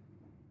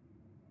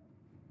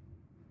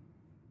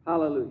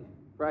Hallelujah.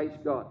 Praise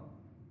God.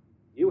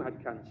 You had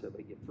cancer,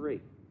 but you're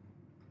free.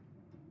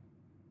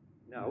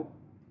 No,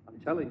 I'm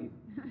telling you.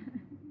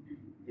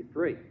 You're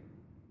free.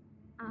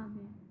 อาเม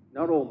น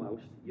Not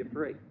almost. You're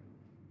free.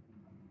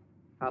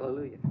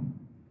 Hallelujah.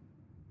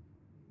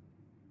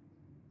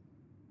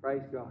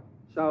 Praise God.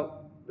 So,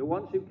 the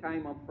ones who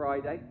came on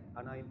Friday,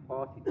 and I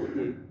imparted to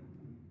you,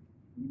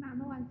 นี่มาเ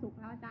มื่อวันศุกร์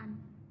แล้วอาจารย์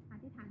อ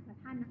ธิษฐานเผื่อ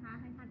ท่านนะคะ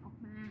ให้ท่านออก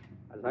มา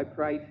as I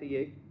prayed for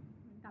you,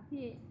 เหมือนกับ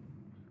ที่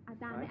อา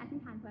จารย์ได้อธิ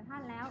ษฐานเผื่อท่า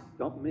นแล้ว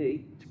not me,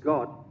 it's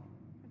God.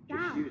 พระเจ้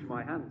า Just use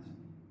my hands.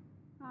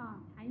 ก็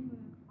ใช้มื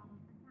อของอ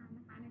าจารย์น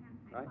ะคะในการ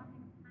ถ่ายทอดให้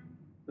กับท่าน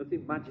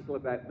Nothing magical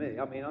about me.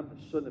 I mean, I'm the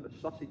son of a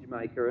sausage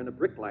maker and a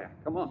bricklayer.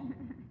 Come on.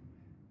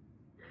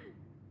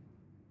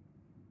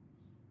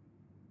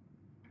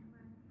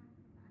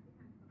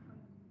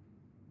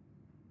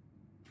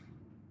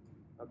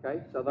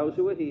 Okay, so those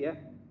who are here,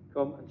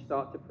 come and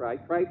start to pray.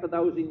 Pray for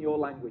those in your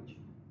language.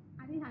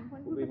 อธิษฐานคน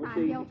It พูด will be ภาษา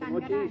much เดียว easier, กัน it's ก็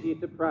much ได้ easier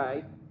to pray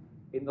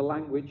in the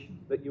language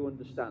that you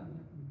understand.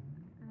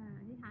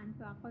 อธิษฐานเ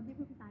ผื่อคนที่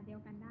พูดภาษาเดียว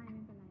กันได้ไ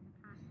ม่เป็นไรนะ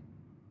คะ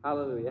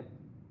Hallelujah.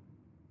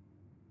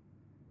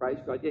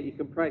 Praise God. Yeah, you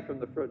can pray from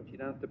the front. You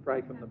don't have to pray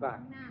from the back.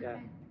 Yeah,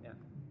 yeah.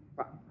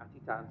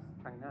 Atitan,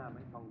 kang na,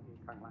 may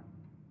kang lang.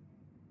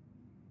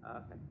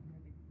 Okay.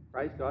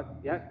 Praise God.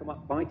 Yeah, come on.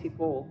 Mighty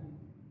Paul.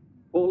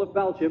 Paul of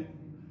Belgium.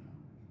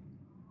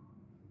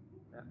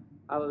 Yeah.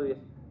 Hallelujah.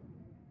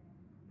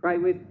 Pray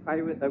with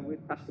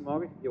Pastor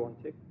Morgan if you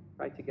want to.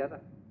 Pray together.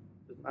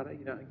 Doesn't matter.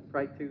 You can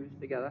pray twos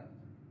together.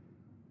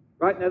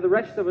 Right, now the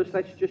rest of us,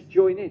 let's just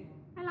join in.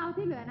 ให้เรา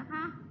ที่เหลือนะค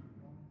ะ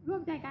ร่ว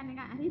มใจกันใน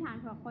การอธิษฐาน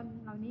เผื่อคน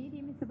เหล่านี้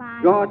ที่ไม่สบาย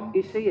God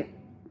is here.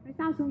 พระเ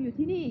จ้าทรงอยู่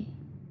ที่นี่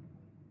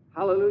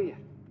Hallelujah.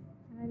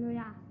 ฮาเลลู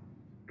ยา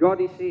God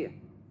is here.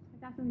 พระ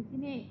เจ้าทรงอยู่ที่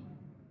นี่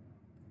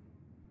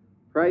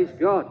Praise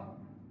God.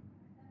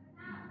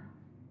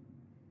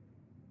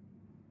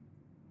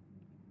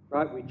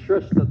 Right, we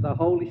trust that the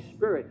Holy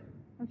Spirit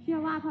เราเชื่อ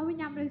ว่าพระวิญ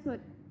ญาณบริสุท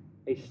ธิ์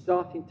is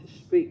starting to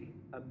speak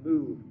and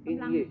move in ก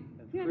ำลัง you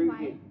and เคลื่อน through ไหว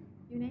you.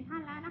 อยู่ในท่า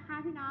นแล้วนะคะ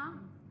พี่น้อง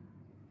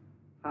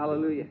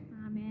Hallelujah. อ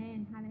าเมน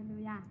ฮาเลลู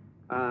ยา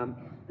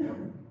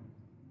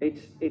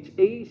It's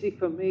easy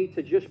for me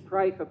to just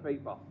pray for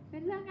people. เป็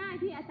นเรื่องง่าย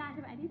ที่อาจารย์จ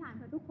ะไปอธิษฐานเ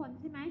ผื่อทุกคน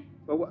ใช่ไหม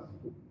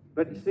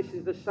But this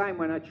is the same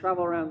when I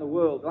travel around the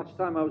world. Last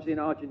time I was in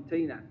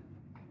Argentina.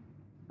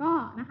 ก็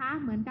นะคะ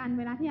เหมือนกัน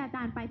เวลาที่อาจ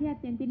ารย์ไปที่อา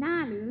ร์เจนตินา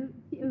หรือ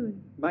ที่อื่น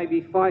Maybe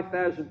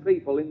 5,000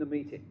 people in the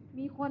meeting.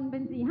 มีคนเป็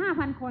น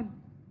 4-5,000 คน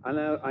And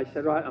I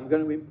said, right, I'm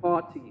going to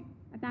impart to you.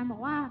 อาจารย์บอ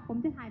กว่าผม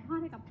จะถ่ายทอด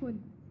ให้กับคุณ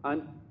And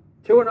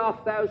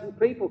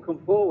 2,500 people come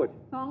forward.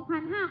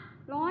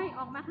 2,500 อ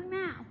อกมาข้างห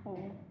น้าโอ้โห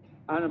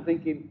And I'm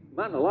thinking,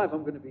 man alive,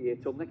 I'm going to be here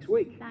till next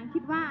week. อาจารย์คิ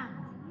ดว่า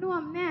น่ว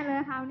มแน่เลย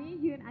คราวนี้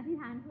ยืนอธิษ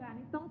ฐานเผื่อ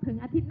นี่ต้องถึง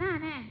อาทิตย์หน้า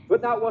แน่ But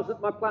that wasn't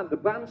my plan.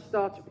 The band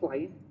started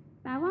playing.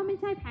 แต่ว่าไม่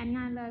ใช่แผนง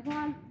านเลยเพราะ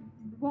ว่า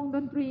วงด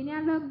นตรีเนี่ย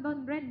เริ่มต้น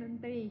เล่นดน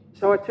ตรี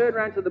So I turned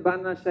around to the band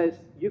and I says,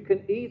 you can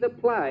either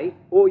play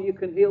or you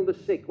can heal the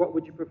sick. What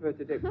would you prefer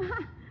to do?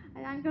 อ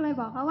าจารย์ก็เลย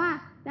บอกเขาว่า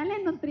จะเล่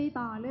นดนตรี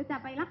ต่อหรือจะ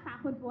ไปรักษา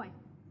คนป่วย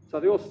So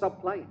they all stopped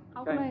playing. เข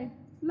าก็เลย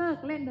เลิก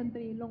เล่นดนต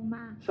รีลงม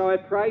า So I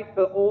prayed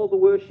for all the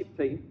worship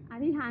team. อ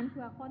ธิษฐานเ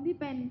ผื่อคนที่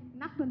เป็น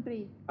นักดนตรี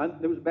And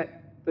there was about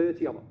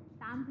 30 of them.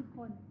 30 ค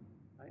น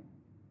Right?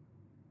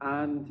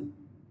 And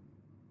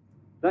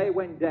they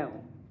went down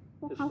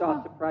to start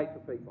to pray for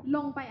people. ล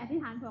งไปอธิษ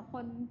ฐานเผื่อค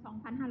น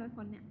 2,500 ค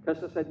นเนี่ย Because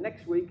I said,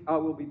 next week I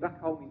will be back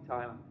home in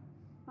Thailand.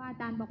 เพราะอา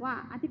จารย์บอกว่า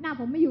อาทิตย์หน้า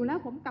ผมไม่อยู่แล้ว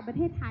ผมกลับประ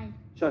เทศไทย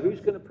So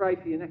who's going to pray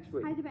for you next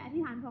ใคร week? จะไปอธิ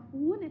ษฐานเผื่อ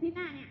กูในอาทิตย์ห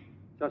น้าเนี่ย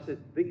So I said,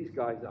 these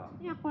guys are.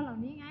 เนี่ยคนเหล่า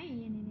นี้ไง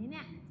เ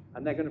นี่ย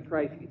And they're going to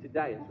pray for you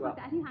today พว as กเขา well.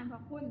 จะอธิษฐานเผื่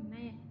อคุณใน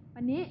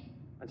วันนี้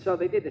And so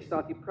they did. They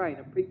started praying,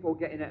 and people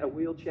were getting out of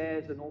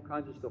wheelchairs and all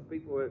kinds of stuff.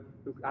 People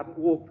who hadn't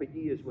walked for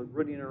years were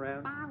running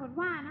around. ปรากฏ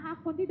ว่านะคะ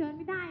คนที่เดินไ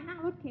ม่ได้นั่ง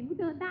รถเข็นก็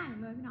เดินได้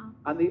เลยพี่น้อง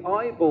And the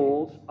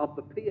eyeballs of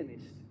the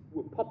pianist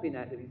were popping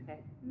out of his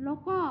head. แล้ว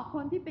ก็ค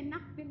นที่เป็นนั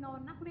กเปียโน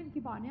นักเล่นคี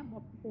ย์บอร์ดเนี่ยบ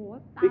อกโห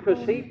ตา Because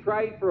โต he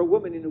prayed for a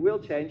woman in a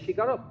wheelchair and she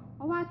got up. เ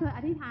พราะว่าเธออ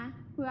ธิษฐาน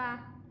เผื่อ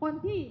คน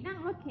ที่นั่ง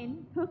รถเข็น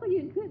เธอก็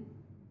ยืนขึ้น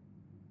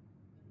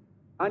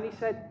And he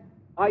said,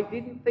 I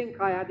didn't think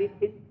I had it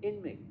in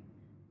me.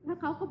 แล้ว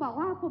เขาก็บอก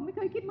ว่าผมไม่เ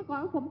คยคิดมาก่อน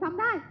ว่าผมท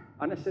ำได้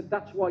And I said,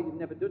 that's why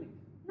you've never done it.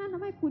 นั่นท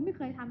ำให้คุณไม่เ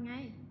คยทำไง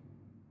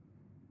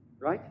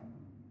Right?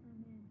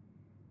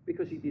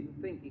 Because he didn't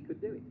think he could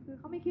do it. คือ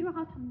เขาไม่คิดว่าเข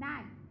าทำได้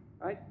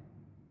Right?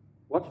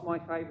 What's my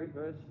favorite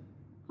verse?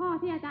 ข้อ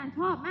ที่อาจารย์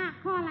ชอบมาก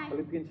ข้ออะไร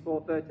Philippians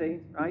 4:13,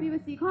 มี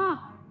right? 4 ข้อ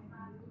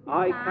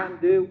I can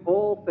do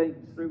all things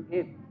through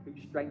him who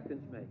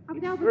strengthens me. ข้าพ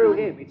It's เจ้า through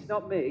him. It's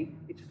not me.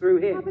 It's through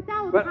him. ข้าพเจ้า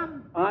But ท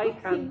ำ I ทุก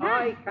สิ่งได้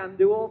can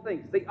do all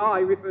things. The I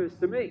refers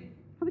to me.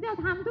 ข้าพเจ้า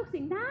ทำทุก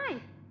สิ่งได้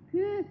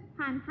คือ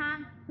ผ่านทาง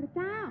พระเ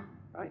จ้า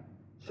Right?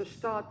 So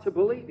start to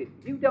believe it.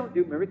 You don't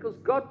do miracles.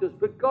 God does,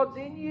 but God's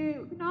in you.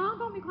 พี่น้อง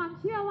ต้องมีความ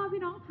เชื่อว่า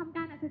พี่น้องทำก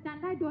ารอัศจรร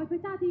ย์ได้โดยพร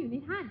ะเจ้าที่อยู่ใน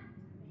ท่าน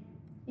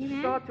นี่น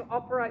ะ Start to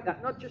operate that,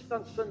 not just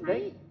on ใช้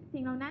Sunday,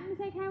 สิ่งเหล่านั้นไม่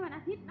ใช่แค่วันอ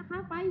าทิตย์นะคะ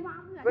ไปวาง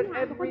มือ but ที่ห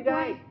าทุกคน every ด้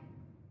วย day.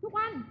 ทุก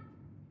วัน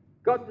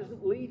God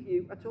doesn't leave you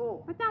at all.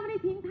 พระเจ้าไม่ได้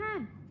ทิ้งท่าน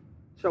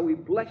So we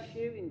bless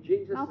you in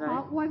Jesus' เราขอ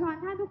name, อวยพร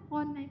ท่านทุกค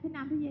นในพระน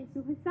ามพระเยซู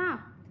คริสต์เจ้า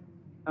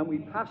and we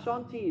pass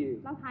on to you,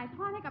 เราถ่ายท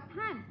อดให้กับ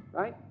ท่าน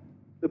right?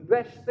 The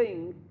best thing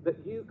that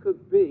you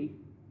could be,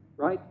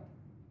 right?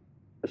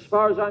 As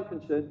far as I'm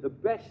concerned, the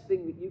best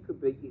thing that you could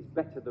be is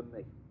better than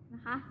me. น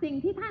ะคะสิ่ง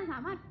ที่ท่านสา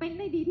มารถเป็นไ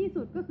ด้ดีที่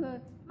สุดก็คือ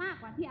มาก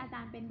กว่าที่อาจ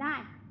ารย์เป็นได้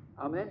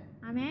Amen.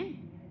 อาเมน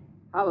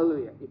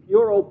Hallelujah. If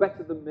you're all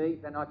better than me,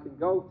 then I can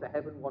go to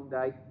heaven one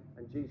day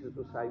and Jesus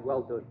will say,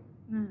 well done.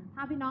 ถ้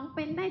าพี่น้องเ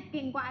ป็นได้เ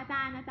ก่งกว่าอาจ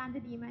ารย์จ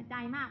ะดีใจ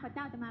มากพระเ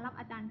จ้าจะมารับ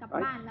อาจารย์กลับ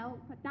บ้านแล้ว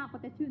พระเจ้าก็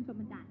จะชื่นชม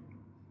อาจารย์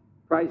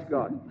Praise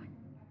God.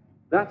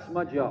 That's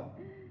my job.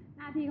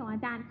 หน้าที่ของอา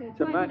จารย์คือ To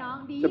ช่วยพี่น้อง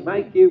ดี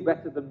make you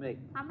better than me.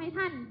 ทำให้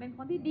ท่านเป็นค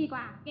นที่ดีก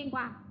ว่าเก่งก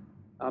ว่า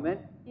Amen.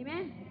 เอเม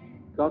น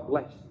God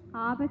bless. ข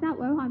อพระเจ้า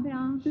อวยพรพี่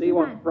น้องทุก See you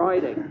ท่าน on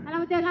Friday. แล้วเร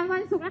าเจอกันวั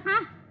นศุกร์นะคะ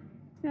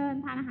เชิญ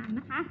ทานอาหาร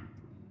นะคะ